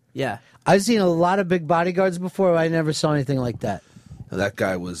cracker. Yeah. I've seen a lot of big bodyguards before. I never saw anything like that. That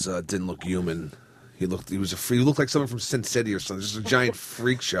guy was didn't look human. He looked like someone from Sin City or something. Just a giant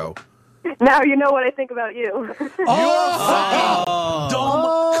freak show. Now you know what I think about you. Oh,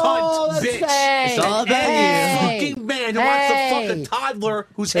 dumb cunt, bitch! It's all about Any you. fucking man who wants to fuck a toddler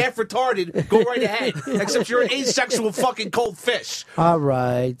who's half retarded, go right ahead. Except you're an asexual fucking cold fish. All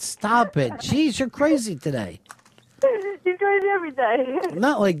right, stop it. Jeez, you're crazy today. He's crazy every day.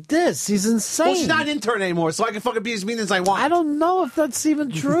 Not like this. He's insane. Well, she's not an intern anymore, so I can fucking be as mean as I want. I don't know if that's even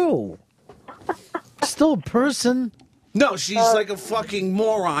true. Still a person. No, she's like a fucking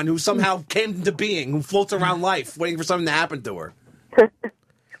moron who somehow came into being, who floats around life waiting for something to happen to her.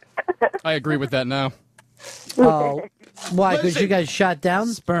 I agree with that now. Oh, why? Because Listen. you guys shot down?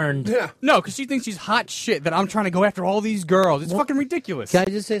 Spurned. Yeah. No, because she thinks she's hot shit that I'm trying to go after all these girls. It's fucking ridiculous. Can I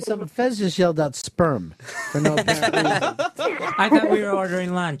just say something? Fez just yelled out sperm for no apparent reason. I thought we were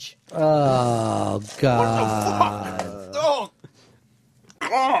ordering lunch. Oh, God. Oh,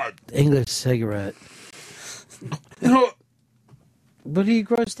 God. English cigarette. What are you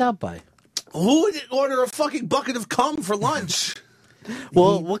grossed out by? Who would order a fucking bucket of cum for lunch?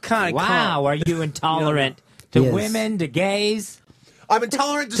 Well, what kind of Wow, are you intolerant to Yes. women, to gays? I'm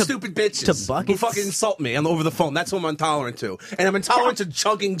intolerant to stupid bitches to who buckets? fucking insult me over the phone. That's who I'm intolerant to. And I'm intolerant to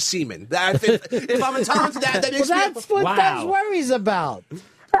chugging semen. If I'm intolerant to that, that Well, makes that's what Wow. Fez worries about. me...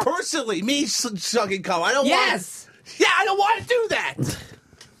 Personally, me chugging cum. I don't Yes! want... Yeah, I don't want to do that.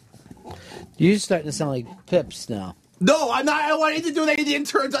 You're starting to sound like Pips now. No, I'm not. I don't want anything to do with any of the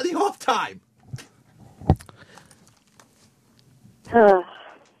interns on the off time. All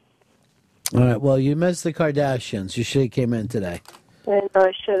right. Well, you missed the Kardashians. You should have came in today. I know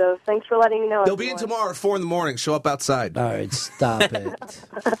I should have. Thanks for letting me know. They'll be in tomorrow at 4 a.m. Show up outside. All right, stop it.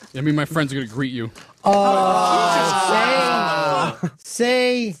 I mean, my friends are going to greet you.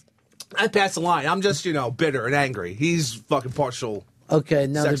 Say. I pass the line. I'm just, bitter and angry. He's fucking partial. Okay,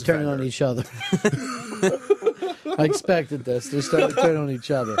 now they're sex turning offender. on each other. I expected this. They're starting to turn on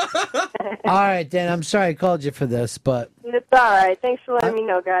each other. All right, Dan, I'm sorry I called you for this, but... It's all right. Thanks for letting me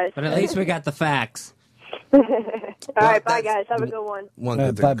know, guys. But at least we got the facts. All right, bye, guys. Have a good one. One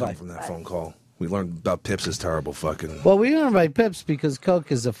good thing come from that phone call. We learned about Pips' terrible fucking... Well, we learned about Pips because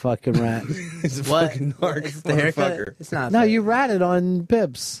Coke is a fucking rat. He's a fucking narc. It's the haircut? It's not. No, you ratted on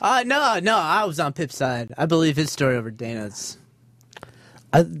Pips. No, I was on Pip's side. I believe his story over Dana's.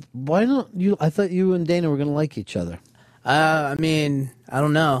 Why don't you... I thought you and Dana were going to like each other. I mean, I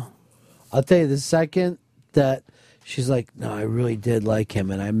don't know. I'll tell you, the second that she's like, no, I really did like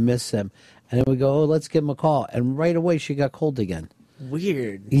him and I miss him. And then we go, oh, let's give him a call. And right away she got cold again.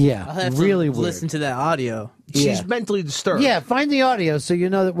 Weird. Yeah, I'll have really to weird. listen to that audio. She's mentally disturbed. Yeah, find the audio so you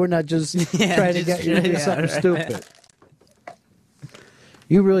know that we're not just trying to get you to do something stupid.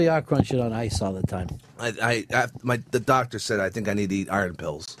 You really are crunching on ice all the time. The doctor said I think I need to eat iron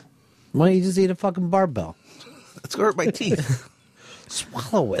pills. Why don't you just eat a fucking barbell? It's going to hurt my teeth.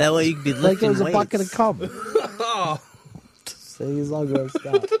 Swallow it. That way you can be like it was lifting a bucket of cum. See, he's all grossed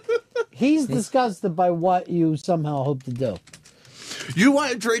out. He's disgusted by what you somehow hope to do. You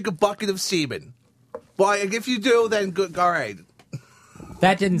want to drink a bucket of semen? Well, if you do, then good. All right.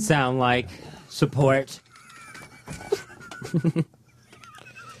 That didn't sound like support.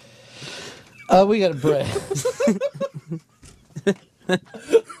 We got a break. Can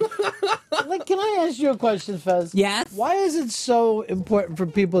I ask you a question, Fez? Yes. Why is it so important for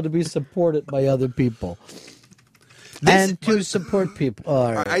people to be supported by other people? And to support people.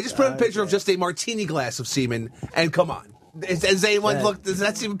 All right. I just put a picture of just a martini glass of semen, and come on. Does anyone look? Does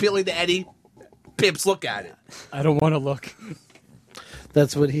that seem appealing to Eddie? Pips, look at it. I don't want to look.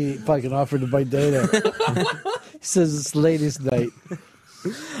 That's what he fucking offered to buy Dana. He says it's ladies' night.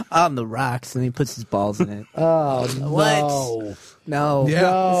 On the rocks, and he puts his balls in it. Oh, What? No. Yeah.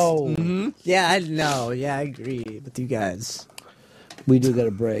 No. Mm-hmm. Yeah, I know. Yeah, I agree with you guys. We do got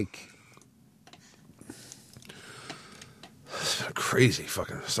a break. It's been a crazy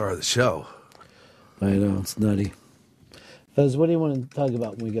fucking start of the show. I know, it's nutty. Fez, what do you want to talk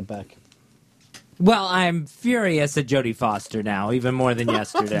about when we get back? Well, I'm furious at Jodie Foster now, even more than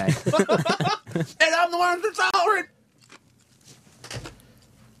yesterday. And I'm the one that's tolerant.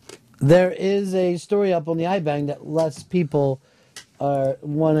 There is a story up on the iBang that less people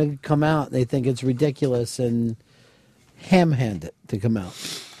want to come out. They think it's ridiculous and ham-hand it to come out.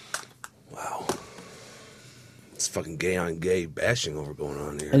 Wow. It's fucking gay on gay bashing over going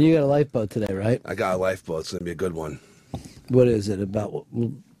on here. And you got a lifeboat today, right? I got a lifeboat. It's going to be a good one. What is it about?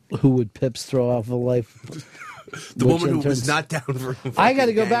 Who would Pips throw off a life? The Which woman who interns? was not down for I got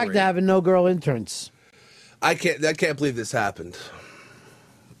to go gang back rape. to having no girl interns. I can't believe this happened.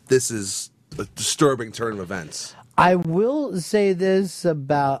 This is a disturbing turn of events. I will say this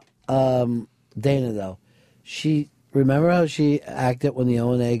about Dana, though. Remember how she acted when the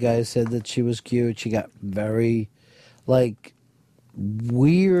O&A guy said that she was cute? She got very,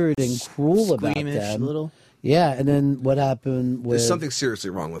 weird and cruel about Squeamish them. a little. Yeah, and then what happened with... There's something seriously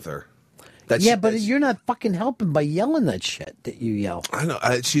wrong with her. But you're not fucking helping by yelling that shit that you yell. I know.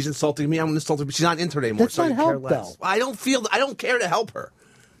 She's insulting me. I'm insulting her. She's not an intern anymore. That's so not I care help, less. though. I don't care to help her.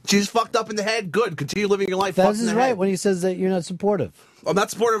 She's fucked up in the head. Good. Continue living your life. Fez fucked in is the right head. when he says that you're not supportive. I'm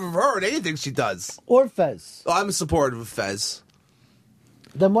not supportive of her in anything she does. Or Fez. Oh, I'm supportive of Fez.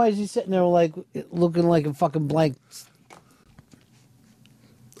 Then why is he sitting there looking like a fucking blank?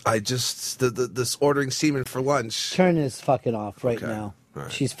 I just this ordering semen for lunch. Turn this fucking off right Okay. now. All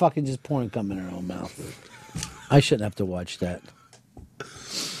right. She's fucking just pouring cum in her own mouth. I shouldn't have to watch that.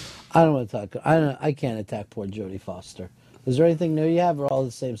 I don't want to talk. I can't attack poor Jodie Foster. Is there anything new you have, or all the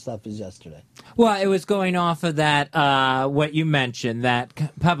same stuff as yesterday? Well, it was going off of that, what you mentioned,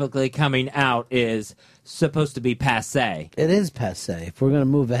 that publicly coming out is supposed to be passé. It is passé. If we're going to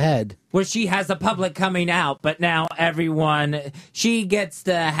move ahead. Where she has a public coming out, but now she gets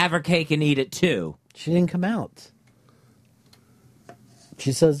to have her cake and eat it too. She didn't come out.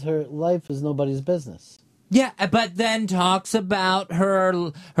 She says her life is nobody's business. Yeah, but then talks about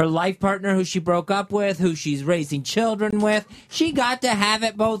her life partner who she broke up with, who she's raising children with. She got to have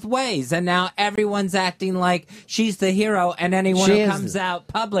it both ways, and now everyone's acting like she's the hero, and anyone She who is comes out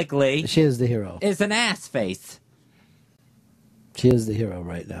publicly She is the hero. is an ass face. She is the hero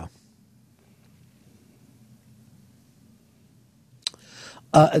right now.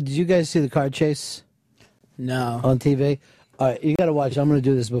 Did you guys see the car chase? No. On TV? All right, you got to watch. I'm going to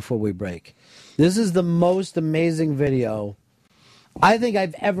do this before we break. This is the most amazing video I think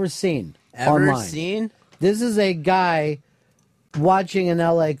I've ever seen online. Seen? This is a guy watching an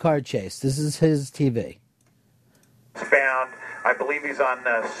LA car chase. This is his TV. Found, I believe he's on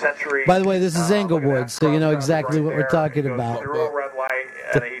Century. By the way, this is Englewood, so you know exactly what we're talking about. Through a red light,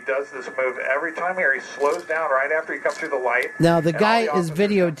 and he does this move every time here. He slows down right after he comes through the light. Now, the guy is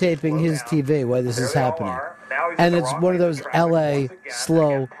videotaping his TV while this is happening. And it's one of those LA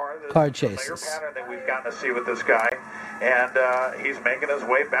slow car chases. Pattern that we've gotten to see with this guy, and he's making his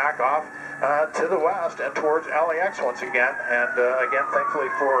way back off to the west and towards LAX once again. And again, thankfully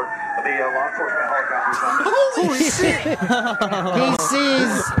for the law enforcement helicopters. Holy shit! He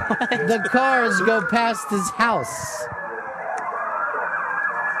sees the cars go past his house.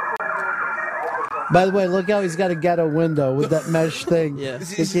 By the way, look how he's got a ghetto window with that mesh thing. Yeah.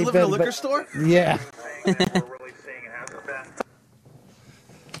 Is he living in a liquor store? Yeah.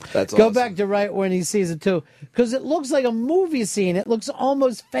 That's Go awesome. back to right when he sees it too, because it looks like a movie scene. It looks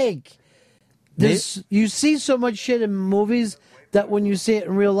almost fake. You see so much shit in movies that when you see it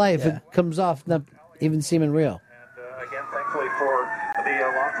in real life, it comes off not even seeming real. Again, thankfully for the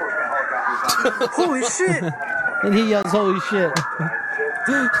law enforcement helicopters. Holy shit! And he yells, "Holy shit!"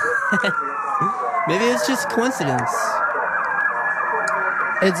 Maybe it's just coincidence.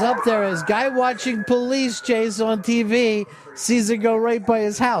 It's up there as guy watching police chase on TV sees it go right by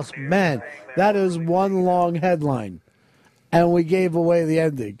his house. Man, that is one long headline. And we gave away the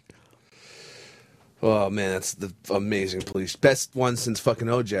ending. Oh, man, that's the amazing police. Best one since fucking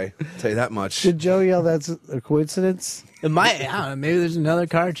OJ. Tell you that much. Did Joe yell that's a coincidence? It might. I don't know. Maybe there's another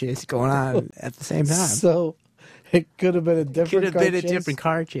car chase going on at the same time. So it could have been a different Could have car been a chase? different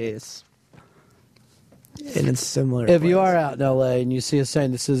car chase. And it's similar. If you are out in LA and you see a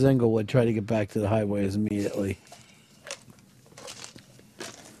sign that says Englewood, try to get back to the highways immediately.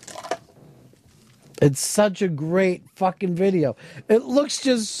 It's such a great fucking video. It looks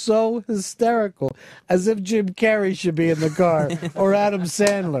just so hysterical, as if Jim Carrey should be in the car or Adam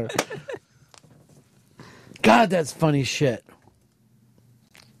Sandler. God, that's funny shit.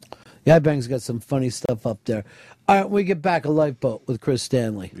 Yeah, Bang's got some funny stuff up there. All right, we get back a lifeboat with Chris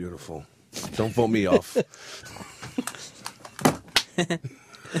Stanley. Beautiful. Don't vote me off.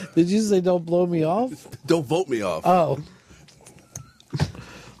 Did you say don't blow me off? Don't vote me off. Oh.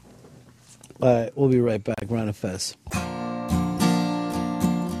 All right, we'll be right back. Ron and Fez.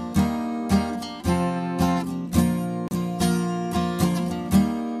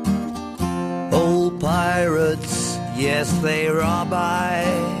 Old pirates, yes, they rob I,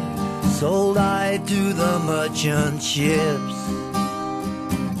 sold I to the merchant ships.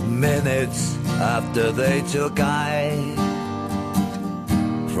 Minutes after they took I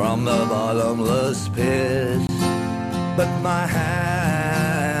from the bottomless pit, but my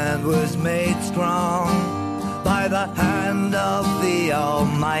hand was made strong by the hand of the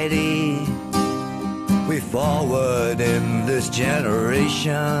Almighty. We forward in this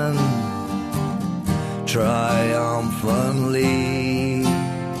generation triumphantly.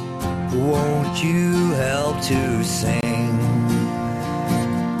 Won't you help to sing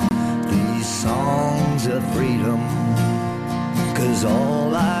these songs of freedom? 'Cause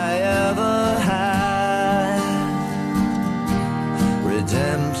all I ever had,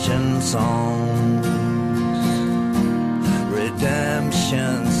 redemption songs,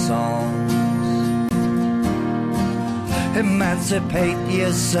 redemption songs. Emancipate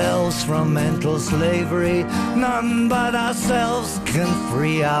yourselves from mental slavery. None but ourselves can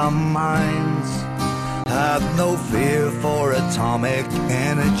free our minds. Have no fear for atomic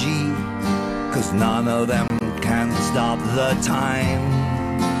energy, 'cause none of them can stop the time.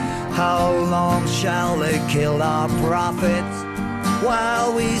 How long shall they kill our prophets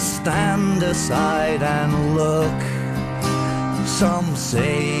while we stand aside and look? Some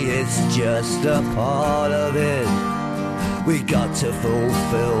say it's just a part of it. We got to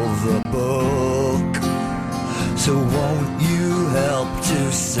fulfill the book. So won't you help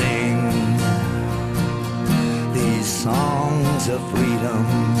to sing these songs of freedom?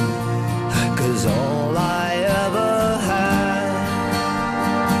 'Cause all I ever had,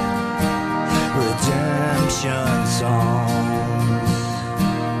 redemption songs,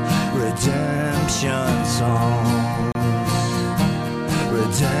 redemption songs,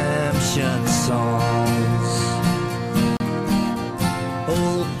 redemption songs.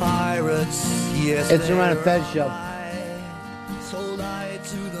 Old pirates, yes. It's the Ron and Fez show.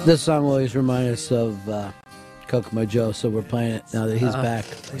 This song will always remind us of Kokomo Joe, so we're playing it now that he's back.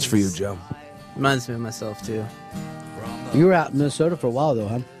 It's for you, Joe. Reminds me of myself, too. You were out in Minnesota for a while, though,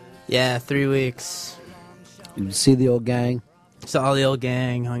 huh? Yeah, 3 weeks. You see the old gang? Saw the old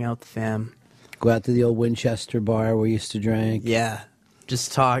gang, hung out with the fam. Go out to the old Winchester bar where we used to drink. Yeah.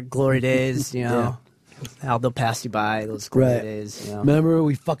 Just talk glory days, you know. How they'll pass you by, those glory days, you know. Remember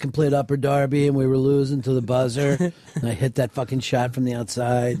we fucking played Upper Darby and we were losing to the buzzer? And I hit that fucking shot from the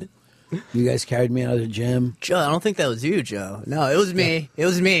outside. You guys carried me out of the gym. Joe, I don't think that was you, Joe. No, it was me. It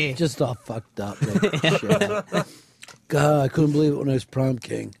was me. Just all fucked up. Like, shit. God, I couldn't believe it when I was prom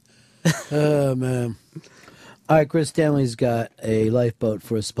king. Oh, man. All right, Chris Stanley's got a lifeboat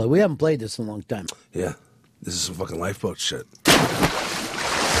for us to play. We haven't played this in a long time. Yeah. This is some fucking lifeboat shit.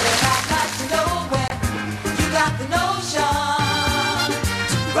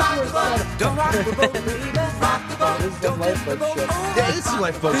 Yeah, this is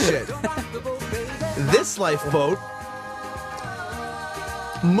lifeboat shit. This lifeboat,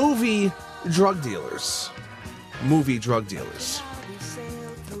 movie drug dealers. Movie drug dealers.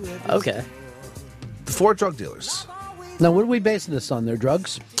 Okay. The 4 drug dealers. Now, what are we basing this on? Their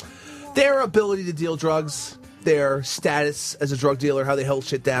drugs? Their ability to deal drugs, their status as a drug dealer, how they hold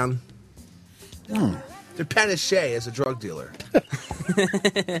shit down. Their panache as a drug dealer.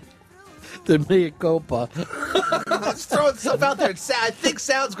 The mea culpa. I'm just throwing stuff out there. I think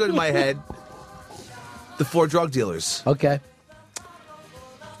sounds good in my head. The 4 drug dealers. Okay.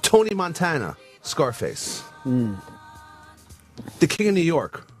 Tony Montana, Scarface. The King of New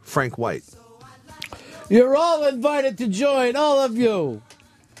York, Frank White. You're all invited to join, all of you.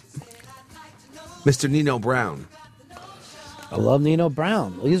 Mr. Nino Brown. I love Nino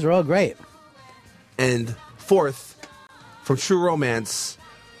Brown. These are all great. And 4th, from True Romance,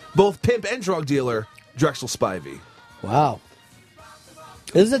 both pimp and drug dealer, Drexel Spivey. Wow.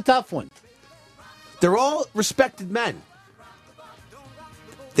 This is a tough one. They're all respected men.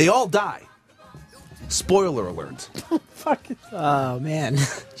 They all die. Spoiler alert. Oh, man.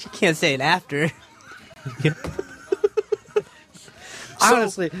 You can't say it after.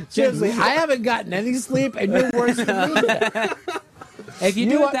 Honestly, seriously, I haven't gotten any sleep, and you're worse than me. If you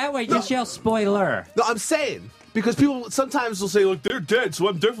do it that way, just yell spoiler. No, I'm saying, because people sometimes will say, look, they're dead, so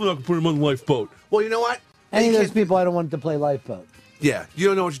I'm definitely not going to put them on the lifeboat. Well, you know what? Any of those people, I don't want to play lifeboat. Yeah, you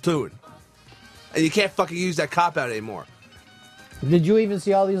don't know what you're doing. And you can't fucking use that cop-out anymore. Did you even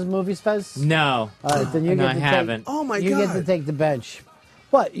see all these movies, Fez? No. All right, then you No, get I to haven't. Take, Oh, my you God. get to take the bench.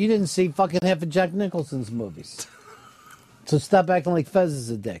 What? You didn't see fucking half of Jack Nicholson's movies. So stop acting like Fez is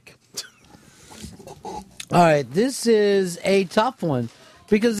a dick. All right, this is a tough one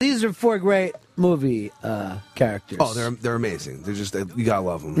because these are 4 great movie characters. Oh, they're amazing. You gotta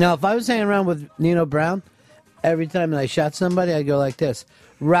love them. Now, if I was hanging around with Nino Brown, every time that I shot somebody, I'd go like this: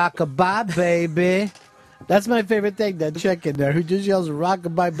 "Rockabye, baby." That's my favorite thing. That chick in there who just yells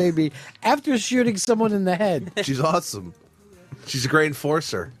 "Rockabye, baby" after shooting someone in the head. She's awesome. She's a great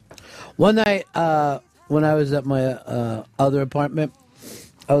enforcer. One night, when I was at my other apartment,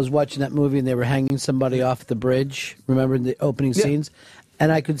 I was watching that movie and they were hanging somebody off the bridge. Remember the opening scenes?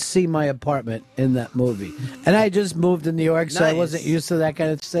 And I could see my apartment in that movie. And I just moved to New York, so I wasn't used to that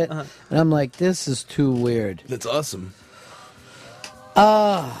kind of shit. And I'm like, this is too weird. That's awesome.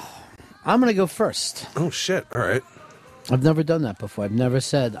 I'm going to go first. Oh, shit. All right. I've never done that before. I've never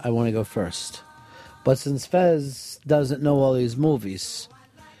said I want to go first. But since Fez doesn't know all these movies,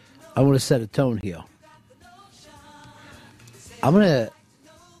 I want to set a tone here. I'm going to,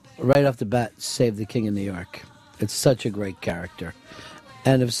 right off the bat, save the King of New York. It's such a great character.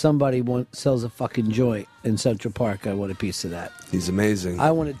 And if somebody sells a fucking joint in Central Park, I want a piece of that. He's amazing. I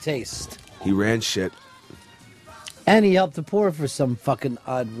want a taste. He ran shit. And he helped the poor for some fucking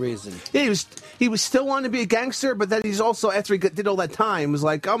odd reason. Yeah, he was still wanting to be a gangster, but then he's also, after he did all that time, was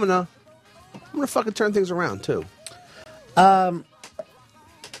like, I'm gonna fucking turn things around too. I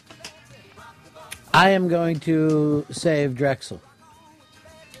am going to save Drexel.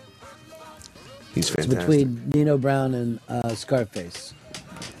 He's It's fantastic. between Nino Brown and Scarface.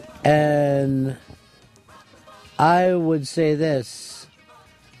 And I would say this.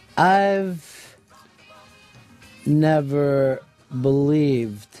 I've never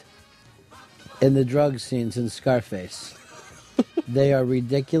believed in the drug scenes in Scarface. They are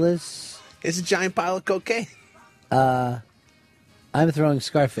ridiculous. It's a giant pile of cocaine. I'm throwing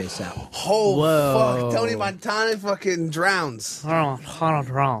Scarface out. Oh, fuck. Tony Montana fucking drowns.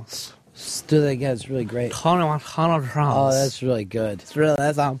 Do that again. It's really great. $100. Oh, that's really good.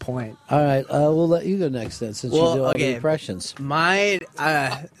 That's on point. All right, we'll let you go next then, since you do all the impressions. Mine,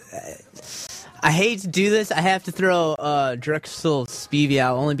 I hate to do this. I have to throw Drexel Spivey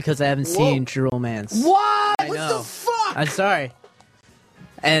out only because I haven't seen True Romance. What? I know. the fuck? I'm sorry.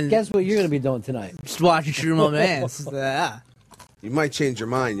 And guess what you're going to be doing tonight? Just watching True Romance. Yeah. You might change your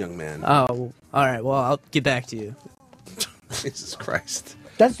mind, young man. Oh, all right. Well, I'll get back to you. Jesus Christ.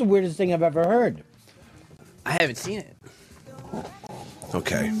 That's the weirdest thing I've ever heard. I haven't seen it.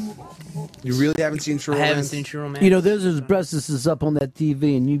 Okay. You really haven't seen True I Romance? haven't seen True Romance. You know, there's those breasts up on that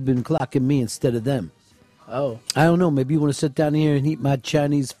TV, and you've been clocking me instead of them. Oh. I don't know. Maybe you want to sit down here and eat my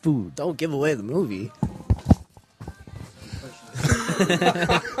Chinese food. Don't give away the movie.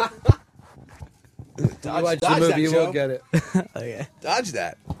 Dodge the movie, that, you Joe. won't get it. Okay. Dodge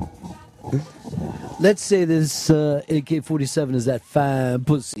that. Let's say this AK-47 is that fine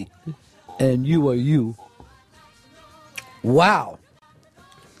pussy, and you are you. Wow.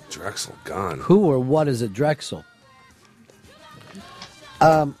 Drexel gone. Who or what is a Drexel?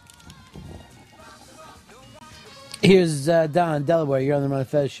 Here's Don in Delaware. You're on the Ron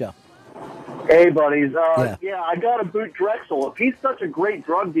Fez show. Hey, buddies. Yeah. I got to boot Drexel. If he's such a great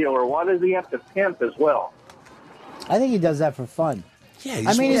drug dealer, why does he have to pimp as well? I think he does that for fun. Yeah,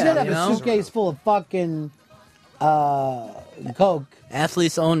 I mean, he's gonna have a suitcase full of fucking coke.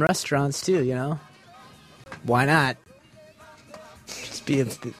 Athletes own restaurants too, you know. Why not? Just be a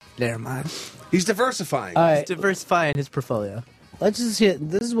there, man. He's diversifying. All right. He's diversifying his portfolio. Let's just hit.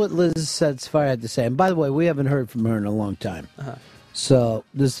 This is what Liz Setsfire had to say. And by the way, we haven't heard from her in a long time. So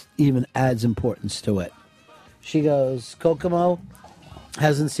this even adds importance to it. She goes, Kokomo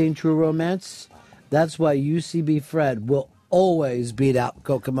hasn't seen True Romance. That's why UCB Fred will always beat out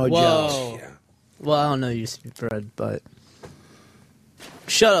Kokomo Joe. Whoa. Well, I don't know UCB Fred, but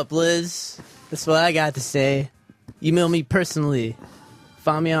shut up, Liz. That's what I got to say. Email me personally.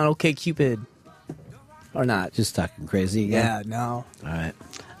 Find me on OkCupid. Or not. Just talking crazy again? Yeah, no. All right.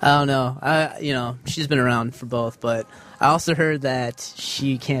 I don't know. She's been around for both, but I also heard that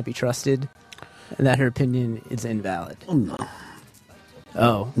she can't be trusted and that her opinion is invalid. Oh, no.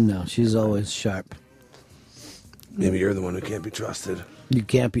 Oh. No, she's always sharp. Maybe you're the one who can't be trusted. You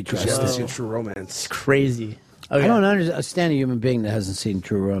can't be Because you trusted. haven't seen True Romance. It's crazy. I don't understand a human being that hasn't seen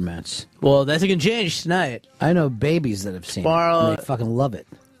True Romance. Well, that's going to change tonight. I know babies that have seen Tomorrow- it, and they fucking love it.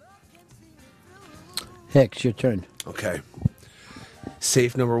 Hicks, your turn. Okay.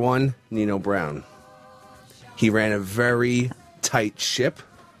 Safe number one, Nino Brown. He ran a very tight ship.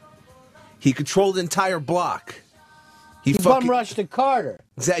 He controlled the entire block. He bum rushed to Carter.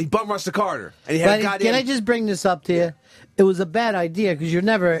 Exactly. He bum rushed to Carter. And he had a But goddamn... can I just bring this up to you? It was a bad idea because you're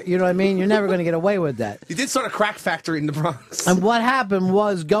never, you know what I mean? You're never going to get away with that. He did start a crack factory in the Bronx. And what happened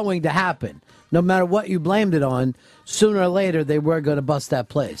was going to happen. No matter what you blamed it on, sooner or later they were going to bust that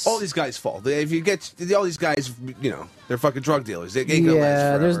place. All these guys' fault. If you get all these guys, they're fucking drug dealers. They ain't gonna last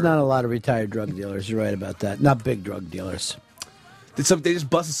Yeah, there's forever. not a lot of retired drug dealers. You're right about that. Not big drug dealers. They just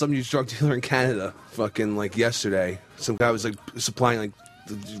busted some huge drug dealer in Canada, fucking like yesterday. Some guy was like supplying like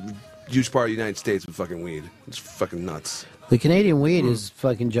the huge part of the United States with fucking weed. It's fucking nuts. The Canadian weed is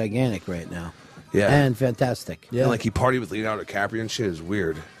fucking gigantic right now. Yeah, And fantastic. And like he partied with Leonardo DiCaprio and shit. Is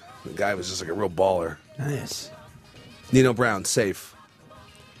weird. The guy was just like a real baller. Nice. Nino Brown safe.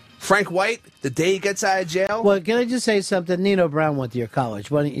 Frank White, the day he gets out of jail. Well, can I just say something? Nino Brown went to your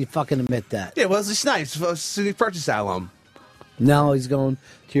college. Why don't you fucking admit that? Yeah, well, it's nice. SUNY Purchase alum. Now he's going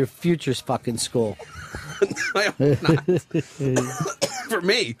to your future's fucking school. I hope not. For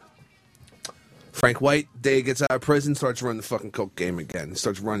me. Frank White, day he gets out of prison, starts running the fucking coke game again.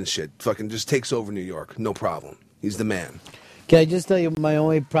 Starts running shit. Fucking just takes over New York. No problem. He's the man. Can I just tell you my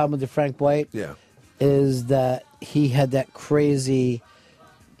only problem with the Frank White? Yeah. Is that he had that crazy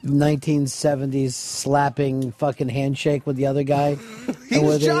 1970s slapping fucking handshake with the other guy. He And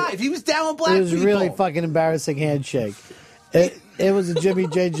was where jive. He was down with black It was people. really fucking embarrassing handshake. It was a Jimmy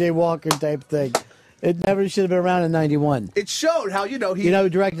J.J. Walker type thing. It never should have been around in 91. It showed how, he... You know who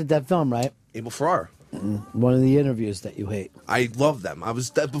directed that film, right? Abel Ferrara. One of the interviews that you hate. I love them. I was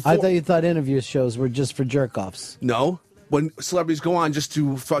before. I thought you thought interview shows were just for jerk-offs. No. When celebrities go on just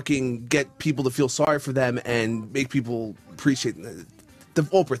to fucking get people to feel sorry for them and make people appreciate the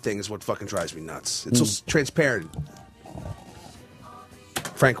Oprah thing is what fucking drives me nuts. It's so transparent.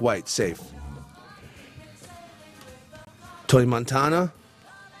 Frank White, safe. Tony Montana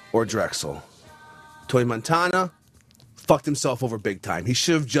or Drexel? Tony Montana fucked himself over big time. He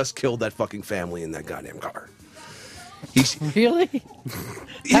should have just killed that fucking family in that goddamn car. Really?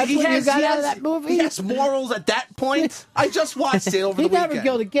 That's what you got out of that movie? He has morals at that point. I just watched it over He the never weekend.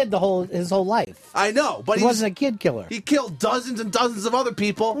 killed a kid his whole life. I know, but he wasn't a kid killer. He killed dozens and dozens of other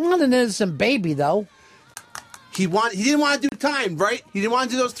people. Not an innocent baby, though. He didn't want to do time, right? He didn't want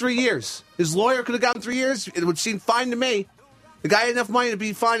to do those 3 years. His lawyer could have gotten 3 years. It would seem fine to me. The guy had enough money to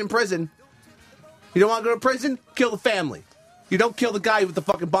be fine in prison. You don't want to go to prison? Kill the family. You don't kill the guy with the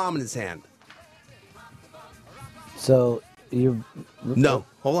fucking bomb in his hand. So you No,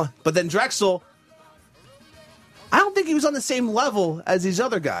 hold on. But then Drexel, I don't think he was on the same level as these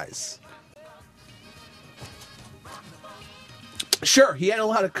other guys. Sure, he had a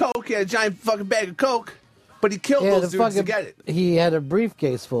lot of coke. He had a giant fucking bag of coke. But he killed those dudes to get it. He had a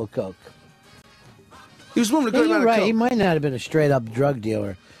briefcase full of coke. He was moving a good amount of right. coke. He might not have been a straight up drug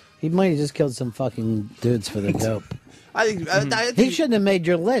dealer. He might have just killed some fucking dudes for the dope. I think He shouldn't have made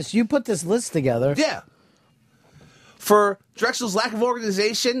your list. You put this list together. Yeah. For Drexel's lack of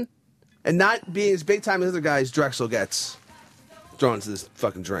organization and not being as big time as other guys, Drexel gets thrown into this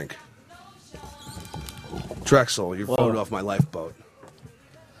fucking drink. Drexel, you're floated off my lifeboat.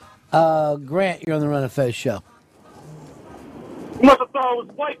 Grant, you're on the Run of Fez show. You must have thought it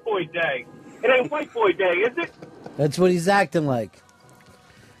was White Boy Day. It ain't White Boy Day, is it? That's what he's acting like.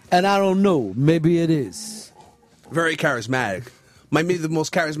 And I don't know. Maybe it is. Very charismatic. Might be the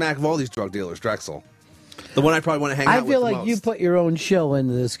most charismatic of all these drug dealers, Drexel. The one I probably want to hang out I with feel the like most. you put your own shill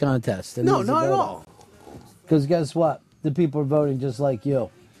into this contest. No, not at all. Because guess what? The people are voting just like you.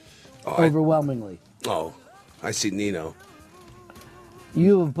 Overwhelmingly. I see Nino.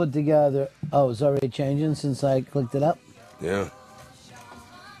 You have put together... Oh, it's already changing since I clicked it up? Yeah.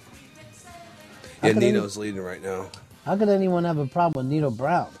 How Yeah, could Nino's leading right now. How could anyone have a problem with Nino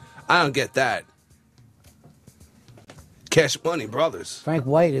Brown? I don't get that. Cash Money Brothers. Frank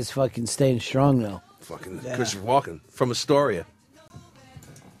White is fucking staying strong, though. Fucking Christopher Walken from Astoria.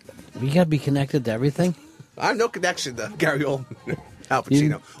 You gotta be connected to everything? I have no connection to Gary Oldman. Al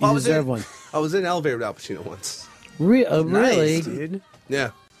Pacino. You deserve one. I was in an elevator with Al Pacino once. Really? Dude.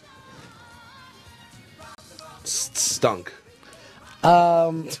 Yeah. Stunk.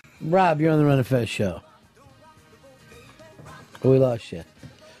 Rob, you're on the Run of Fez show. We lost you.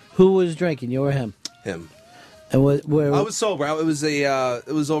 Who was drinking? You or him? Him. And where? I was sober. It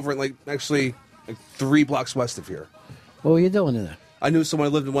was over in like 3 blocks west of here. What were you doing in there? I knew someone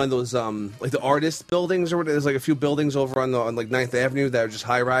who lived in one of those like the artist buildings or whatever. There's like a few buildings over on like 9th Avenue that are just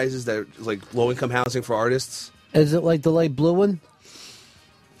high rises that are like low income housing for artists. Is it like the light blue one?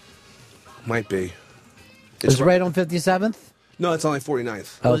 Might be. It's right on 57th? No, it's on like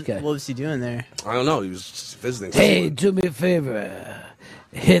 49th. Okay. What was he doing there? I don't know. He was just visiting. Hey, do me a favor.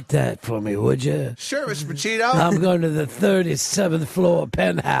 Hit that for me, would you? Sure, Mr. Pacino. I'm going to the 37th floor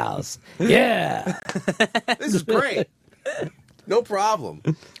penthouse. Yeah. This is great. No problem.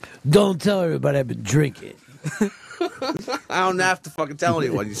 Don't tell everybody I've been drinking. I don't have to fucking tell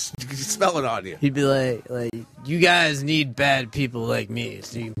anyone. You smell it on you. He'd be like, you guys need bad people like me.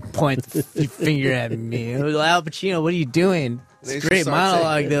 So you point the finger at me. Al Pacino, what are you doing? It's They a great start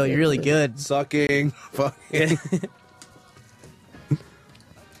monologue, saying- though. You're really good. Sucking. Fucking.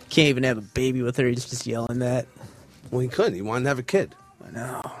 Can't even have a baby with her. He's just yelling that. Well, he couldn't. He wanted to have a kid. I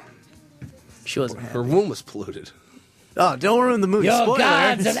know. She wasn't Her womb was polluted. Oh, don't ruin the movie. Your Spoiler.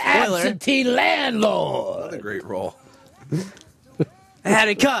 God's an Spoiler. absentee landlord. Another great role.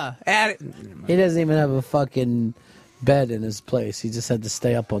 Attica. He doesn't even have a fucking bed in his place. He just had to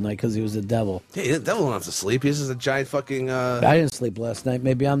stay up all night because he was a devil. Hey, the devil don't have to sleep. He's just a giant fucking. I didn't sleep last night.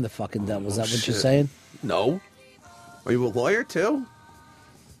 Maybe I'm the fucking devil. Is that what you're Shit. saying? No. Are you a lawyer too?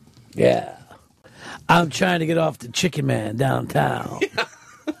 Yeah. I'm trying to get off the Chicken Man downtown.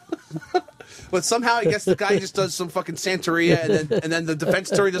 But somehow I guess the guy just does some fucking Santeria, and then the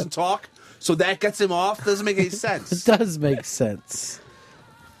defense attorney doesn't talk, so that gets him off. Doesn't make any sense. It does make sense.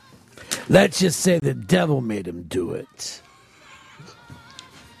 Let's just say the devil made him do it.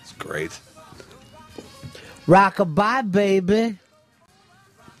 It's great. Rockabye, baby.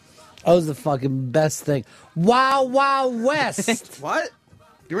 That was the fucking best thing. Wild Wild West. What?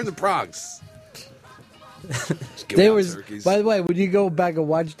 You're in the Bronx. They were. By the way, when you go back and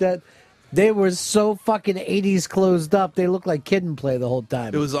watch that, they were so fucking 80s closed up. They looked like Kid and Play the whole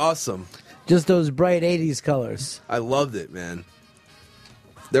time. It was awesome. Just those bright 80s colors. I loved it, man.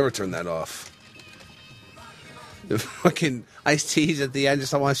 Never turn that off. The fucking iced teas at the end.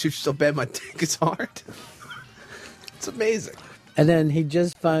 Just I want to shoot you so bad, my dick is hard. It's amazing. And then he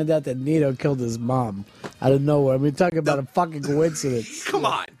just found out that Nino killed his mom out of nowhere. I mean, talking about a fucking coincidence. Come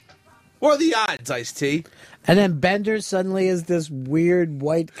on. What are the odds, Ice-T? And then Bender suddenly is this weird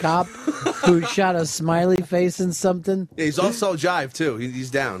white cop who shot a smiley face in something. Yeah, he's also Jive, too.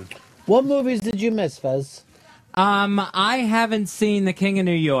 He's down. What movies did you miss, Fez? I haven't seen The King of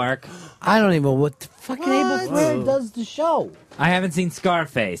New York. I don't even know what the fucking Abel Ferrara does the show. I haven't seen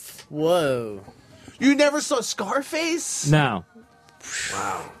Scarface. Whoa. You never saw Scarface? No.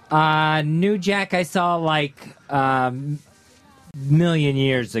 Wow. New Jack I saw like million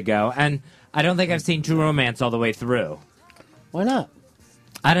years ago, and I don't think I've seen True Romance all the way through. Why not?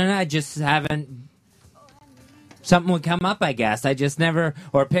 I don't know. I just haven't. Something would come up, I guess. I just never,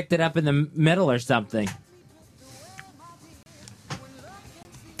 or picked it up in the middle or something.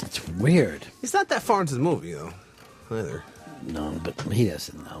 It's weird. He's not that far into the movie, though, either. No, but he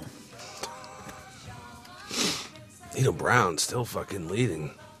doesn't know. Nino Brown still fucking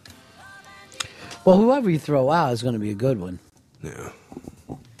leading. Well, whoever you throw out is going to be a good one. Yeah.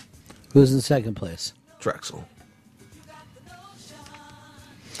 Who's in second place? Drexel.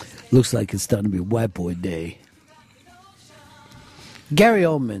 Looks like it's starting to be White Boy Day. Gary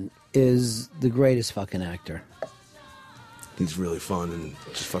Oldman is the greatest fucking actor. He's really fun and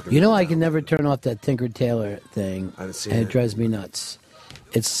just fucking... You know, I can never turn off that Tinker Tailor thing. I haven't seen and it. It drives me nuts.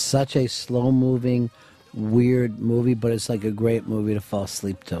 It's such a slow-moving, weird movie, but it's like a great movie to fall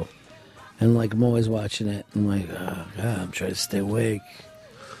asleep to. And like I'm always watching it, and like, oh God, I'm trying to stay awake.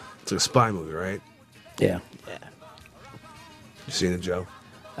 It's like a spy movie, right? Yeah. You seen it, Joe?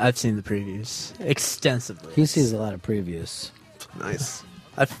 I've seen the previews extensively. He sees a lot of previews. Nice.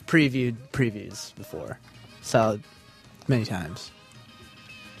 I've previewed previews before, so many times.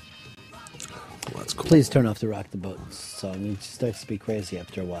 Well, that's cool. Please turn off the Rock the Boat song. It starts to be crazy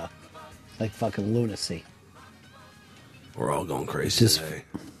after a while. Like fucking lunacy. We're all going crazy Just- today.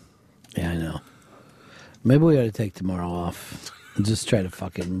 Yeah, I know. Maybe we ought to take tomorrow off and just try to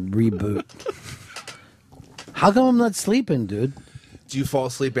fucking reboot. How come I'm not sleeping, dude? Do you fall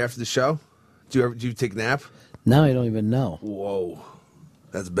asleep after the show? Do you take a nap? Now I don't even know. Whoa.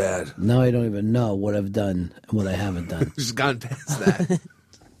 That's bad. Now I don't even know what I've done and what I haven't done. Just gone past that.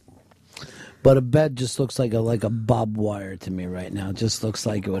 But a bed just looks like a barbed wire to me right now. It just looks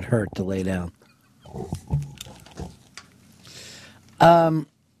like it would hurt to lay down.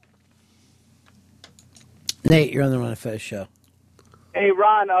 Nate, you're on the Ron and Fez show. Hey,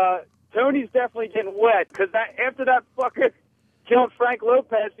 Ron, Tony's definitely getting wet because after that fucker killed Frank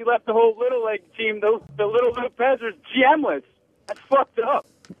Lopez, he left the whole Little League team. The Little Lopezers gemless. That's fucked up.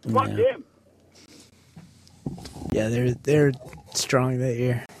 Fuck him. Yeah, they're strong that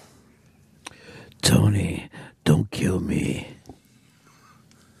year. Tony, don't kill me.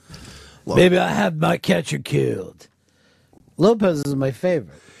 Maybe I have my catcher killed. Lopez is my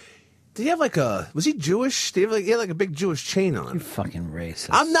favorite. Did he have was he Jewish? He had like a big Jewish chain on. You fucking racist.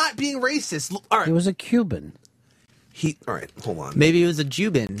 I'm not being racist. All right. He was a Cuban. All right, hold on. Maybe he was a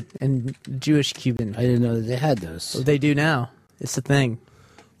Cuban and Jewish Cuban. I didn't know that they had those. Well, they do now. It's a thing.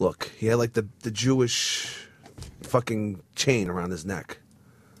 Look, he had like the Jewish fucking chain around his neck.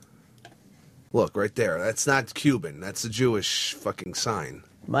 Look, right there. That's not Cuban. That's a Jewish fucking sign.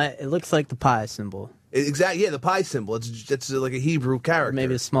 It looks like the pi symbol. Exactly, yeah, the pi symbol. It's like a Hebrew character.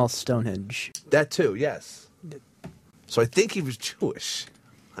 Maybe a small Stonehenge. That too, yes. So I think he was Jewish.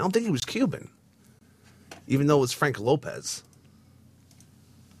 I don't think he was Cuban. Even though it was Frank Lopez.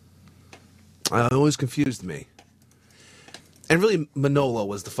 It always confused me. And really, Manolo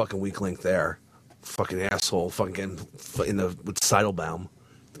was the fucking weak link there. Fucking asshole. Fucking getting with Seidelbaum.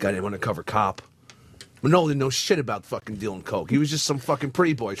 The guy named Undercover Cop. Manolo didn't know shit about fucking dealing coke. He was just some fucking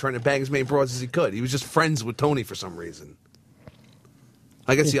pretty boy trying to bang as many broads as he could. He was just friends with Tony for some reason.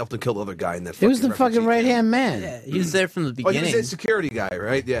 I guess he helped him kill the other guy in that. He was the refugee fucking right hand man. Yeah, he was there from the Oh, beginning. he was a security guy,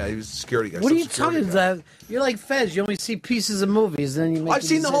 right? Yeah, he was a security guy. What are some you security talking guy. about? You're like Fez. You only see pieces of movies, then you make. I've a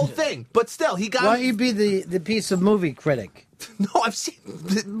seen the whole decision. thing, but still, he got. Why don't you be the piece of movie critic? No, I've seen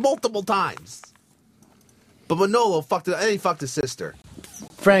it multiple times. But Manolo fucked it, and he fucked his sister.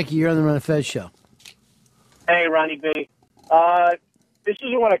 Frankie, you're on the Ron and Fez show. Hey, Ronnie B. This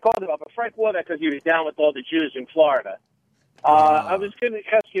isn't what I called about, but Frank wore that because he was down with all the Jews in Florida. I was going to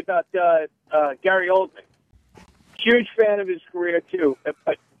ask you about Gary Oldman. Huge fan of his career, too,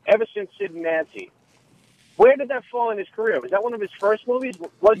 but ever since Sid and Nancy. Where did that fall in his career? Was that one of his first movies?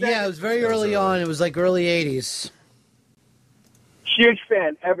 Yeah, it was very early on. It was like early 80s. Huge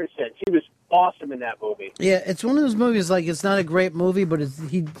fan ever since. He was awesome in that movie. Yeah, it's one of those movies, like, it's not a great movie, but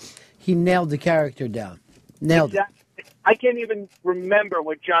he nailed the character down. Nailed it. I can't even remember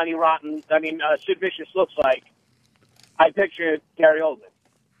what Sid Vicious looks like. I picture Gary Oldman.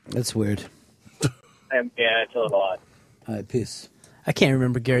 That's weird. And, yeah, it's a little odd. All right, peace. I can't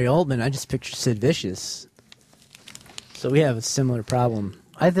remember Gary Oldman. I just picture Sid Vicious. So we have a similar problem.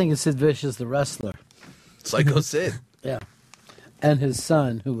 I think it's Sid Vicious, the wrestler. Psycho Sid. Yeah. And his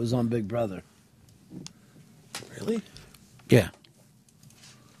son, who was on Big Brother. Really? Yeah.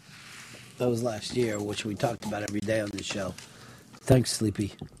 That was last year, which we talked about every day on this show. Thanks,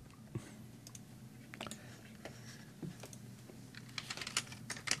 Sleepy.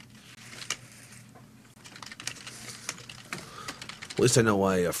 least I know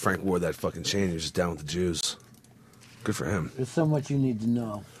why Frank wore that fucking chain. He was just down with the Jews. Good for him. There's so much you need to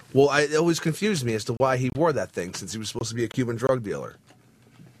know. Well, it always confused me as to why he wore that thing, since he was supposed to be a Cuban drug dealer.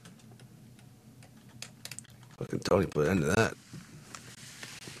 Fucking Tony put an end to that.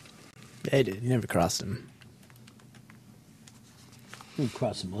 Yeah, he did. He never crossed him. You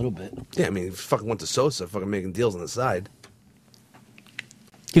crossed him a little bit. Yeah, I mean, he fucking went to Sosa, fucking making deals on the side.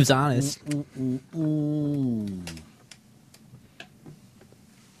 He was honest.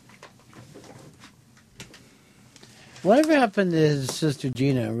 Whatever happened to his sister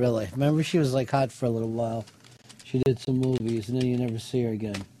Gina in real life? Remember, she was like hot for a little while. She did some movies, and then you never see her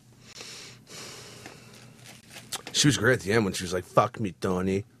again. She was great at the end when she was like, "Fuck me,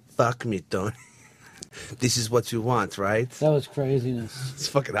 Tony. Fuck me, Tony. This is what you want, right?" That was craziness. It's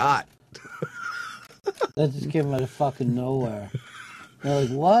fucking hot. That just came out of fucking nowhere. They're like,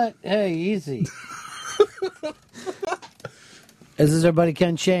 what? Hey, easy. This is our buddy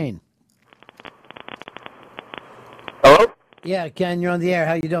Ken Shane. Hello? Yeah, Ken, you're on the air.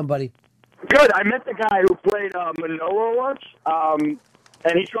 How you doing, buddy? Good. I met the guy who played Manolo once, and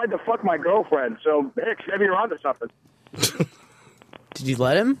he tried to fuck my girlfriend. So, Hicks, maybe you're onto something. Did you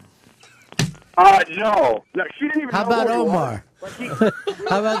let him? No. No, she didn't even How know about who he Omar? was. Like, he-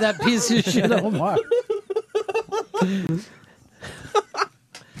 How about that piece of shit, Omar?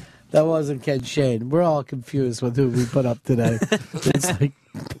 That wasn't Ken Shane. We're all confused with who we put up today. It's like,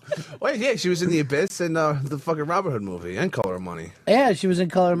 Wait, yeah, she was in The Abyss and the fucking Robin Hood movie and Color of Money. yeah, she was in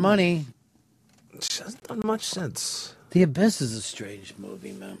Color Money. She hasn't done much since. The Abyss is a strange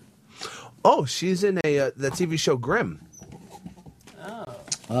movie, man. Oh, she's in that TV show Grimm.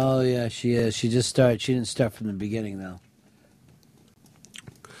 Oh yeah, she is. She just started. She didn't start from the beginning though.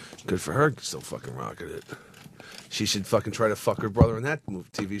 Good for her, still fucking rocking it. She should fucking try to fuck her brother in that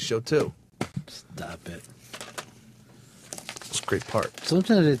TV show too. Stop it. It's a great part.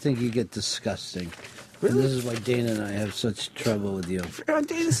 Sometimes I think you get disgusting. Really? And this is why Dana and I have such trouble with you. You're on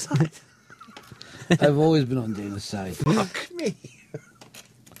Dana's side. I've always been on Dana's side. Fuck me.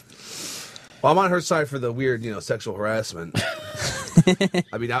 Well, I'm on her side for the weird, sexual harassment.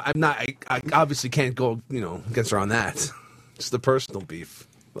 I mean, I'm not. I obviously can't go, against her on that. It's the personal beef.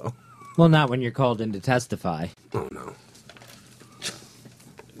 Well, not when you're called in to testify. Oh no.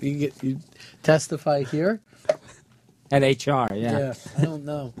 You testify here? At HR, yeah. I don't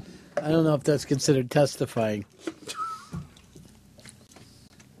know. I don't know if that's considered testifying.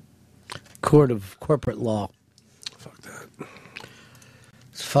 Court of corporate law. Fuck that.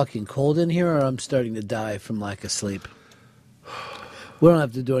 It's fucking cold in here, or I'm starting to die from lack of sleep. We don't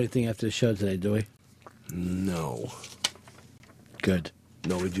have to do anything after the show today, do we? No. Good.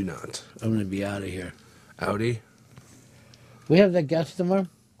 No, we do not. I'm going to be out of here. Outie? We have that guest tomorrow?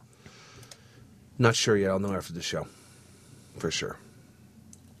 Not sure yet. I'll know after the show. For sure.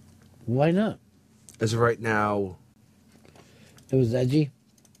 Why not? As of right now... It was edgy?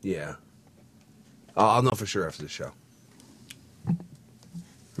 Yeah. I'll know for sure after the show.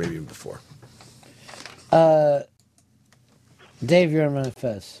 Maybe even before. Dave, you're on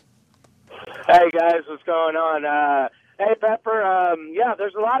Manifest. Hey guys, what's going on? Hey Pepper, yeah,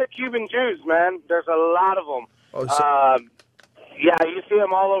 there's a lot of Cuban Jews, man. There's a lot of them. Oh, yeah, you see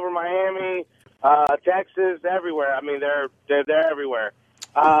them all over Miami, Texas, everywhere. I mean, they're everywhere.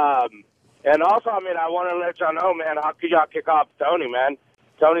 And also, I mean, I want to let y'all know, man, how could y'all kick off Tony, man?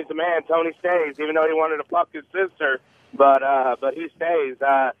 Tony's the man. Tony stays, even though he wanted to fuck his sister, but he stays.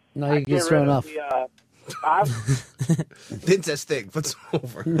 No, he gets thrown off. The incest thing puts him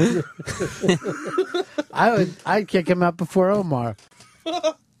over. I'd kick him out before Omar.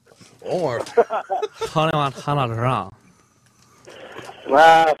 Omar.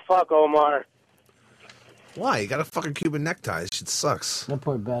 Fuck Omar. Why? You got a fucking Cuban necktie. Shit sucks. That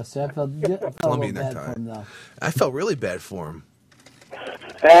poor bastard. I felt a little Colombian bad necktie. for him, though. I felt really bad for him.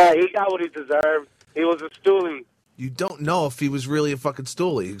 He got what he deserved. He was a stoolie. You don't know if he was really a fucking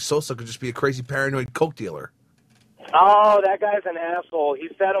stoolie. Sosa could just be a crazy paranoid coke dealer. Oh, that guy's an asshole. He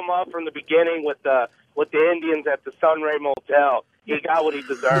set him up from the beginning with the Indians at the Sunray Motel. He got what he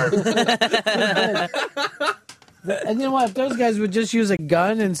deserved. And you know what? If those guys would just use a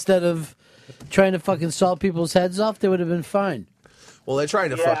gun instead of trying to fucking saw people's heads off, they would have been fine. Well, they're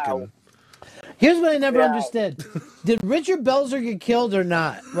trying to fucking... Here's what I never understood: did Richard Belzer get killed or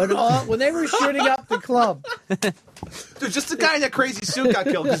not when they were shooting up the club? Dude, just the guy in that crazy suit got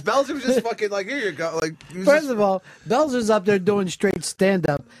killed because Belzer was just fucking like, here you go. Like, First of all, Belzer's up there doing straight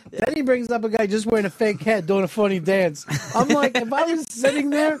stand-up. Then he brings up a guy just wearing a fake head doing a funny dance. I'm like, if I was sitting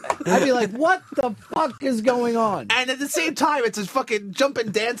there, I'd be like, what the fuck is going on? And at the same time, it's a fucking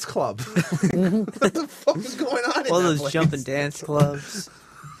jumping dance club. What the fuck is going on in All that those place? jumping dance clubs.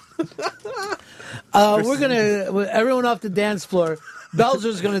 We're gonna everyone off the dance floor.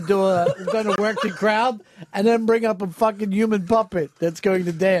 Belzer's gonna work the crowd and then bring up a fucking human puppet that's going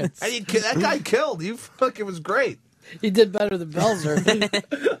to dance. And that guy killed. You fucking was great. He did better than Belzer.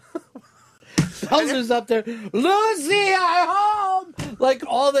 Belzer's up there, Lucy, I'm home. Like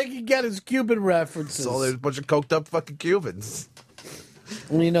all they can get is Cuban references. So there's a bunch of coked up fucking Cubans.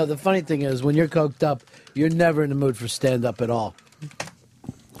 Well, you know, the funny thing is, when you're coked up, you're never in the mood for stand-up at all.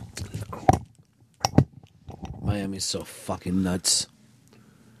 Miami's so fucking nuts.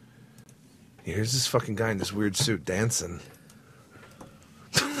 Here's this fucking guy in this weird suit dancing.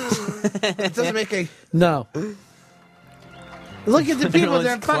 It doesn't make a... No. Look at the people,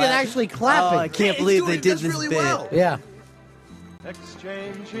 they're fucking clapping. actually clapping. Oh, I can't believe they did this really bit. well. Yeah.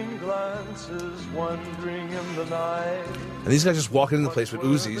 Exchanging glances, wandering in the night. And these guys just walking in the place with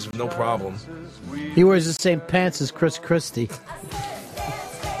Uzis with no problem. He wears the same pants as Chris Christie.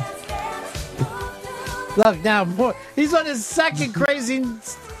 Look now, more. He's on his second crazy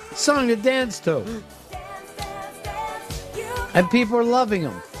song to dance to, and people are loving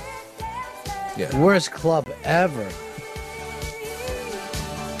him. Yeah. Worst club ever.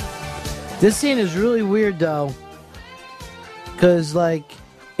 This scene is really weird though, because like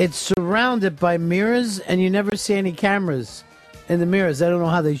it's surrounded by mirrors, and you never see any cameras in the mirrors. I don't know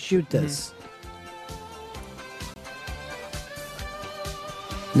how they shoot this.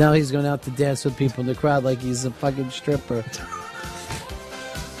 Now he's going out to dance with people in the crowd like he's a fucking stripper.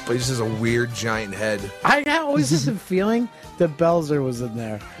 But he just has a weird giant head. I always had the feeling that Belzer was in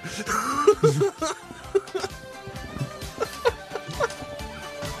there.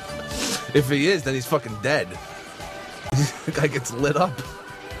 If he is, then he's fucking dead. The guy gets lit up.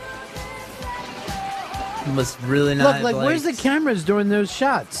 He must really not. Look, like, where's the cameras during those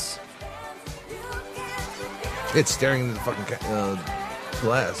shots? It's staring into the fucking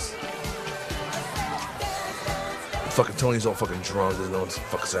glass. Fucking Tony's all fucking drunk. Doesn't know what the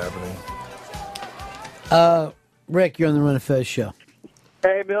fuck's happening. Rick, you're on the Run of Fez show.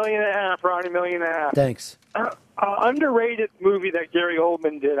 Hey, $1.5 million, Ronnie, $1.5 million. Thanks. Underrated movie that Gary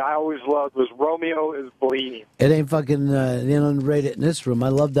Oldman did, I always loved, was Romeo is Bleeding. It ain't fucking it ain't underrated in this room. I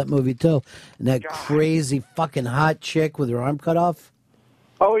love that movie too. And that crazy fucking hot chick with her arm cut off.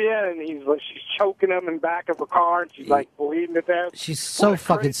 Oh yeah, and she's choking him in the back of a car, and she's like bleeding to death. She's so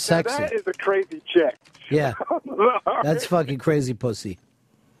fucking sexy. That is a crazy chick. Yeah, that's fucking crazy pussy.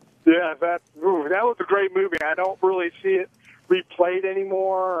 Yeah, that was a great movie. I don't really see it replayed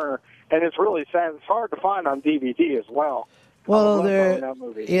anymore, and it's really sad. It's hard to find on DVD as well. Well, that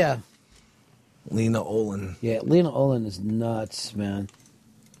movie. yeah. Lena Olin. Yeah, Lena Olin is nuts, man.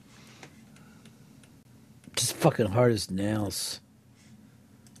 Just fucking hard as nails.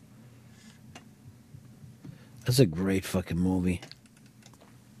 That's a great fucking movie.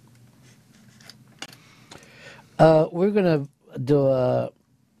 We're gonna do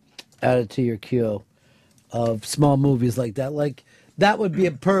add it to your queue of small movies like that. Like that would be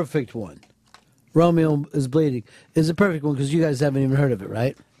a perfect one. Romeo is Bleeding is a perfect one because you guys haven't even heard of it,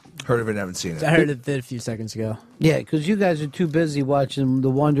 right? Heard of it, haven't seen it. I heard it a few seconds ago. Yeah, because you guys are too busy watching The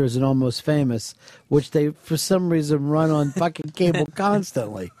Wonders and Almost Famous, which they, for some reason, run on fucking cable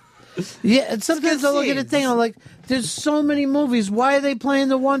constantly. Yeah, and sometimes I look at the thing, I'm like, there's so many movies. Why are they playing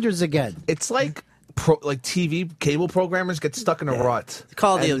The Wonders again? It's like TV cable programmers get stuck in a rut.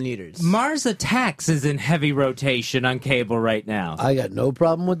 Call the Neaters. Mars Attacks is in heavy rotation on cable right now. I got no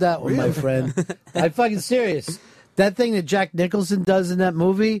problem with that one, my friend. I'm fucking serious. That thing that Jack Nicholson does in that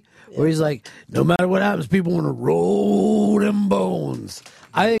movie, where he's like, no matter what happens, people want to roll them bones.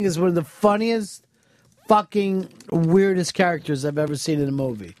 I think it's one of the funniest, fucking weirdest characters I've ever seen in a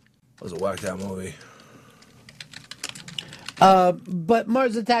movie. That was a whacked out movie. But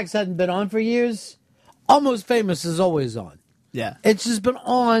Mars Attacks hadn't been on for years. Almost Famous is always on. Yeah. It's just been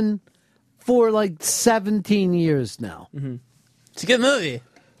on for like 17 years now. Mm-hmm. It's a good movie.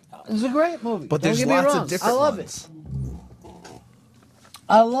 It's a great movie. But Don't there's get me lots wrong. of different I love ones. it.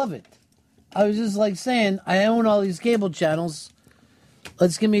 I love it. I was just like saying, I own all these cable channels.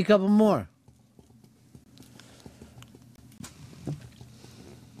 Let's give me a couple more.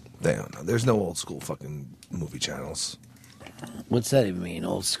 They don't know. There's no old school fucking movie channels. What's that even mean,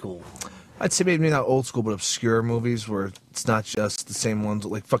 old school? I'd say maybe not old school, but obscure movies where it's not just the same ones.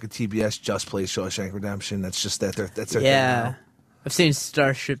 Like fucking TBS just plays Shawshank Redemption. That's just that's their thing now. I've seen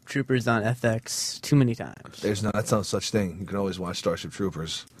Starship Troopers on FX too many times. That's no such thing. You can always watch Starship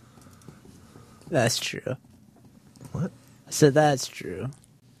Troopers. That's true. What? I said that's true.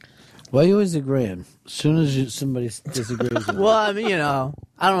 Why are you always agreeing? As soon as somebody disagrees with Well, I mean, I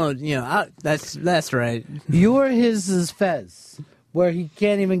don't know, that's right. You're his Fez, where he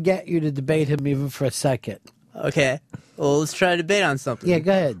can't even get you to debate him even for a second. Okay. Well, let's try to debate on something. Yeah,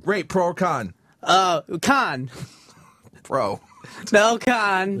 go ahead. Rate pro or con? Con. Pro. No,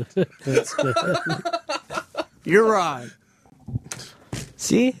 con. You're wrong.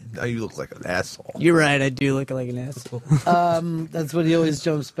 See? Now you look like an asshole. You're right, I do look like an asshole. That's what he always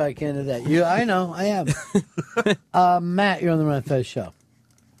jumps back into that. I know, I am. Matt, you're on the Ron Fez show.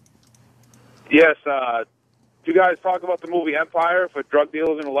 Yes, do you guys talk about the movie Empire for drug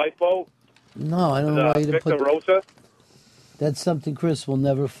dealers in a lifeboat? No, I don't know why you didn't Victor put Rosa? That's something Chris will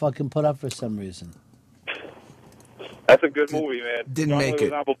never fucking put up for some reason. That's a good movie, man. Didn't make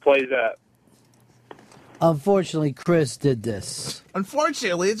it. John Leguizamo plays that. Unfortunately, Chris did this.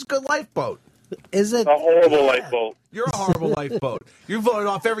 Unfortunately, it's a good lifeboat. Is it? A horrible lifeboat. You're a horrible lifeboat. You're voted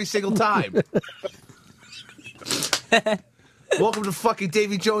off every single time. Welcome to fucking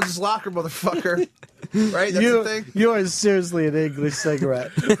Davy Jones's locker, motherfucker. Right? That's the thing? You are seriously an English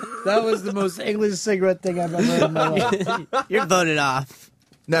cigarette. That was the most English cigarette thing I've ever heard in my life. You're voted off.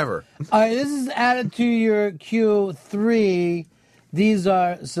 Never. All right, this is added to your Q3. These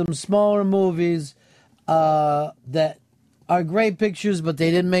are some smaller movies that are great pictures, but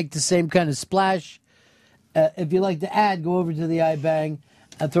they didn't make the same kind of splash. If you like to add, go over to the iBang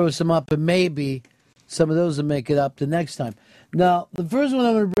and throw some up, and maybe some of those will make it up the next time. Now, the first one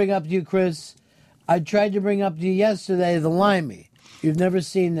I'm going to bring up to you, Chris, I tried to bring up to you yesterday, The Limey. You've never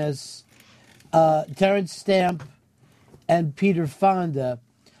seen this. Terrence Stamp and Peter Fonda.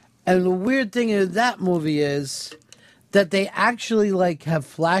 And the weird thing in that movie is that they actually have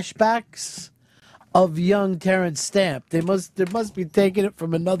flashbacks of young Terrence Stamp. They must be taking it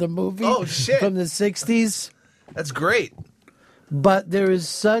from another movie. Oh, shit. From the 60s. That's great. But there is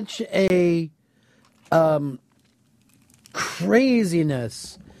such a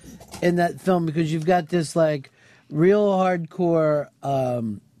craziness in that film because you've got this real hardcore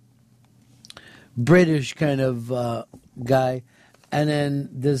British kind of guy and then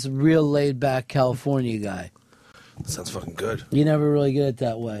this real laid back California guy. That sounds fucking good. You never really get it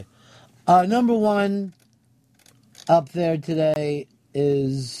that way. Number one up there today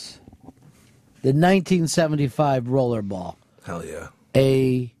is the 1975 Rollerball. Hell yeah.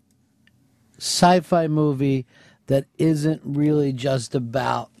 A sci-fi movie that isn't really just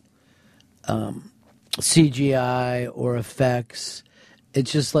about CGI or effects.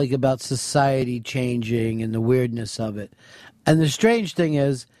 It's just about society changing and the weirdness of it. And the strange thing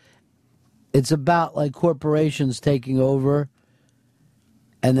is, it's about corporations taking over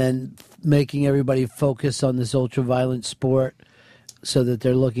and then making everybody focus on this ultra-violent sport so that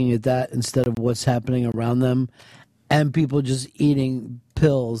they're looking at that instead of what's happening around them. And people just eating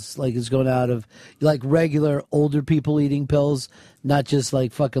pills, it's going out of, regular older people eating pills, not just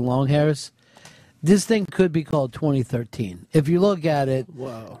fucking long hairs. This thing could be called 2013. If you look at it,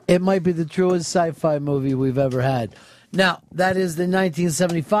 Whoa. It might be the truest sci-fi movie we've ever had. Now, that is the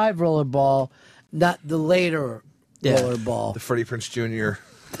 1975 Rollerball, not the later Rollerball. The Freddie Prinze Jr.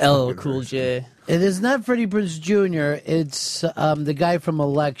 LL Cool J. It is not Freddie Prinze Jr. It's the guy from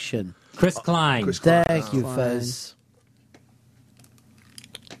Election. Chris Klein. Thank you, Fez.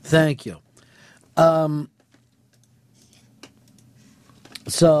 Thank you.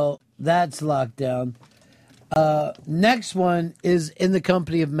 So that's locked down. Next one is In the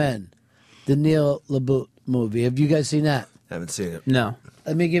Company of Men, the Neil LaBute movie. Have you guys seen that? Haven't seen it. No.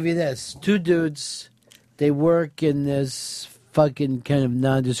 Let me give you this. Two dudes, they work in this fucking kind of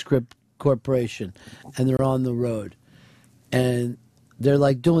nondescript corporation, and they're on the road. And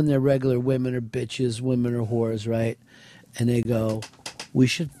they're doing their regular women are bitches, women are whores, right? And they go, we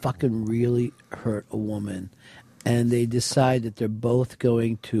should fucking really hurt a woman. And they decide that they're both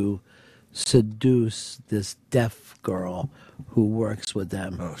going to seduce this deaf girl who works with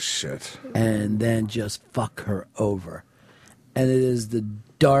them. Oh, shit. And then just fuck her over. And it is the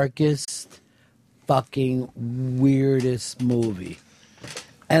darkest, fucking weirdest movie.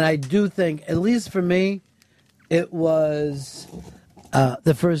 And I do think, at least for me, it was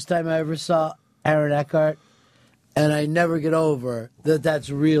the first time I ever saw Aaron Eckhart. And I never get over that that's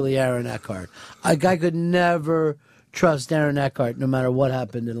really Aaron Eckhart. I could never trust Aaron Eckhart no matter what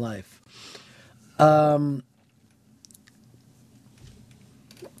happened in life.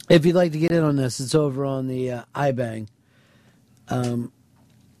 If you'd like to get in on this, it's over on the iBang. Then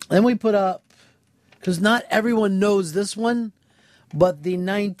we put up, because not everyone knows this one, but the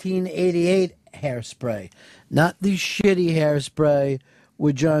 1988 Hairspray. Not the shitty Hairspray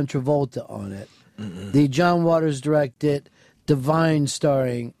with John Travolta on it. The John Waters directed, Divine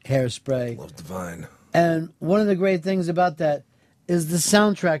starring Hairspray. Love Divine. And one of the great things about that is the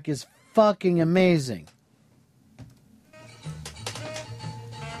soundtrack is fucking amazing.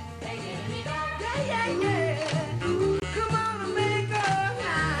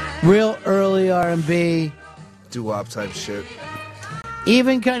 Real early R&B. Doo-wop type shit.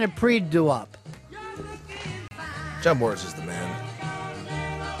 Even kind of pre-doo-wop. John Morris is the man.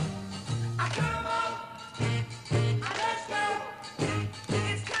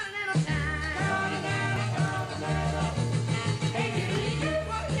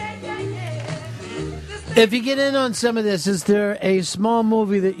 If you get in on some of this, is there a small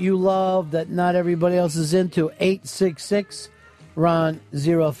movie that you love that not everybody else is into? 866 Ron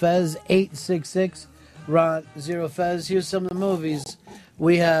Zero Fez. 866 Ron Zero Fez. Here's some of the movies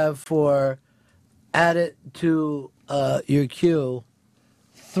we have for Add It to Your Queue.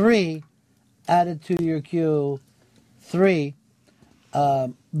 3. Added to your queue. 3.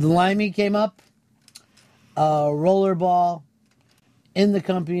 The Limey came up. Rollerball. In the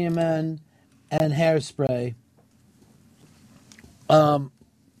Company of Men. And Hairspray.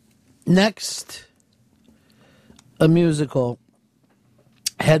 Next, a musical,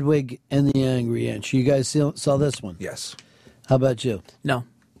 Hedwig and the Angry Inch. You guys saw this one? Yes. How about you? No.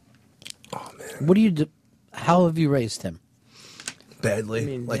 Oh, man. What do you do? How have you raised him?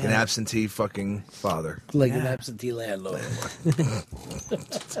 Badly. Like an absentee fucking father. Like an absentee landlord.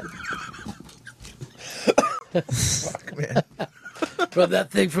 Fuck, man. From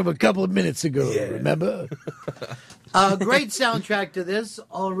that thing from a couple of minutes ago, remember? Great soundtrack to this,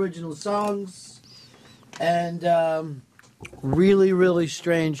 all original songs, and really, really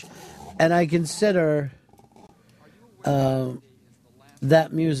strange. And I consider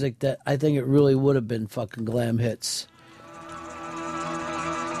that music that I think it really would have been fucking glam hits.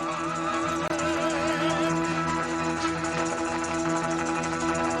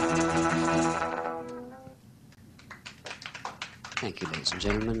 Thank you, ladies and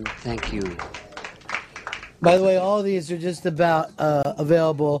gentlemen. Thank you. By the way, all of these are just about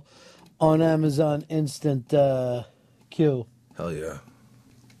available on Amazon Instant Queue. Hell yeah.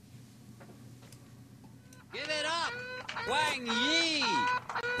 Wang Yi!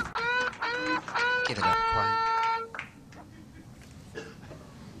 Give it up, Quang.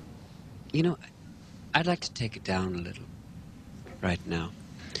 You know, I'd like to take it down a little right now.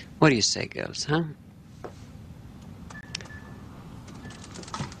 What do you say, girls, huh?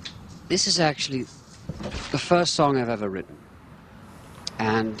 This is actually the first song I've ever written.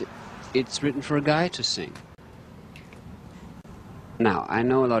 And it's written for a guy to sing. Now, I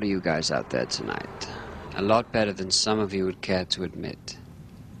know a lot of you guys out there tonight. A lot better than some of you would care to admit.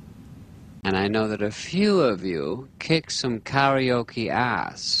 And I know that a few of you kick some karaoke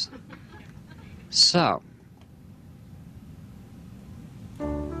ass. So,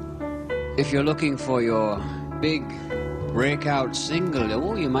 if you're looking for your big breakout single,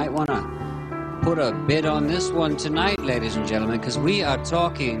 oh, you might want to put a bid on this one tonight, ladies and gentlemen, because we are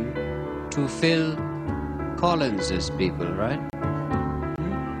talking to Phil Collins's people, right?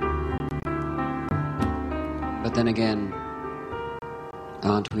 But then again,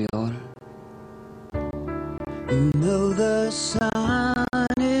 aren't we all? You know the sun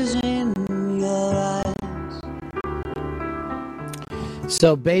is in your eyes.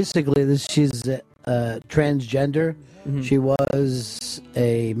 So basically, she's transgender. Mm-hmm. She was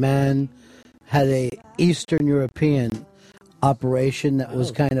a man, had a Eastern European operation that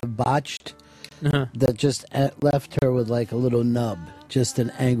was kind of botched, that just left her with like a little nub, just an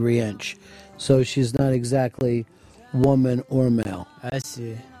angry inch. So she's not exactly woman or male. I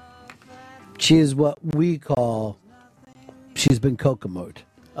see. She is what we call, she's been Kokomo'd.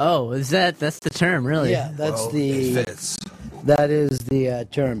 Oh, that's the term, really? Yeah, that's it fits. That is the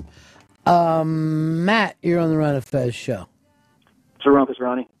term. Matt, you're on the Ron and Fez show. It's a rumpus,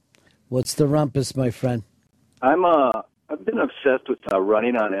 Ronnie. What's the rumpus, my friend? I've been obsessed with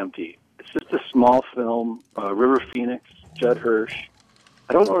Running on Empty. It's just a small film. River Phoenix, Judd Hirsch.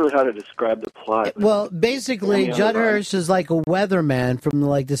 I don't know really how to describe the plot. Well, basically, Judd Hirsch is like a weatherman from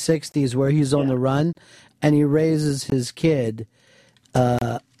like the 60s where he's on the run and he raises his kid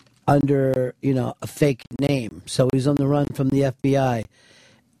under, a fake name. So he's on the run from the FBI.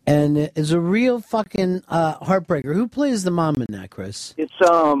 And it's a real fucking heartbreaker. Who plays the mom in that, Chris? It's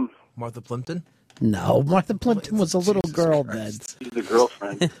Martha Plimpton? No, Martha Plimpton was a little girl then. She's the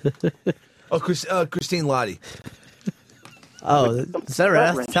girlfriend. Oh, Christine Lottie. Oh, is that right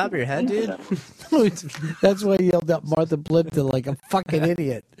off the top of your head, dude? That's why you yelled out Martha Plimpton like a fucking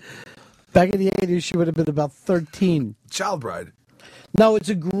idiot. Back in the 80s, she would have been about 13. Child Bride. No, it's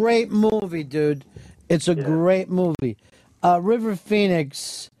a great movie, dude. It's a great movie. River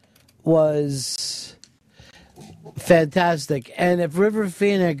Phoenix was fantastic. And if River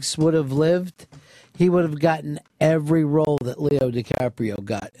Phoenix would have lived, he would have gotten every role that Leo DiCaprio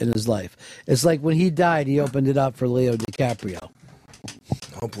got in his life. It's like when he died, he opened it up for Leo DiCaprio.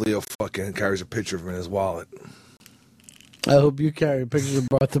 I hope Leo fucking carries a picture of him in his wallet. I hope you carry a picture of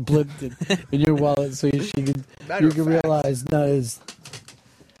Martha Plimpton in your wallet so you can realize. No, it's...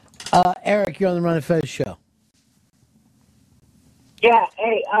 Eric, you're on the Ron and Fez show. Yeah,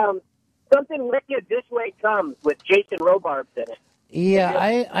 hey, Something Wicked This Way Comes with Jason Robards in it. Yeah,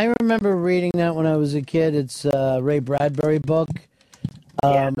 I remember reading that when I was a kid. It's a Ray Bradbury book.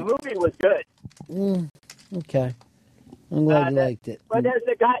 Yeah, the movie was good. Okay. I'm glad you liked it. But there's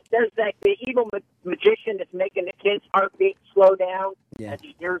like the evil magician that's making the kid's heartbeat slow down as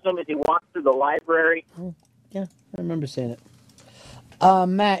he hears them as he walks through the library. Yeah, I remember seeing it.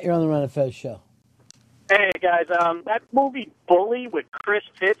 Matt, you're on the Ron and Fez show. Hey guys, that movie Bully with Chris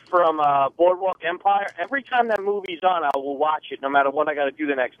Pitt from Boardwalk Empire. Every time that movie's on, I will watch it, no matter what I got to do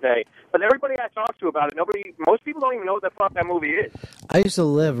the next day. But everybody I talk to about it, most people don't even know what the fuck that movie is. I used to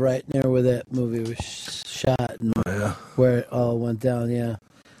live right near where that movie was shot and where it all went down. Yeah,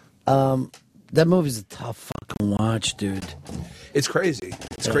 that movie's a tough fucking watch, dude. It's crazy.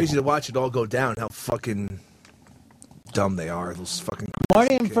 It's crazy to watch it all go down. How fucking dumb they are. Those fucking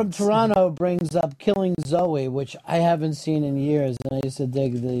Marty from Toronto brings up Killing Zoe, which I haven't seen in years, and I used to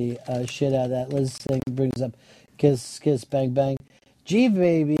dig the shit out of that. Liz Singh brings up Kiss Kiss Bang Bang.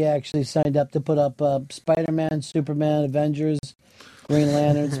 G-Baby actually signed up to put up Spider-Man, Superman, Avengers, Green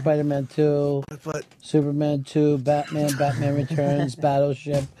Lantern, Spider-Man 2, Superman 2, Batman, Batman Returns,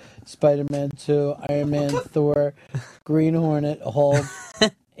 Battleship, Spider-Man 2, Iron Man, Thor, Green Hornet, Hulk,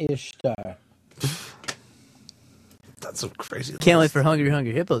 Ishtar. That's so crazy. Can't wait for Hungry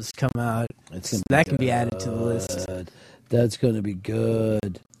Hungry Hippos to come out. That can be added to the list. That's going to be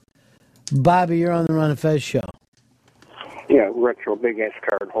good. Bobby, you're on the Ron and Fez show. Yeah, retro big ass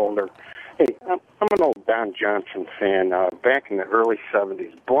card holder. Hey, I'm an old Don Johnson fan. Back in the early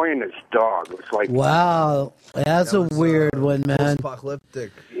 '70s, Boy and His Dog was like Wow, that's a weird one, man.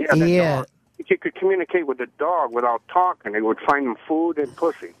 Apocalyptic. Yeah. Dog. You could communicate with the dog without talking. It would find him food and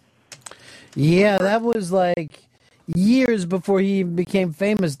pussy. Yeah, that was like years before he even became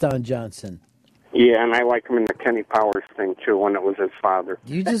famous, Don Johnson. Yeah, and I like him in the Kenny Powers thing, too, when it was his father.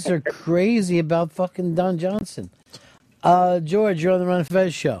 You just are crazy about fucking Don Johnson. George, you're on the Ron and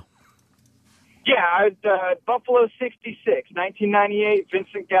Fez show. Yeah, Buffalo 66, 1998,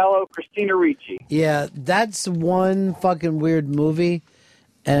 Vincent Gallo, Christina Ricci. Yeah, that's one fucking weird movie,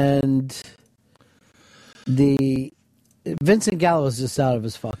 and Vincent Gallo is just out of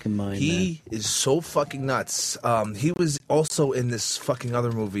his fucking mind. He is so fucking nuts. He was also in this fucking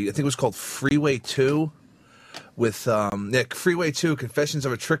other movie. I think it was called Freeway 2 with Nick. Freeway 2, Confessions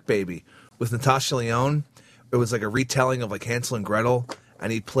of a Trick Baby with Natasha Lyonne. It was like a retelling of like Hansel and Gretel,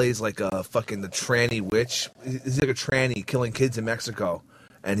 and he plays like a fucking the tranny witch. He's like a tranny killing kids in Mexico,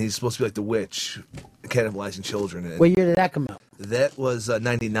 and he's supposed to be like the witch cannibalizing children. And What year did that come out? that was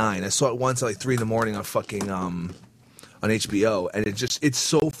 99. I saw it once at like 3 a.m. on fucking on HBO, and it's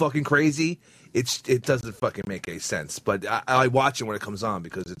so fucking crazy. It doesn't fucking make any sense, but I watch it when it comes on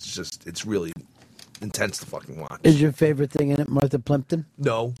because it's really intense to fucking watch. Is your favorite thing in it Martha Plimpton?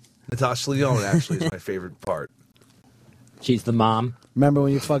 No, Natasha Lyonne actually is my favorite part. She's the mom. Remember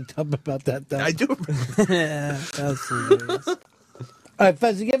when you fucked up about that? Though? I do remember. Yeah, that's hilarious. All right,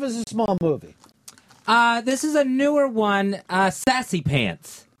 Fezzi, give us a small movie. This is a newer one, Sassy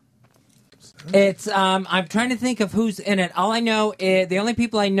Pants. It's I'm trying to think of who's in it. All I know is the only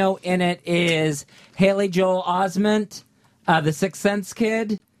people I know in it is Haley Joel Osment, the Sixth Sense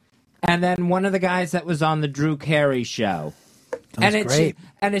kid, and then one of the guys that was on the Drew Carey show. That's great.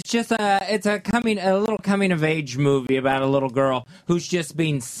 And it's just a little coming of age movie about a little girl who's just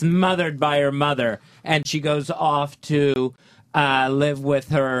being smothered by her mother, and she goes off to live with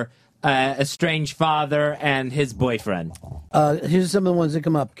her estranged father and his boyfriend. Here's some of the ones that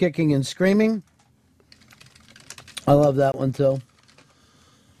come up. Kicking and Screaming. I love that one, too.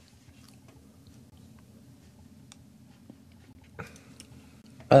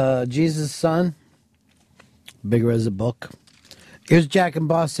 Jesus' Son. Bigger as a book. Here's Jack in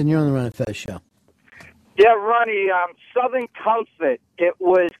Boston. You're on the Ron and Fez show. Yeah, Ronnie, Southern Comfort. It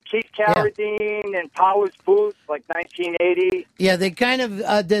was Keith Carradine and Powers Booth, like 1980. Yeah, they kind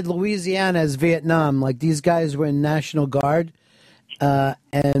of did Louisiana as Vietnam. Like these guys were in National Guard,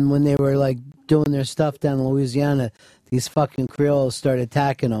 and when they were like doing their stuff down in Louisiana, these fucking Creoles started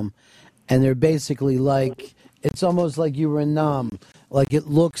attacking them, and they're basically like, it's almost like you were in Nam. Like it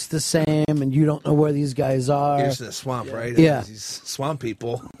looks the same, and you don't know where these guys are. You're just in a swamp, right? Yeah. These swamp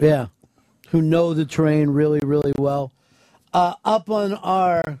people. Yeah, who know the terrain really, really well. Up on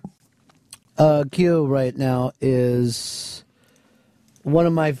our queue right now is one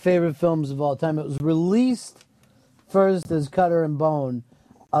of my favorite films of all time. It was released first as Cutter and Bone,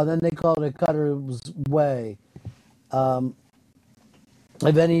 then they called it Cutter's Way. Have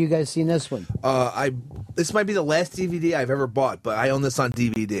any of you guys seen this one? This might be the last DVD I've ever bought, but I own this on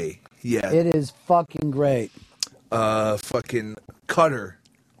DVD. Yeah, It is fucking great. fucking Cutter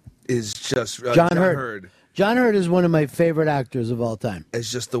is just John Hurt. John Hurt is one of my favorite actors of all time.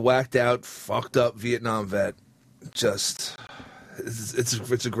 It's just the whacked out, fucked up Vietnam vet. Just,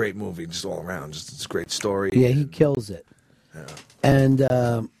 it's a great movie, just all around. Just it's a great story. Yeah, he kills it. And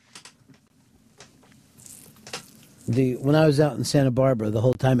when I was out in Santa Barbara, the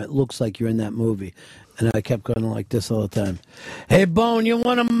whole time it looks like you're in that movie. And I kept going like this all the time. Hey, Bone, you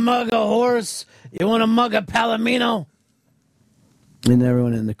want to mug a horse? You want to mug a palomino? And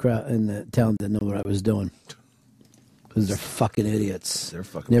everyone in the crowd, in the town, didn't know what I was doing because they're fucking idiots. They're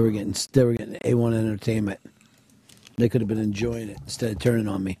fucking. They were getting A1 entertainment. They could have been enjoying it instead of turning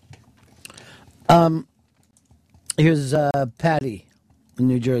on me. Here's Patty in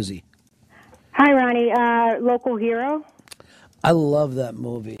New Jersey. Hi, Ronnie. Local Hero. I love that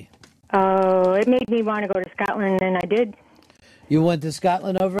movie. Oh, it made me want to go to Scotland, and I did. You went to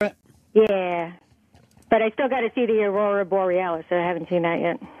Scotland over it? Yeah. But I still got to see the Aurora Borealis. I haven't seen that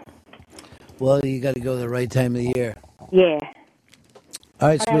yet. Well, you got to go the right time of the year. Yeah. All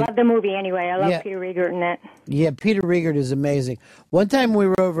right, But I sweet. love the movie anyway. I love Yeah. Peter Riegert in that. Yeah, Peter Riegert is amazing. One time we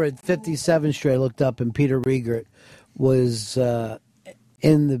were over at 57th Street, I looked up, and Peter Riegert was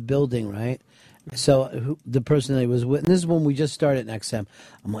in the building, right? So the person that he was with, and this is when we just started next time.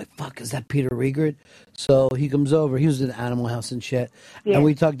 I'm like, fuck, is that Peter Riegert? So he comes over. He was in Animal House and shit. Yeah. And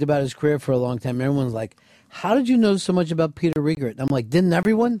we talked about his career for a long time. Everyone's like, how did you know so much about Peter Riegert? And I'm like, didn't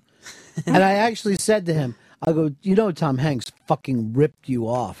everyone? And I actually said to him, I go, you know Tom Hanks fucking ripped you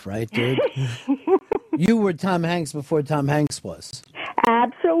off, right, dude? You were Tom Hanks before Tom Hanks was.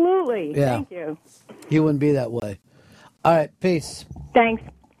 Absolutely. Yeah. Thank you. He wouldn't be that way. All right, peace. Thanks.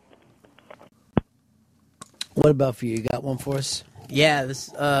 What about for you? You got one for us? Yeah,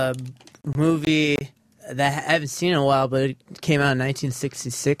 this movie that I haven't seen in a while, but it came out in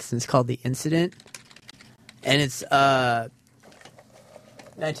 1966, and it's called The Incident. And it's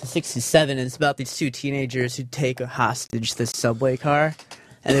 1967, and it's about these two teenagers who take a hostage this subway car,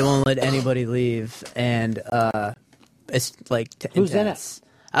 and they won't let anybody leave. And it's like Who's in intense.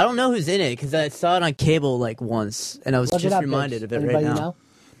 I don't know who's in it because I saw it on cable like once, and I was Look it just up, reminded Vince. of it right Anybody now. know?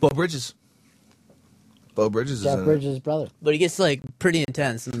 Bo Bridges. Bo Bridges is Jeff in it. Bridges' brother. But it gets like pretty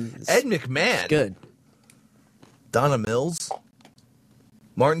intense. And Ed McMahon. It's good. Donna Mills.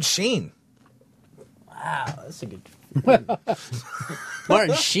 Martin Sheen. Wow, that's a good.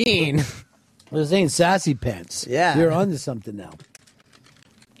 Martin Sheen. This ain't Sassy Pants. Yeah. You're onto something now.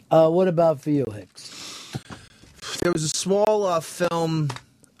 What about for you, Hicks? There was a small film,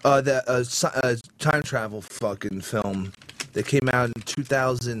 time travel fucking film that came out in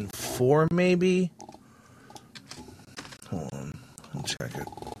 2004, maybe. Hold on, I'll check it.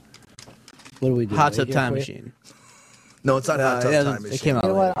 What do we do? Hot Wait Tub here Time for you? Machine. No, it's not Hot Tub yeah, Time it Machine. came out You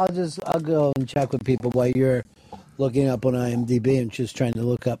know what? I'll go and check with people while you're looking up on IMDb and just trying to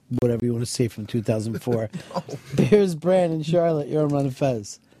look up whatever you want to see from 2004. Here's Brandon Charlotte. You're on Run of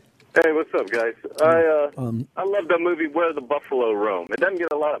Fez. Hey, what's up, guys? I love that movie Where the Buffalo Roam. It doesn't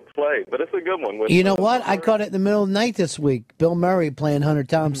get a lot of play, but it's a good one. You know what? I caught it in the middle of the night this week. Bill Murray playing Hunter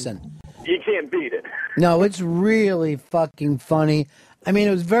Thompson. You can't beat it. No, it's really fucking funny. I mean,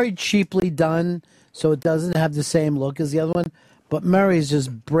 it was very cheaply done, so it doesn't have the same look as the other one. But Murray's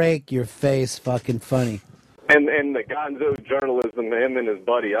just break your face fucking funny. And the gonzo journalism, him and his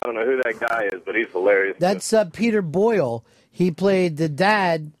buddy. I don't know who that guy is, but he's hilarious. That's Peter Boyle. He played the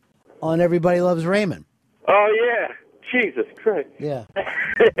dad on Everybody Loves Raymond. Oh, yeah. Jesus Christ. Yeah.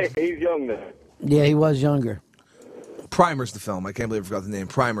 He's young now. Yeah, he was younger. Primer's the film. I can't believe I forgot the name.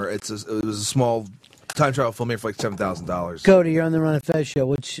 Primer. It was a small time travel film here for like $7,000. Cody, you're on the Run of Fez show.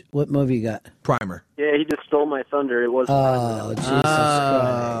 What movie you got? Primer. Yeah, he just stole my thunder. It was. Oh, Jesus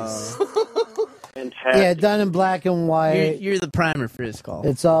Christ. Fantastic. Yeah, done in black and white. You're the primer for this call.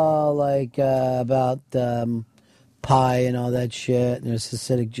 It's all like about pie and all that shit. And there's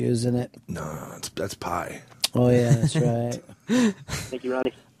Hasidic Jews in it. No, that's pie. Oh yeah, that's right. Thank you,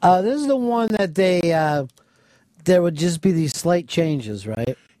 Ronnie. This is the one that there would just be these slight changes,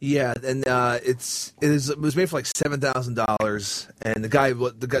 right? Yeah, and it was made for like $7,000, and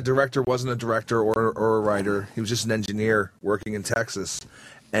the director wasn't a director or a writer. He was just an engineer working in Texas,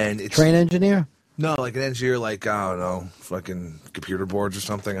 and it's Train engineer. No, like an engineer, like I don't know, fucking computer boards or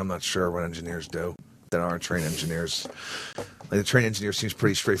something. I'm not sure what engineers do that aren't train engineers. Like the train engineer seems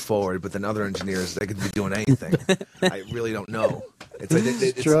pretty straightforward, but then other engineers, they could be doing anything. I really don't know. It's like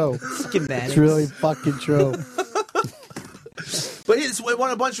it's true. It's really fucking true. But it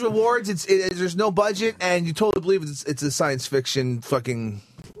won a bunch of awards. There's no budget, and you totally believe it's a science fiction fucking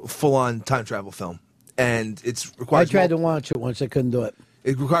full-on time travel film. And I tried to watch it once. I couldn't do it.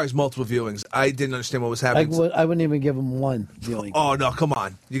 It requires multiple viewings. I didn't understand what was happening. I wouldn't even give them one viewing. Oh, no, come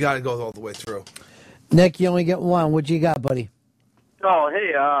on. You got to go all the way through. Nick, you only get one. What you got, buddy? Oh,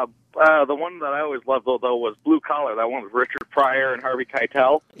 hey, the one that I always loved, though, was Blue Collar. That one with Richard Pryor and Harvey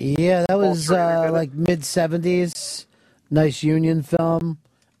Keitel. Yeah, that was like mid-'70s. Nice Union film.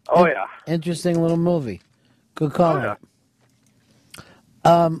 Oh, yeah. Interesting little movie. Good call.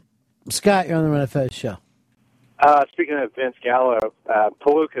 Scott, you're on the Run of Fez show. Speaking of Vince Gallo,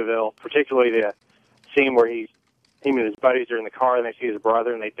 Palookaville, particularly the scene where him and his buddies are in the car and they see his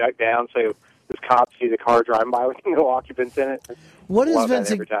brother and they duck down so this cop see the car driving by with no occupants in it. What is Love that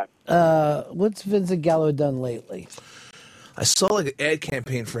Vincent? every time. What's Vincent Gallo done lately? I saw like an ad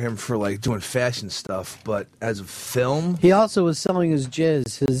campaign for him for like doing fashion stuff, but as a film, He also was selling his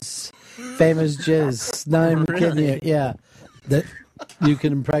jizz, his famous jizz. Not even kidding you. Yeah, that you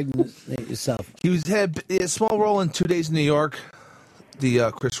can impregnate yourself. he had a small role in 2 Days in New York, the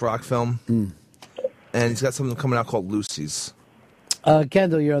Chris Rock film, and he's got something coming out called Lucy's.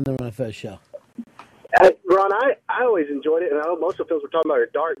 Kendall, you're on the Run of Fez show. Ron, I always enjoyed it, and I know most of the films we're talking about are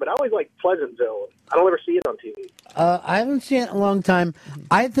dark, but I always like Pleasantville. I don't ever see it on TV. I haven't seen it in a long time.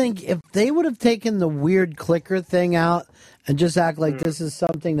 I think if they would have taken the weird clicker thing out and just act like this is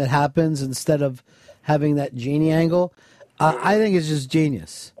something that happens instead of having that genie angle, I think it's just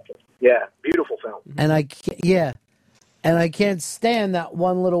genius. Yeah, beautiful film. And I can't stand that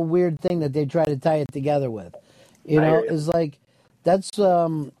one little weird thing that they try to tie it together with. You I know, hear you. it's like that's.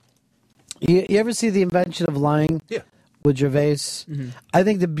 You ever see The Invention of Lying? Yeah. With Gervais? I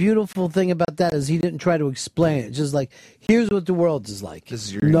think the beautiful thing about that is he didn't try to explain it. Just like, here's what the world is like. This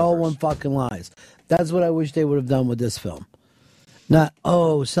is your no universe. one fucking lies. That's what I wish they would have done with this film. Not,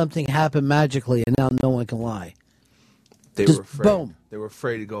 something happened magically and now no one can lie. They Just were afraid. boom. They were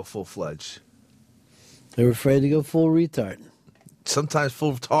afraid to go full-fledged. They were afraid to go full retard. Sometimes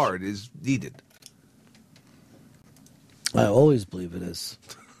full tard is needed. I always believe it is.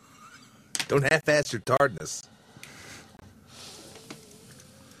 Don't half-ass your tardness.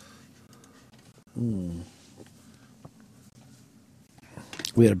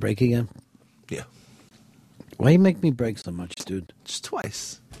 We had a break again? Yeah. Why you make me break so much, dude? Just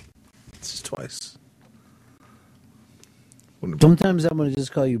twice. It's just twice. Sometimes I'm going to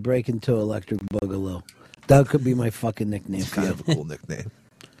just call you Break Into Electric Boogaloo. That could be my fucking nickname for Kind you. of a cool nickname.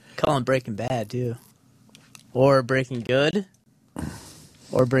 Call him Breaking Bad, too. Or Breaking Good.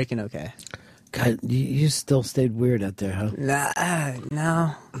 Or Breaking Okay. God, you still stayed weird out there, huh? Nah,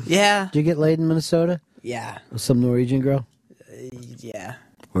 no. Yeah. Did you get laid in Minnesota? Yeah. With some Norwegian girl? Yeah.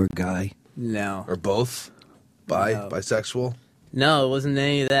 Or a guy? No. Or both? Bisexual? No, it wasn't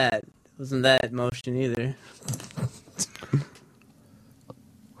any of that. It wasn't that motion either.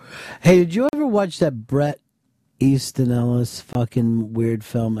 Hey, did you ever watch that Bret Easton Ellis fucking weird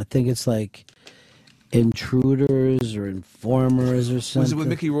film? I think it's like Intruders or Informers or something. Was it with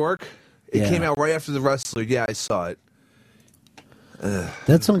Mickey Rourke? It Yeah. came out right after The Wrestler. Yeah, I saw it.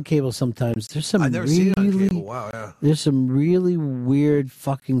 That's on cable sometimes. There's some I've never really, seen it on cable. Wow, yeah. There's some really weird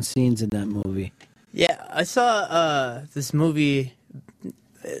fucking scenes in that movie. Yeah, I saw this movie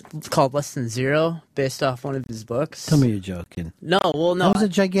called Less Than Zero, based off one of his books. Tell me you're joking. No, well, no. That was a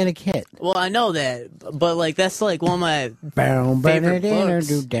gigantic hit. Well, I know that, but like that's like one of my Bow, favorite ba-da-da-da, books.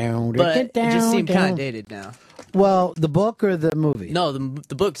 do down, But get it just down, seemed kind down. of dated now. Well, the book or the movie? No,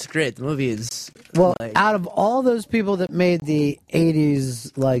 the book's great. The movie is Well, like, out of all those people that made the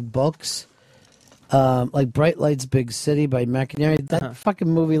 80s like books, like Bright Lights Big City by McInerney, that fucking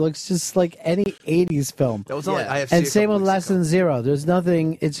movie looks just like any 80s film. That was on like IFC. And a same couple with weeks Less Than Zero. There's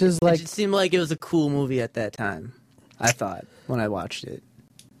nothing, it's just it like, just seemed like it was a cool movie at that time. I thought when I watched it.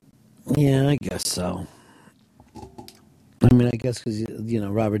 yeah, I guess so. I mean, I guess because,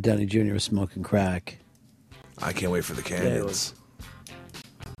 Robert Downey Jr. was smoking crack. I can't wait for the canyons.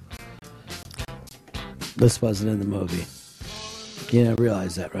 This wasn't in the movie. You don't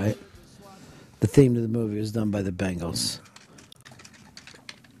realize that, right? The theme to the movie was done by the Bengals.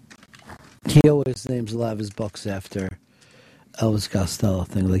 He always names a lot of his books after Elvis Costello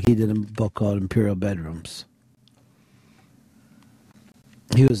thing. Like he did a book called Imperial Bedrooms.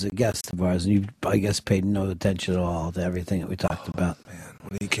 He was a guest of ours, and you, I guess, paid no attention at all to everything that we talked about. Man,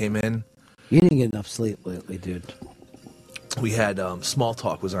 when he came in, you didn't get enough sleep lately, dude. We had Small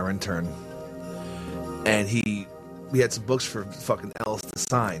Talk was our intern, and we had some books for fucking Ellis to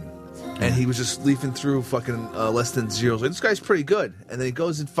sign, and he was just leafing through fucking Less Than Zeros. Like, this guy's pretty good, and then he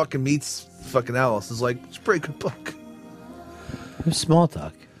goes and fucking meets fucking Ellis. It's like, it's a pretty good book. Who's Small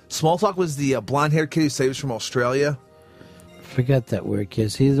Talk? Small Talk was the blonde-haired kid who saved us from Australia. Forget that weird kid.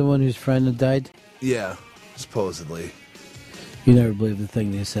 Is he the one whose friend had died? Yeah, supposedly. You never believed the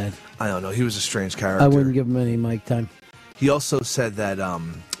thing they said. I don't know. He was a strange character. I wouldn't give him any mic time. He also said that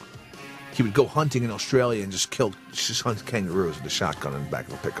he would go hunting in Australia and just hunt kangaroos with a shotgun in the back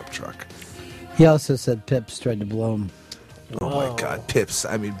of a pickup truck. He also said Pips tried to blow him. Oh my God, Pips.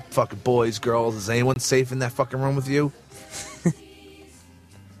 I mean, fucking boys, girls. Is anyone safe in that fucking room with you?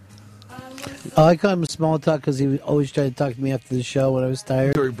 I call him Small Talk because he would always try to talk to me after the show when I was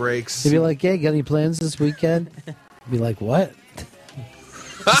tired. During breaks. He'd be like, "Hey, got any plans this weekend?" I'd be like, "What?"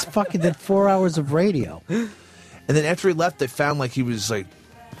 Just fucking did 4 hours of radio. And then after he left, they found like he was like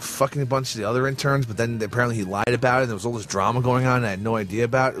fucking a bunch of the other interns, but then apparently he lied about it. And there was all this drama going on I had no idea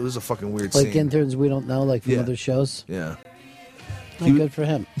about. It was a fucking weird Like scene. interns we don't know, like from other shows. Yeah. Oh, good for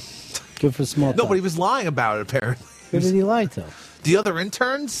him. Good for Small Talk. No, but he was lying about it apparently. Who did he lie to? The other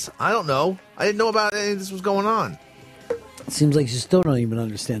interns? I don't know. I didn't know about any of this was going on. It seems like you still don't even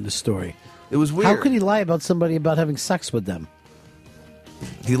understand the story. It was weird. How could he lie about somebody about having sex with them?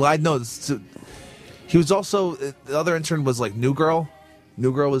 He lied. No, he was also the other intern was like New Girl.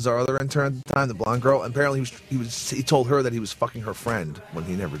 New Girl was our other intern at the time, the blonde girl. And apparently he told her that he was fucking her friend when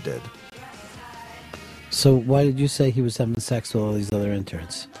he never did. So why did you say he was having sex with all these other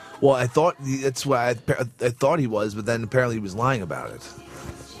interns? Well, I thought that's why I thought he was, but then apparently he was lying about it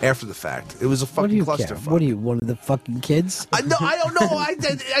after the fact. It was a fucking clusterfuck. What are you, one of the fucking kids? I don't know. I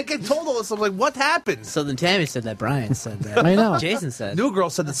get told all this. I'm like, what happened? So then Tammy said that. Brian said that. I know. Jason said. New Girl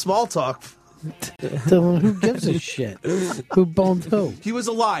said that Small Talk. Who gives a shit? Who boned who? He was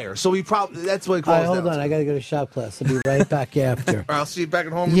a liar, so he probably that's what he All closed right, hold down. on. I got to go to shop class. I'll be right back after. Or I'll see you back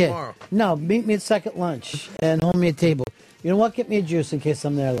at home Yeah. tomorrow. No, meet me at second lunch and hold me a table. You know what? Get me a juice in case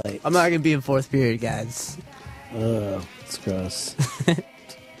I'm there late. I'm not going to be in fourth period, guys. Oh, it's gross.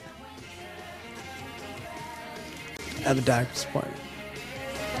 At the doctor's appointment.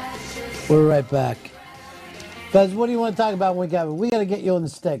 We're right back. Fez, what do you want to talk about when we got to get you on the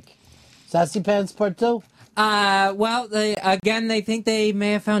stick? Sassy Pants Part 2? Well, they think they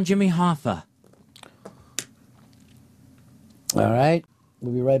may have found Jimmy Hoffa. All right.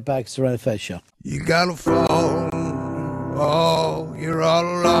 We'll be right back. It's the Ron and Fez Show. You got a phone, oh, you're all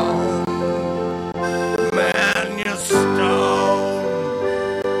alone. Man, you're stoned.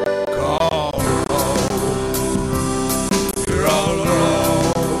 Call home. You're all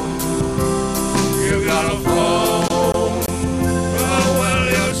alone. You got a phone, oh, well,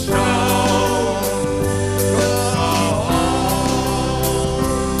 you're stoned.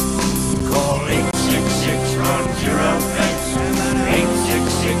 Call 866-RUN-0-FEX.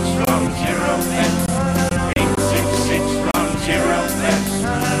 866-RUN-0-FEX. 866-RUN-0-FEX.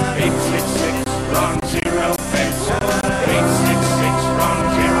 866-RUN-0-FEX.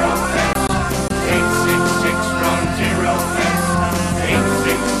 866-RUN-0-FEX. 866-RUN-0-FEX.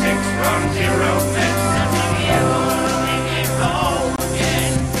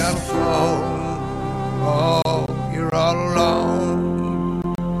 866-RUN-0-FEX. Got a phone. Oh, you're all alone.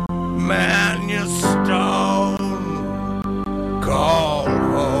 Man, you're stoned. Call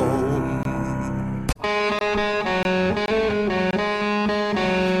home.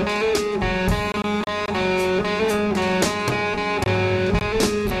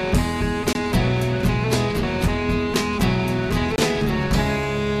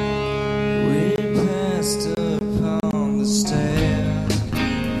 We passed upon the stair,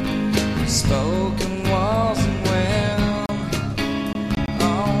 spoken wasn't well,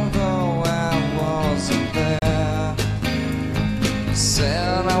 although I wasn't there.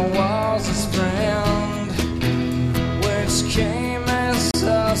 Said I was his friend, which came as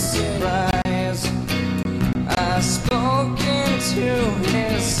a surprise. I spoke into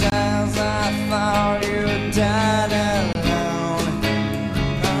his eyes, I thought you died alone.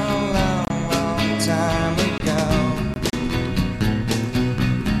 Time ago,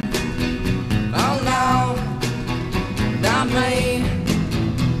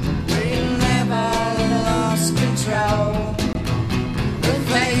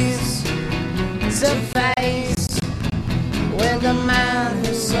 face to face with the man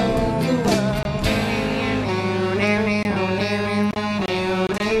who sold the world.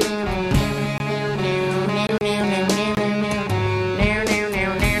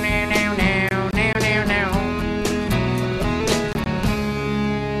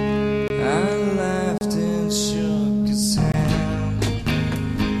 I laughed and shook his hand,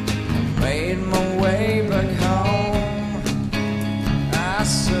 made my way back home. I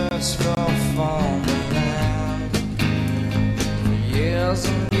searched for farmland. For years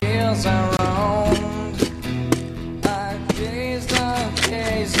and years I roamed. I gazed and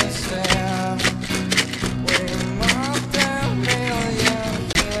stared. We mocked a million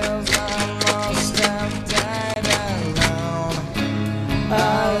years. I must have died alone a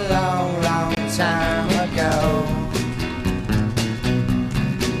long, long time ago.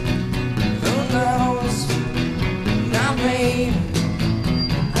 Who knows? Not me.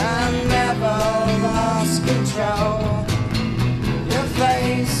 I never lost control. Your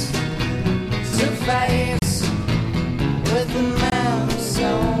face to face with the man who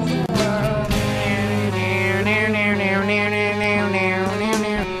sold the world.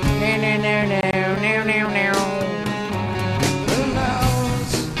 Who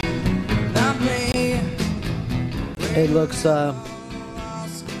knows? Not me. It looks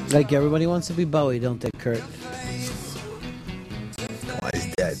like everybody wants to be Bowie, don't they, Kurt? Why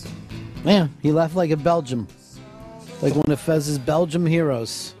he's dead? Yeah, he left like a Belgium. Like one of Fez's Belgium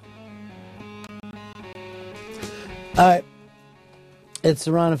heroes. Alright. It's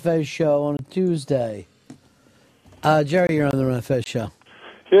the Ron and Fez show on a Tuesday. Jerry, you're on the Ron and Fez show.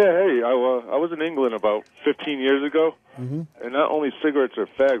 Yeah, hey, I was in England about 15 years ago, Mm-hmm. and not only cigarettes or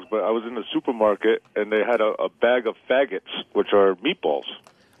fags, but I was in the supermarket, and they had a bag of faggots, which are meatballs.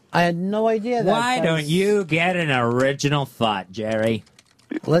 I had no idea that. Why don't you get an original thought, Jerry?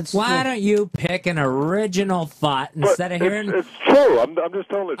 Why don't you pick an original thought instead of hearing? It's true. I'm just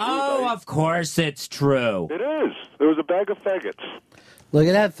telling the truth. Oh, of course it's true. It is. There was a bag of faggots. Look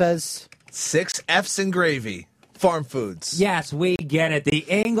at that, Fez. 6 F's in gravy. Farm foods. Yes, we get it. The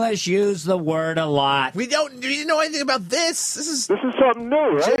English use the word a lot. We didn't know anything about this. This is something new,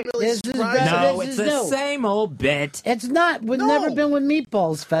 right? No, it's the same old bit. It's not. We've never been with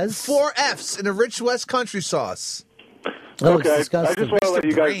meatballs, Fez. 4 F's in a rich West country sauce. That looks Okay, disgusting. I just want to let Mr.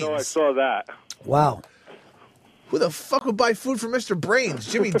 you guys know I Brains. saw that. Wow. Who the fuck would buy food from Mr.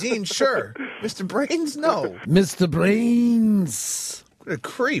 Brains? Jimmy Dean, sure. Mr. Brains, no. Mr. Brains. What a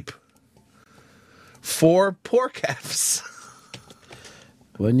creep. 4 pork F's.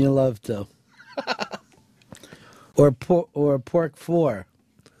 Wouldn't you love to? or pork 4.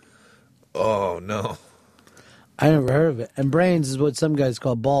 Oh, no. I never heard of it. And brains is what some guys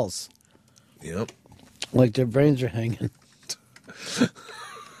call balls. Yep. Like their brains are hanging.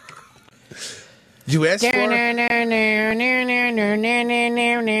 You asked for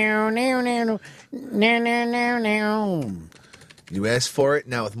You asked for it,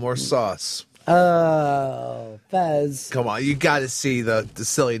 now with more sauce. Oh, Fez. Come on, you got to see the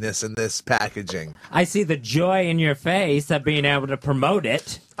silliness in this packaging. I see the joy in your face of being able to promote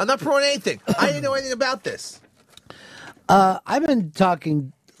it. I'm not promoting anything. I didn't know anything about this. I've been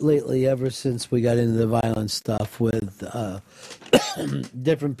talking lately, ever since we got into the violent stuff, with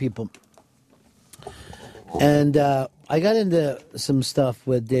different people. And I got into some stuff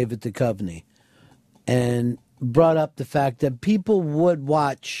with David Duchovny and brought up the fact that people would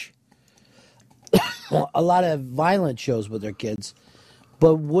watch a lot of violent shows with their kids,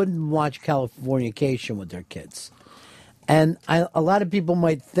 but wouldn't watch Californication with their kids. And a lot of people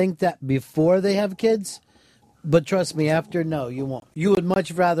might think that before they have kids, but trust me, after, no, you won't. You would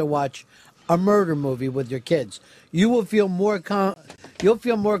much rather watch a murder movie with your kids. You will feel more you'll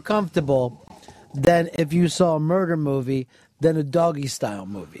feel more comfortable than if you saw a murder movie than a doggy style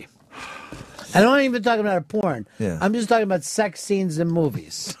movie. And I'm not even talking about a porn. Yeah. I'm just talking about sex scenes in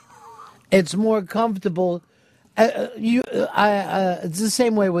movies. It's more comfortable. It's the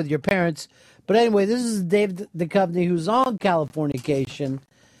same way with your parents. But anyway, this is Dave Duchovny, who's on Californication,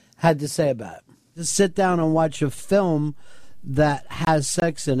 had to say about it. To sit down and watch a film that has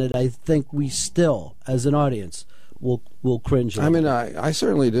sex in it, I think we still, as an audience, will cringe. I mean, I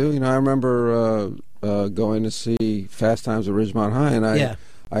certainly do. You know, I remember going to see Fast Times at Ridgemont High, and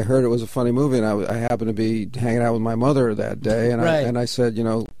I heard it was a funny movie, and I happened to be hanging out with my mother that day, and Right. I said, you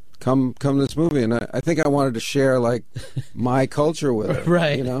know, come to this movie, and I think I wanted to share like my culture with her,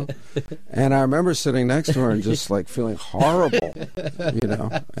 Right. You know, and I remember sitting next to her and just like feeling horrible, you know.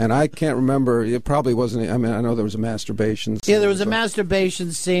 And I can't remember. It probably wasn't. I mean, I know there was a masturbation scene. Yeah, there was a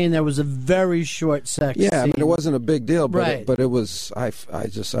masturbation scene. There was a very short sex scene. Yeah, I mean, it wasn't a big deal, but Right. but it was. I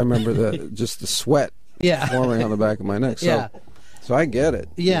remember the sweat forming on the back of my neck. So, Yeah. so I get it.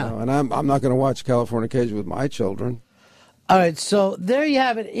 Yeah. you know, and I'm not going to watch Californication with my children. All right, so there you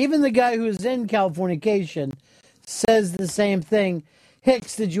have it. Even the guy who's in Californication says the same thing.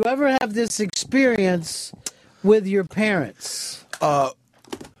 Hicks, did you ever have this experience with your parents? I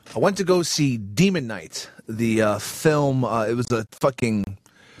went to go see Demon Knight, the film. It was a fucking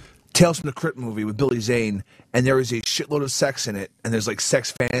Tales from the Crypt movie with Billy Zane, and there was a shitload of sex in it, and there's like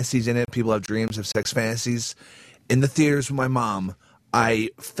sex fantasies in it. People have dreams of sex fantasies. In the theaters with my mom,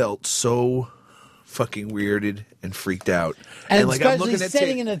 I felt so fucking weirded and freaked out. And like I'm especially looking at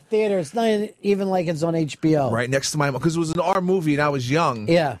sitting in a theater, it's not even like it's on HBO. right next to my mom because it was an R movie and I was young.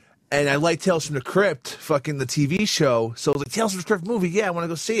 Yeah. And I like Tales from the Crypt, fucking the TV show. So I was like, Tales from the Crypt movie, yeah, I want to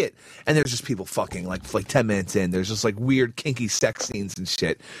go see it. And there's just people fucking like 10 minutes in. There's just like weird kinky sex scenes and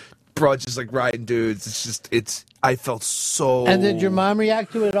shit. Broad just like riding dudes. I felt so. And did your mom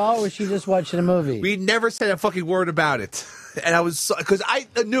react to it at all, or was she just watching a movie? We never said a fucking word about it. And I was, because I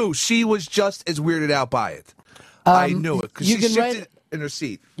knew she was just as weirded out by it. I knew it because you she can shifted write- in her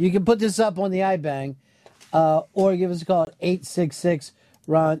seat. You can put this up on the iBang, or give us a call at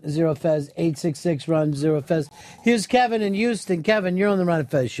 866-RON-0FEZ, 866-RON-0FEZ. Here's Kevin in Houston. Kevin, you're on the Ron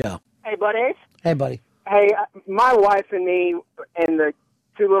and Fez show. Hey, buddy. Hey, buddy. Hey, my wife and me and the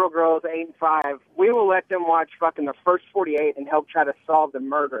two little girls, 8 and 5, we will let them watch fucking the first 48 and help try to solve the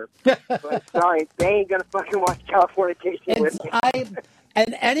murder. But sorry, they ain't gonna fucking watch Californication with me.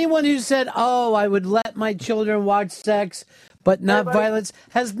 And anyone who said, "Oh, I would let my children watch sex, but not violence,"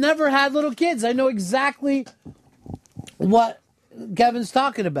 has never had little kids. I know exactly what Kevin's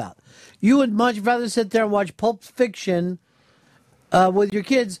talking about. You would much rather sit there and watch Pulp Fiction with your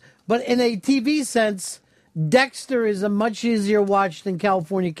kids, but in a TV sense, Dexter is a much easier watch than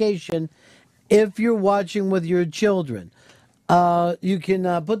Californication if you're watching with your children. You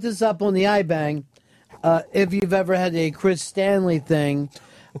can put this up on the iBang if you've ever had a Chris Stanley thing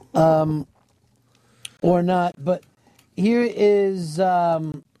or not. But here is,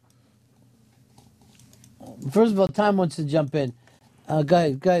 first of all, Tom wants to jump in. Go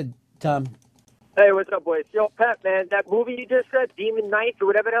ahead, Tom. Hey, what's up, boys? Yo, Pat, man, that movie you just said, Demon Knight or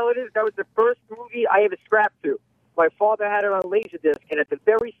whatever the hell it is, that was the first movie I ever scrapped to. My father had it on Laserdisc, and at the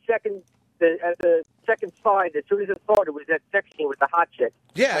very second, at the second slide, as soon as it started, was that sex scene with the hot chick.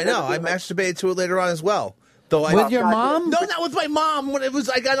 Yeah, I know. I masturbated to it later on as well. Though With your mom? No, not with my mom. When it was,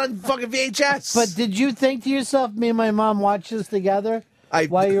 I got on fucking VHS. But did you think to yourself, me and my mom watched this together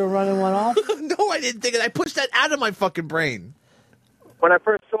while you were running one off? No, I didn't think it. I pushed that out of my fucking brain. When I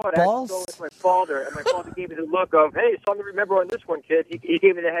first saw it, Balls? I had to go with my father, and my father gave me the look of, hey, something to remember on this one, kid. He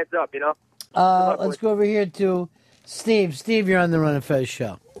gave me the heads up, you know? Let's go over here to Steve. Steve, you're on the Run and Fez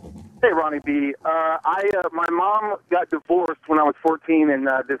show. Hey, Ronnie B. My mom got divorced when I was 14, and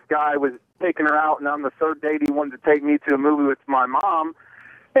this guy was taking her out, and on the third date, he wanted to take me to a movie with my mom,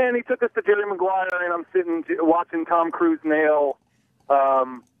 and he took us to Jerry Maguire, and I'm sitting watching Tom Cruise nail,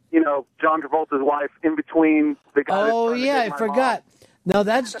 John Travolta's wife in between the guy. Oh, yeah, I forgot. Now,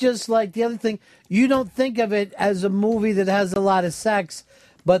 that's just like the other thing. You don't think of it as a movie that has a lot of sex,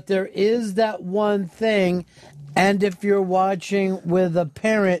 but there is that one thing, and if you're watching with a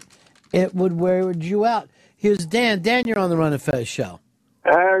parent, it would wear you out. Here's Dan. Dan, you're on the Run and Fez show.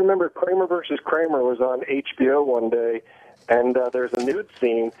 I remember Kramer versus Kramer was on HBO one day, and there's a nude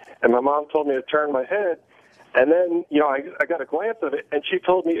scene, and my mom told me to turn my head, and then, I got a glance of it, and she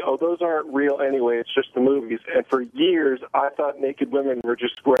told me, oh, those aren't real anyway, it's just the movies. And for years, I thought naked women were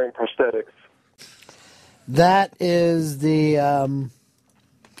just wearing prosthetics. That is the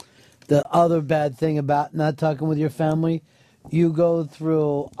other bad thing about not talking with your family. You go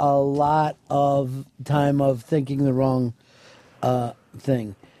through a lot of time of thinking the wrong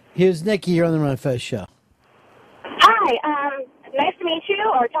thing. Here's Nikki. You're on the Run and Fez show. Hi. Nice to meet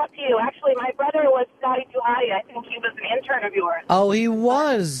you or talk to you. Actually, my brother was Scotty Tuhati. I think he was an intern of yours. Oh, he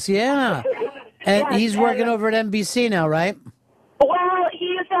was, yeah. And Yes, he's working over at NBC now, right? Well,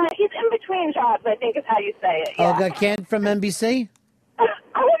 he's in between jobs, I think is how you say it. Yeah. Oh, got canned from NBC? I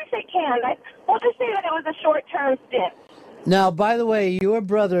wouldn't say canned. We'll just say that it was a short-term stint. Now, by the way, your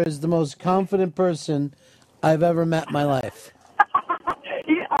brother is the most confident person I've ever met in my life.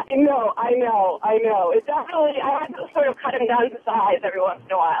 I know. It's definitely, I have to sort of cut him down to size every once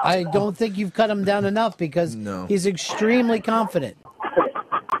in a while. I don't think you've cut him down enough because he's extremely confident.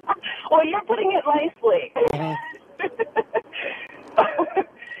 Precisely.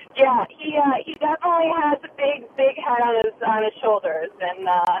 Yeah, he definitely has a big head on his shoulders, and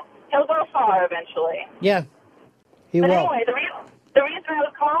he'll go far eventually. Yeah, he But will. anyway, the reason I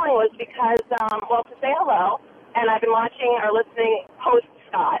was calling was because, well, to say hello, and I've been watching or listening host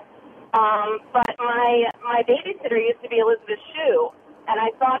Scott. But my babysitter used to be Elizabeth Shue, and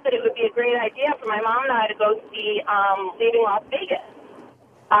I thought that it would be a great idea for my mom and I to go see Leaving Las Vegas.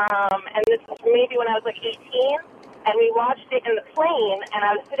 And this was maybe when I was like 18, and we watched it in the plane, and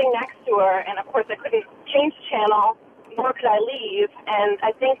I was sitting next to her, and of course I couldn't change the channel, nor could I leave, and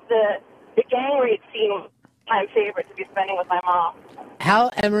I think the gang rape scene was my favorite to be spending with my mom.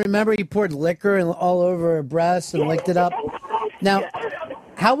 And remember, he poured liquor all over her breasts and licked it up. Now,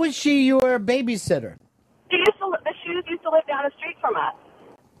 how was she your babysitter? The Shues used to live down the street from us.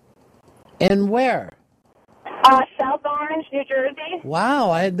 And where? South Orange, New Jersey. Wow,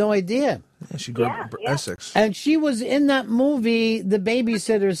 I had no idea. Yeah, she grew up in Essex. And she was in that movie, The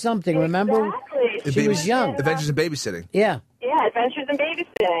Babysitter something, remember? Exactly. She was young. Adventures in Babysitting. Yeah. Yeah, Adventures in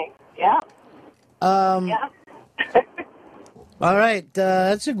Babysitting. Yeah. All right,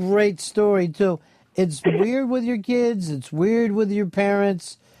 that's a great story, too. It's weird with your kids. It's weird with your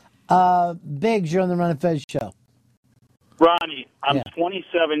parents. Biggs, you're on the Ron and Fez show. Ronnie, I'm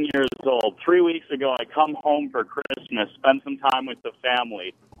 27 years old. 3 weeks ago, I come home for Christmas, spend some time with the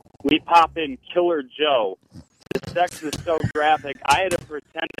family. We pop in Killer Joe. The sex is so graphic, I had to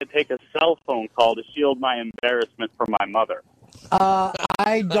pretend to take a cell phone call to shield my embarrassment from my mother.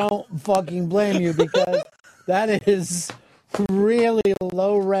 I don't fucking blame you, because that is really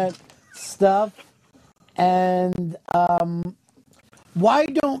low rent stuff. And why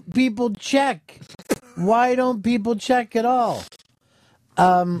don't people check? Why don't people check at all?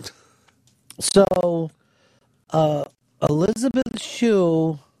 Elizabeth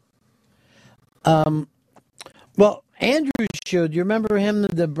Shue. Well, Andrew Shue, do you remember him,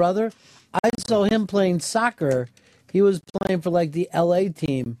 the brother? I saw him playing soccer. He was playing for like the LA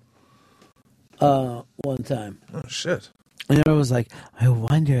team one time. Oh, shit. And I was like, I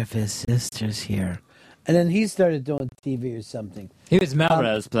wonder if his sister's here. And then he started doing TV or something. He was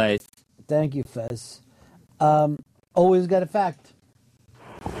Melrose Place. Thank you, Fez. Always got a fact.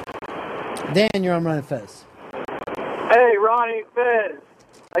 Dan, you're on Ron and Fez. Hey, Ronnie Fez.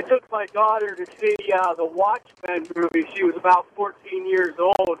 I took my daughter to see the Watchmen movie. She was about 14 years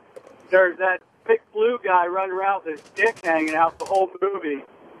old. There's that big blue guy running around with his dick hanging out the whole movie.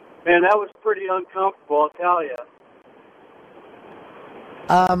 Man, that was pretty uncomfortable, I'll tell you.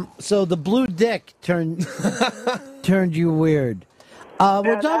 So the blue dick turned you weird.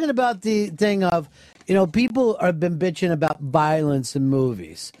 We're talking about the thing of, people have been bitching about violence in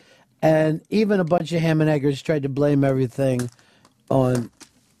movies. And even a bunch of ham and eggers tried to blame everything on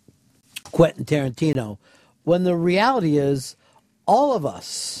Quentin Tarantino. When the reality is, all of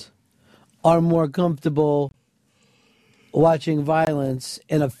us are more comfortable watching violence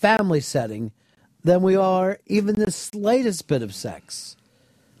in a family setting than we are even the slightest bit of sex.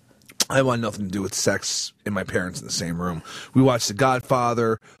 I want nothing to do with sex and my parents in the same room. We watched The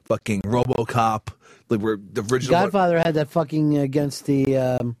Godfather, fucking RoboCop. Like we're the original. Godfather had that fucking against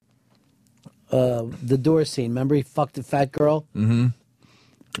the door scene. Remember, he fucked a fat girl.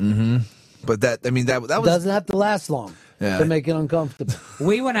 But that was doesn't have to last long to make it uncomfortable.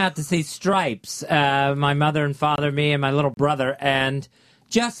 We went out to see Stripes. My mother and father, me and my little brother, and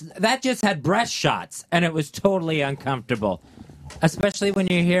just had breast shots, and it was totally uncomfortable. Especially when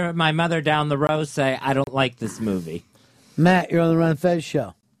you hear my mother down the row say, I don't like this movie. Matt, you're on the Ron and Fez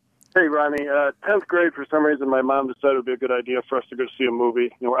show. Hey, Ronnie. 10th grade, for some reason, my mom decided it would be a good idea for us to go see a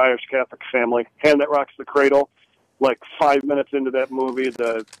movie. We're Irish Catholic family. Hand That Rocks the Cradle. Like 5 minutes into that movie,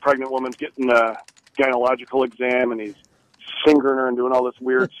 the pregnant woman's getting a gynecological exam, and he's fingering her and doing all this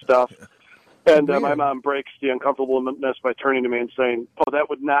weird stuff. And my mom breaks the uncomfortableness by turning to me and saying, oh, that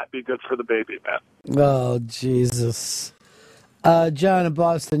would not be good for the baby, Matt. Oh, Jesus. John in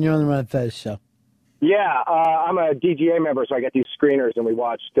Boston, you're on the Ron and Fez show. Yeah, I'm a DGA member, so I get these screeners, and we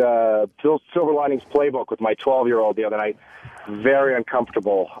watched Silver Linings Playbook with my 12-year-old the other night. Very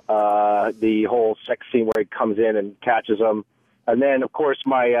uncomfortable, the whole sex scene where he comes in and catches them. And then, of course,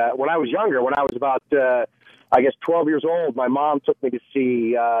 when I was younger, when I was about, 12 years old, my mom took me to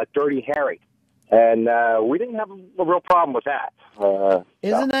see Dirty Harry. And we didn't have a real problem with that.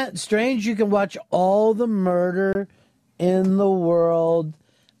 Isn't that strange? You can watch all the murder in the world,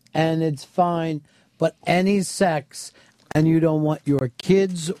 and it's fine. But any sex, and you don't want your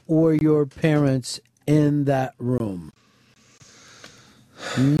kids or your parents in that room.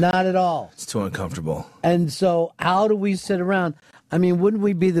 Not at all. It's too uncomfortable. And so, how do we sit around? I mean, wouldn't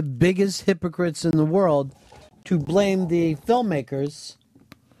we be the biggest hypocrites in the world to blame the filmmakers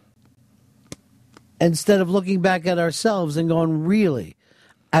instead of looking back at ourselves and going, really,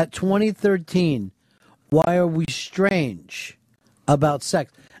 at 2013, why are we strange about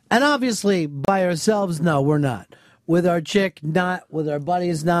sex? And obviously, by ourselves, no, we're not. With our chick, not. With our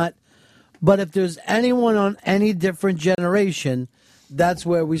buddies, not. But if there's anyone on any different generation, that's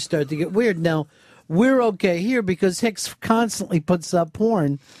where we start to get weird. Now, we're okay here because Hicks constantly puts up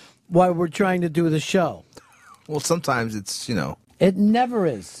porn while we're trying to do the show. Well, sometimes it's, It never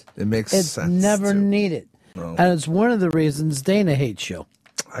is. it makes It's sense. never to- needed. No. And it's one of the reasons Dana hates you.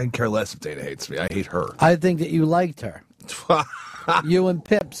 I care less if Dana hates me. I hate her. I think that you liked her. You and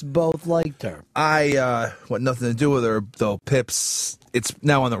Pips both liked her. I want nothing to do with her, though. Pips, it's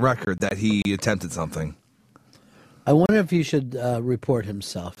now on the record that he attempted something. I wonder if he should report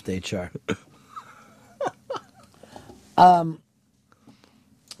himself to HR.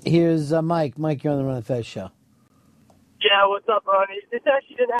 Here's Mike. Mike, you're on the Run of Fez show. Yeah, what's up, Ronnie? This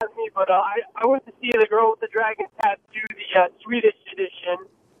actually didn't happen to me, but I went to see The Girl with the Dragon Tattoo, the Swedish edition,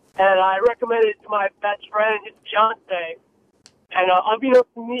 and I recommended it to my best friend and his fiance. And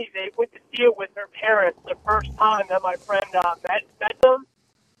unbeknownst to me, they went to see it with their parents the first time that my friend met them.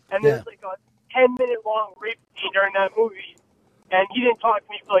 And there was like a 10-minute long rape scene during that movie. And he didn't talk to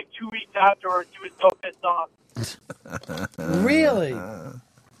me for like 2 weeks afterwards. He was so pissed off. Really?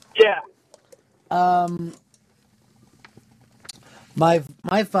 Yeah.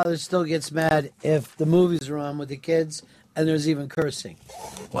 My father still gets mad if the movies are on with the kids and there's even cursing.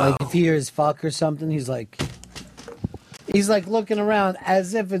 Wow. Like if he hears fuck or something, he's like looking around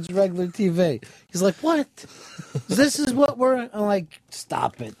as if it's regular TV. He's like, what? This is what we're... I'm like,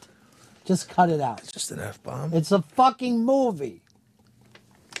 stop it. Just cut it out. It's just an F-bomb. It's a fucking movie.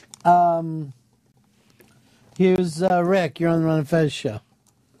 Here's Rick. You're on the Run and Fez show.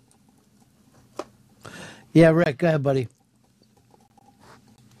 Yeah, Rick, go ahead, buddy.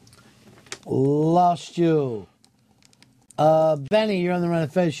 Lost you. Benny, you're on the Run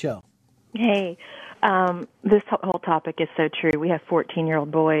and Fez show. Hey, this whole topic is so true. We have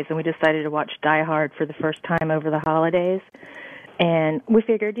 14-year-old boys, and we decided to watch Die Hard for the first time over the holidays. And we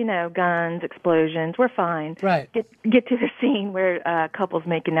figured, guns, explosions, we're fine. Right. Get to the scene where a couple's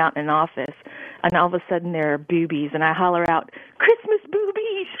making out in an office, and all of a sudden there are boobies, and I holler out, Christmas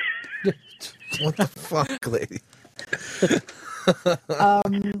boobies! What the fuck, lady?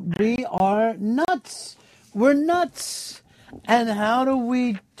 We are nuts. We're nuts. And how do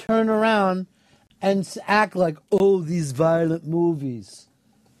we turn around and act like, oh, these violent movies?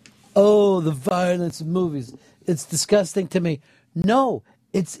 Oh, the violence of movies. It's disgusting to me. No,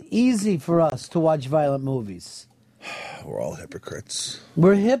 it's easy for us to watch violent movies. We're all hypocrites.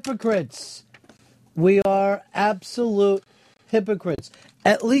 We're hypocrites. We are absolute hypocrites.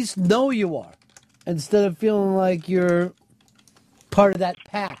 At least know you are. Instead of feeling like you're part of that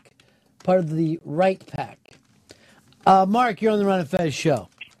pack. Part of the right pack. Mark, you're on the Run and Fez show.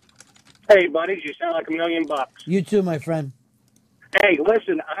 Hey, buddies, you sound like $1 million. You too, my friend. Hey,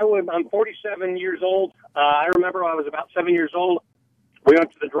 listen, I'm 47 years old. I remember I was about 7 years old. We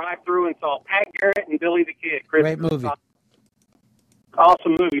went to the drive-thru and saw Pat Garrett and Billy the Kid. Great movie.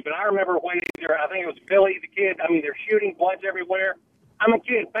 Awesome movie. But I remember when I think it was Billy the Kid. I mean, they're shooting, blood's everywhere. I'm a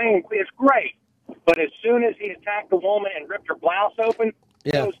kid, bang, it's great. But as soon as he attacked the woman and ripped her blouse open,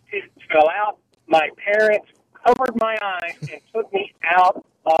 those tits fell out. My parents covered my eyes and took me out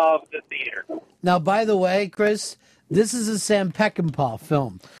of the theater. Now, by the way, Chris, this is a Sam Peckinpah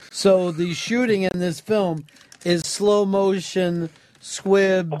film. So the shooting in this film is slow motion,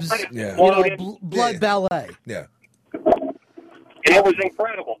 squibs, blood ballet. Yeah. And it was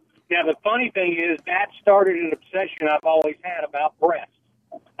incredible. Now, the funny thing is that started an obsession I've always had about breasts.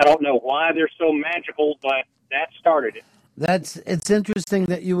 I don't know why they're so magical, but that started it. It's interesting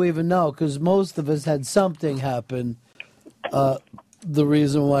that you even know, because most of us had something happen. The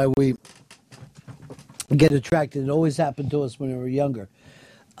reason why we get attracted, it always happened to us when we were younger.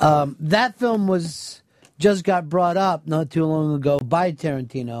 That film just got brought up not too long ago by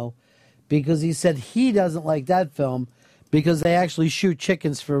Tarantino, because he said he doesn't like that film because they actually shoot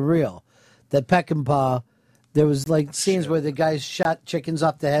chickens for real. That Peckinpah, there was like scenes where the guys shot chickens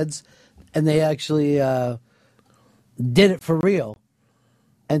off the heads, and they actually did it for real.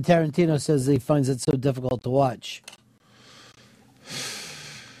 And Tarantino says he finds it so difficult to watch.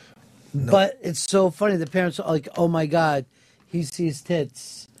 No. But it's so funny. The parents are like, oh my God, he sees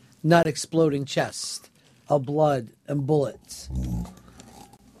tits, not exploding chest of blood and bullets.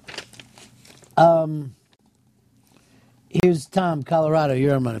 Here's Tom, Colorado.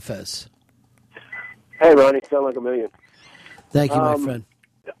 You're on Manifest. Hey, Ronnie, sound like a million. Thank you, my friend.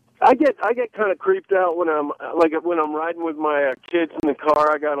 I get kind of creeped out when I'm riding with my kids in the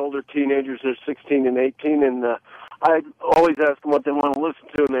car. I got older teenagers; they're 16 and 18, and I always ask them what they want to listen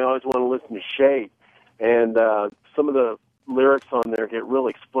to, and they always want to listen to Shade. And some of the lyrics on there get real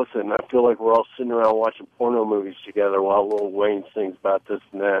explicit, and I feel like we're all sitting around watching porno movies together while Lil Wayne sings about this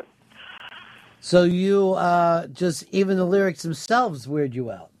and that. So you just even the lyrics themselves weird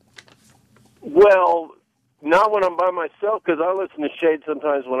you out. Well, not when I'm by myself, because I listen to Shade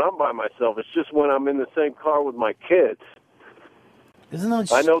sometimes when I'm by myself. It's just when I'm in the same car with my kids. Isn't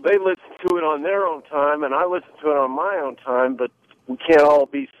that I know they listen to it on their own time, and I listen to it on my own time, but we can't all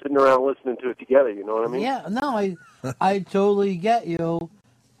be sitting around listening to it together, you know what I mean? Yeah, no, I totally get you,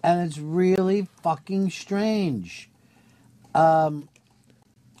 and it's really fucking strange. Brian,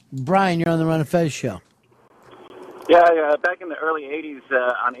 you're on the Ron and Fez show. Yeah, back in the early 80s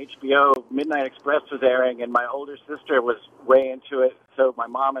on HBO, Midnight Express was airing, and my older sister was way into it, so my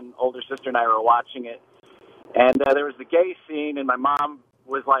mom and older sister and I were watching it. And there was the gay scene, and my mom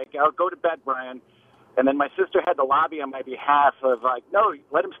was like, "Oh, go to bed, Brian." And then my sister had to lobby on my behalf of like, "No,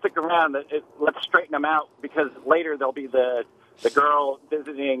 let him stick around. Let's straighten him out, because later there'll be the girl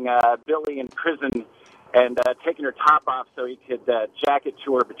visiting Billy in prison and taking her top off so he could jack it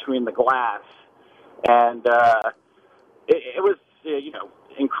to her between the glass." And it was,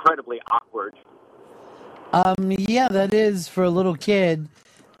 incredibly awkward. Yeah, that is for a little kid,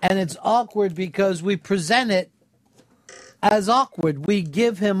 and it's awkward because we present it as awkward. We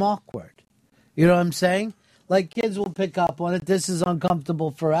give him awkward. You know what I'm saying? Like, kids will pick up on it. This is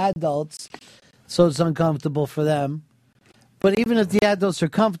uncomfortable for adults, so it's uncomfortable for them. But even if the adults are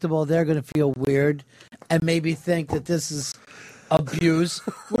comfortable, they're going to feel weird and maybe think that this is abuse.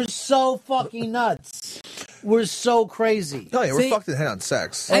 We're so fucking nuts. We're so crazy. Oh, yeah, we're fucked in the head on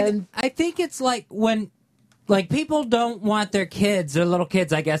sex. I think it's like when, like, people don't want their kids, their little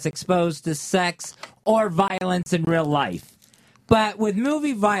kids, I guess, exposed to sex or violence in real life. But with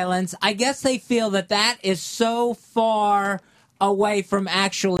movie violence, I guess they feel that that is so far away from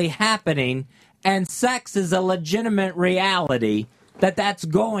actually happening, and sex is a legitimate reality, that that's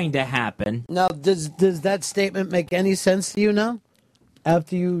going to happen. Now, does that statement make any sense to you now?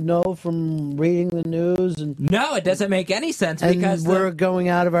 After you know from reading the news? No, it doesn't make any sense, and because we're going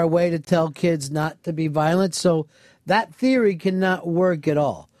out of our way to tell kids not to be violent, so that theory cannot work at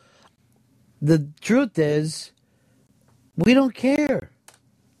all. The truth is, we don't care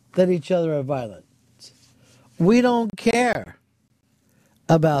that each other are violent. We don't care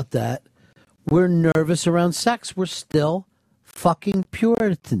about that. We're nervous around sex. We're still fucking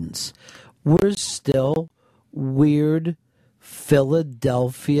Puritans. We're still weird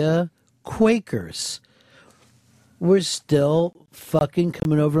Philadelphia Quakers. We're still fucking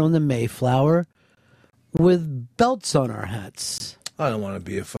coming over on the Mayflower with belts on our hats. I don't want to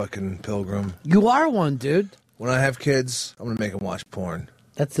be a fucking pilgrim. You are one, dude. When I have kids, I'm going to make them watch porn.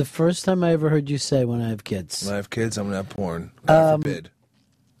 That's the first time I ever heard you say when I have kids. When I have kids, I'm going to have porn. God forbid.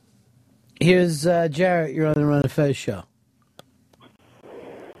 Here's Jarrett. You're on the Ron and Fez show.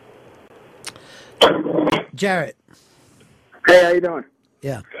 Jarrett. Hey, how you doing?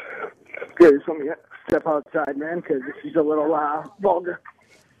 Yeah. Good. Just let me step outside, man, because this is a little vulgar.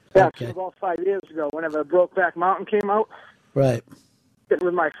 Yeah, Okay. about 5 years ago, whenever Brokeback Mountain came out, Right. sitting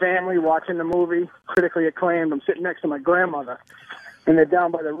with my family watching the movie, critically acclaimed. I'm sitting next to my grandmother, and they're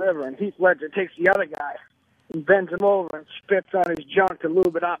down by the river, and Heath Ledger takes the other guy and bends him over and spits on his junk to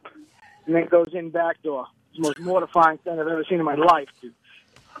lube it up, and then goes in back door. It's the most mortifying thing I've ever seen in my life, dude.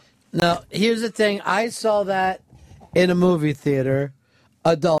 Now, here's the thing. I saw that in a movie theater.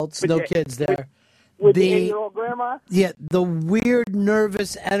 Adults, no kids there. With the 8-year-old grandma? Yeah, the weird,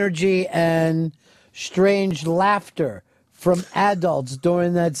 nervous energy and strange laughter from adults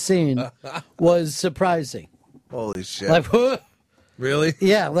during that scene was surprising. Holy shit. Like, really?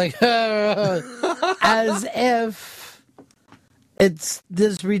 Yeah, like, as if it's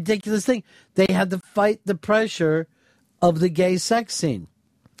this ridiculous thing. They had to fight the pressure of the gay sex scene.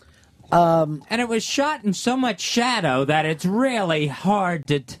 And it was shot in so much shadow that it's really hard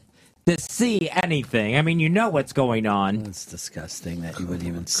to see anything. I mean, you know what's going on. It's disgusting that you would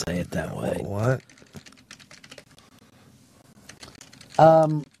even say it that way. What?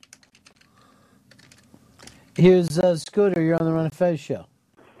 Here's Scooter. You're on the Ron and Fez show.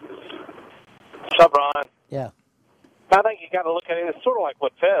 What's up, Ron? Yeah. I think you got to look at it. It's sort of like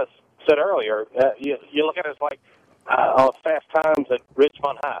what Fez said earlier. You look at it as like Fast Times at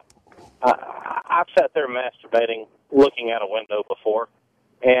Ridgemont High. I've sat there masturbating, looking out a window before,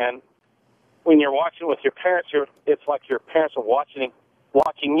 and when you're watching with your parents, it's like your parents are watching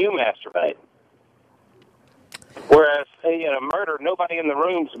you masturbate. Whereas in a murder, nobody in the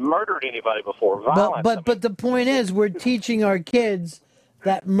room's murdered anybody before. Violence. But the point is, we're teaching our kids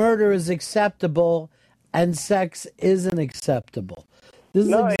that murder is acceptable and sex isn't acceptable. This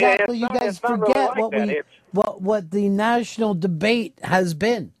is exactly, you guys forget what the national debate has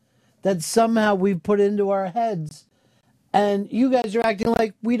been, that somehow we've put into our heads, and you guys are acting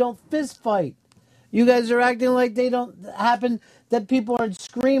like we don't fist fight. You guys are acting like they don't happen, that people aren't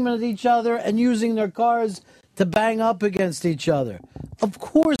screaming at each other and using their cars to bang up against each other. Of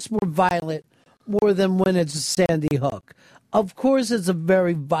course we're violent more than when it's Sandy Hook. Of course it's a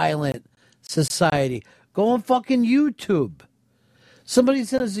very violent society. Go on fucking YouTube. Somebody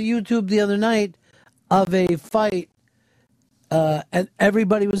sent us a YouTube the other night of a fight, and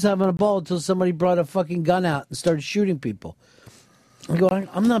everybody was having a ball until somebody brought a fucking gun out and started shooting people. I'm going,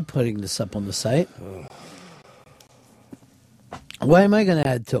 I'm not putting this up on the site. Why am I going to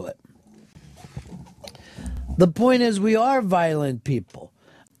add to it? The point is, we are violent people,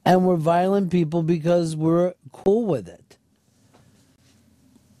 and we're violent people because we're cool with it.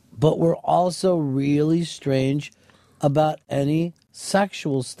 But we're also really strange about any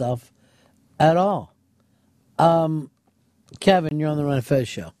sexual stuff at all. Kevin, you're on the Ron and Fez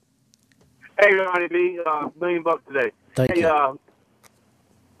show. Hey, Ronnie B, $1 million today. Thank you.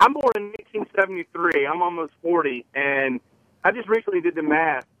 I'm born in 1973. I'm almost 40, and I just recently did the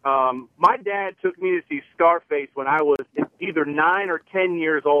math. My dad took me to see Scarface when I was either 9 or 10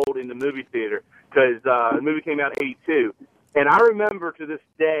 years old in the movie theater, because the movie came out in 82. And I remember to this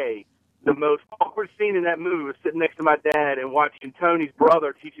day, the most awkward scene in that movie was sitting next to my dad and watching Tony's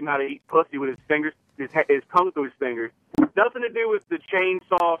brother teach him how to eat pussy with his fingers, his tongue through his fingers. Nothing to do with the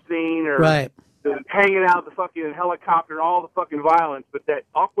chainsaw scene or the hanging out the fucking helicopter and all the fucking violence, but that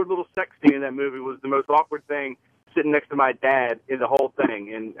awkward little sex scene in that movie was the most awkward thing, sitting next to my dad in the whole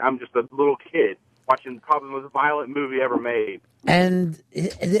thing. And I'm just a little kid watching probably the most violent movie ever made. And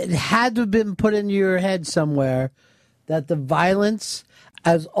it had to have been put into your head somewhere that the violence,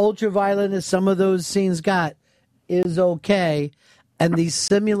 as ultra-violent as some of those scenes got, is okay, and the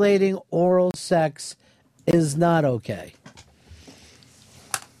simulating oral sex is not okay.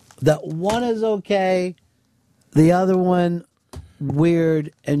 That one is okay, the other one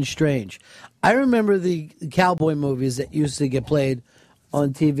weird and strange. I remember the cowboy movies that used to get played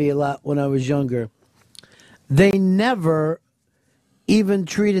on TV a lot when I was younger. They never even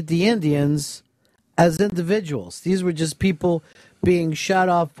treated the Indians as individuals. These were just people being shot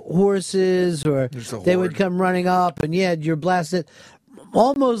off horses, or they would come running up and you're blasted.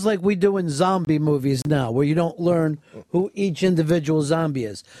 Almost like we do in zombie movies now, where you don't learn who each individual zombie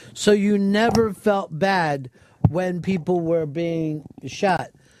is. So you never felt bad when people were being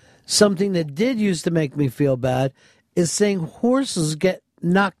shot. Something that did used to make me feel bad is seeing horses get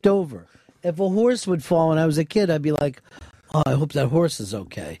knocked over. If a horse would fall when I was a kid, I'd be like, oh, I hope that horse is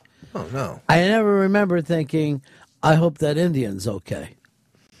okay. Oh, no. I never remember thinking, I hope that Indian's okay.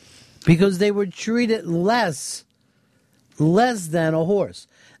 Because they were treated less than a horse.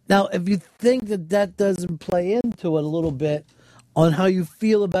 Now, if you think that doesn't play into it a little bit on how you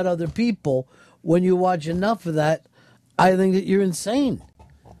feel about other people when you watch enough of that, I think that you're insane.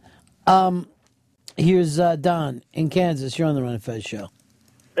 Here's Don in Kansas. You're on the Ron and Fez show.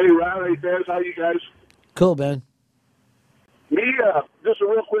 Hey, Ron. Hey, Fez. How you guys? Cool, man. Me, just a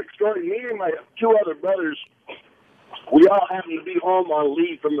real quick story. Me and my two other brothers, we all happened to be home on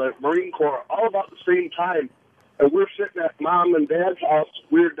leave from the Marine Corps all about the same time. And we're sitting at Mom and Dad's house.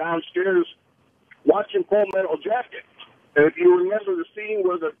 We were downstairs watching Full Metal Jacket. And if you remember the scene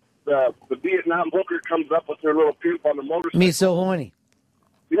where the Vietnam hooker comes up with her little pimp on the motorcycle. Me so horny.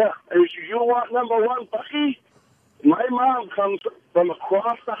 Yeah. And she, you want number one, Bucky? My mom comes from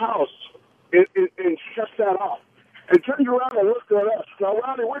across the house and shuts that off. And turns around and looks at us. Now,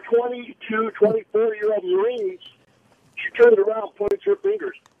 Ronnie, we're 22, 24-year-old Marines. She turned around and pointed her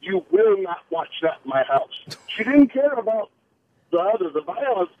fingers. You will not watch that in my house. She didn't care about the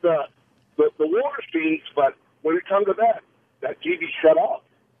violence, the war scenes, but when it comes to that TV shut off.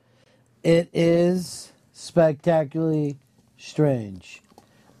 It is spectacularly strange.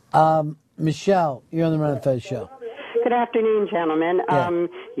 Michelle, you're on the Ron and Fez show. Good afternoon, gentlemen. Yeah.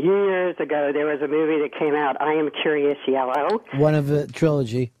 Years ago, there was a movie that came out, I Am Curious Yellow. One of the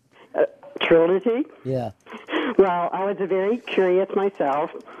trilogy. Trilogy? Yeah. Well, I was very curious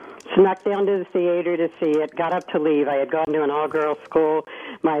myself. Snuck down to the theater to see it, got up to leave. I had gone to an all-girls school.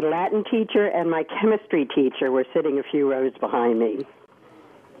 My Latin teacher and my chemistry teacher were sitting a few rows behind me.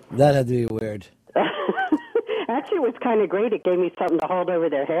 That had to be weird. Actually, it was kind of great. It gave me something to hold over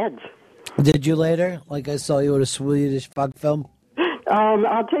their heads. Did you later? Like I saw you at a Swedish fuck film?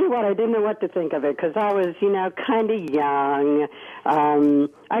 I'll tell you what, I didn't know what to think of it because I was, kind of young.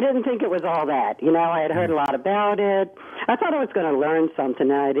 I didn't think it was all that. I had heard a lot about it. I thought I was going to learn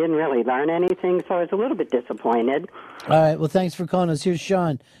something, and I didn't really learn anything, so I was a little bit disappointed. All right, well, thanks for calling us. Here's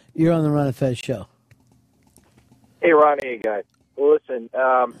Sean. You're on the Run of Fez show. Hey, Ronnie, hey, guys. Well, listen,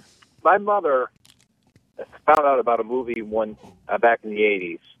 my mother found out about a movie back in the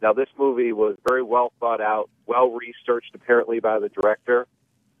 80s. Now, this movie was very well thought out, well researched, apparently, by the director,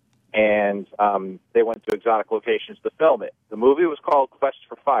 and they went to exotic locations to film it. The movie was called Quest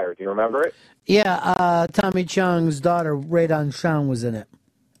for Fire. Do you remember it? Yeah, Tommy Chong's daughter, Radon Chong, was in it.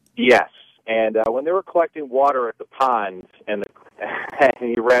 Yes, and when they were collecting water at the pond, and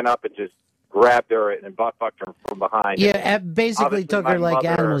he ran up and just grabbed her and butt-fucked her from behind. Yeah, it basically Obviously, took her my like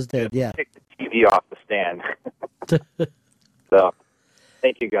mother animals did, yeah. Kicked the TV off the stand. So,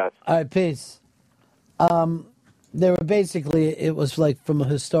 thank you, guys. All right, peace. They were basically, it was like from a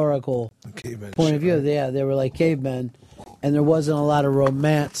historical point of view. Yeah, they were like cavemen, and there wasn't a lot of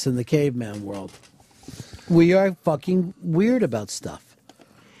romance in the caveman world. We are fucking weird about stuff.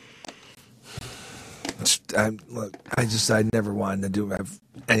 I never wanted to have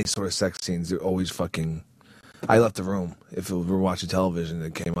any sort of sex scenes. They're always fucking. I left the room if we were watching television.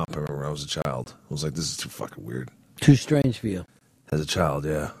 It came up. I remember when I was a child. I was like, "This is too fucking weird." Too strange for you. As a child,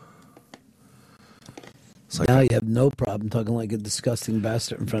 yeah. It's like, Now you have no problem talking like a disgusting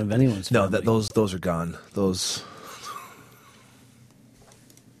bastard in front of anyone's no, family. those are gone. Those.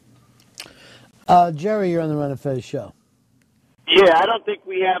 Jerry, you're on the Run of Fez show. Yeah, I don't think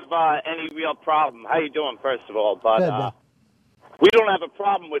we have any real problem. How you doing, first of all? But Good, man. we don't have a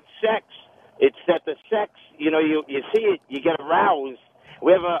problem with sex. It's that the sex, you see it, you get aroused.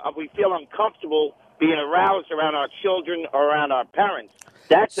 We feel uncomfortable being aroused around our children or around our parents.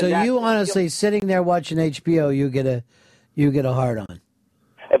 So you honestly sitting there watching HBO, you get a hard on.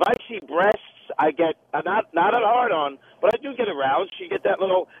 If I see breasts, I get not a hard on, but I do get aroused. You get that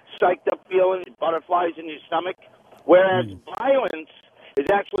little psyched up feeling, butterflies in your stomach. Whereas violence is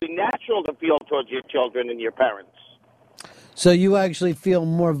actually natural to feel towards your children and your parents. So you actually feel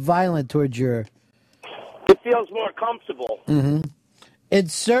more violent towards your. It feels more comfortable. Mm-hmm.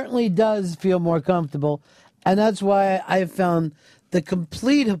 It certainly does feel more comfortable, and that's why I found the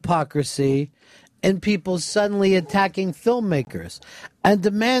complete hypocrisy in people suddenly attacking filmmakers and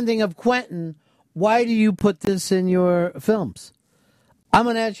demanding of Quentin, why do you put this in your films? I'm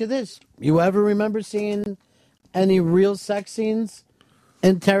going to ask you this. You ever remember seeing any real sex scenes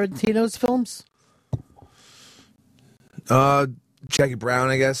in Tarantino's films? Jackie Brown,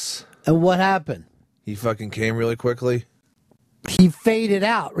 I guess. And what happened? He fucking came really quickly. He faded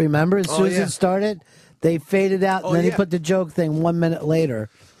out, remember? As soon as yeah. it started, they faded out, and then he put the joke thing 1 minute later.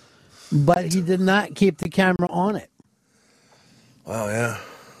 But he did not keep the camera on it. Wow, yeah.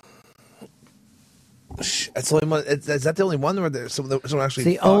 That's the only one. Is that the only one, or there's someone actually? It's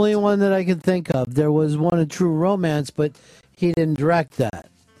the only one that I can think of. There was one in True Romance, but he didn't direct that.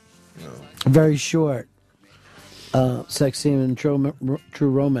 No. Very short sex scene in True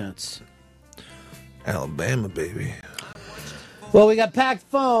Romance. Alabama, baby. Well, we got packed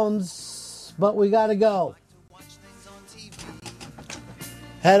phones, but we got to go.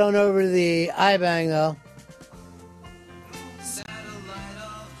 Head on over to the iBang, though.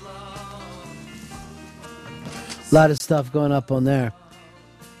 A lot of stuff going up on there.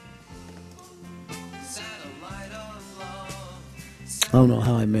 I don't know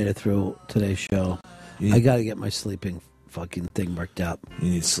how I made it through today's show. I got to get my sleeping fucking thing worked out.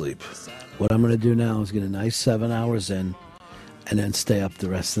 You need sleep. What I'm going to do now is get a nice 7 hours in and then stay up the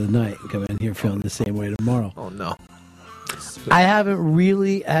rest of the night and come in here feeling the same way tomorrow. Oh, no. I haven't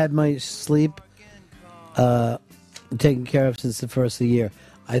really had my sleep taken care of since the first of the year.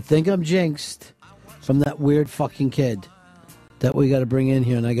 I think I'm jinxed from that weird fucking kid that we got to bring in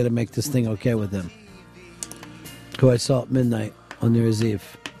here, and I got to make this thing okay with him. Who I saw at midnight on New Year's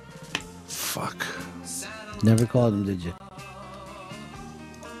Eve. Fuck. Never called him, did you?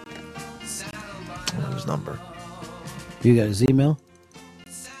 What was his number? You got his email?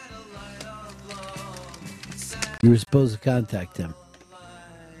 You were supposed to contact him.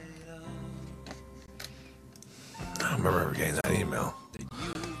 I don't remember ever getting that email.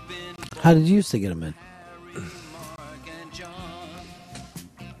 How did you used to get him in?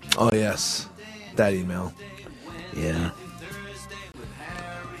 Oh, yes. That email. Yeah.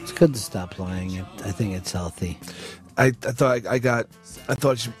 It's good to stop lying. I think it's healthy. I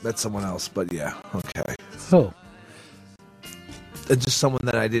thought you met someone else, but yeah, okay. Who? Just someone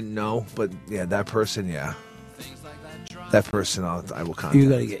that I didn't know, but yeah, that person, yeah. that person I will contact. You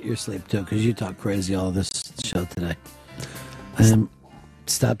got to get your sleep too, because you talk crazy all this show today.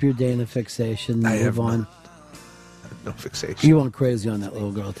 Stop your Dana fixation. Move on. No fixation. You went crazy on that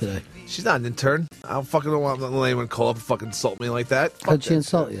little girl today. She's not an intern. I don't fucking want anyone to call up and fucking insult me like that. How'd she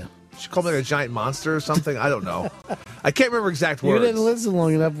insult you? She called me like a giant monster or something. I don't know. I can't remember exact words. You didn't listen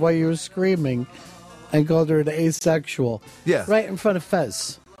long enough while you were screaming and called her an asexual. Yeah. Right in front of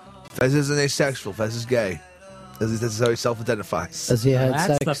Fez. Fez isn't asexual. Fez is gay. That's how he self-identifies. Has he had That's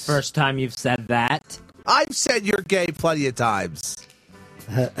sex? the first time you've said that. I've said you're gay plenty of times.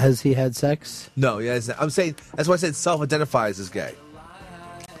 Has he had sex? No, yeah, I'm saying that's why I said self-identifies as gay.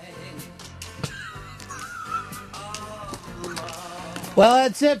 Well,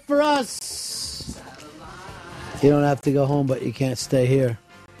 that's it for us. You don't have to go home, but you can't stay here.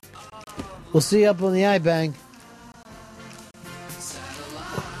 We'll see you up on the iBang.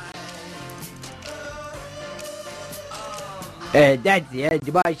 And that's the end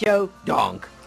of my show. Donk.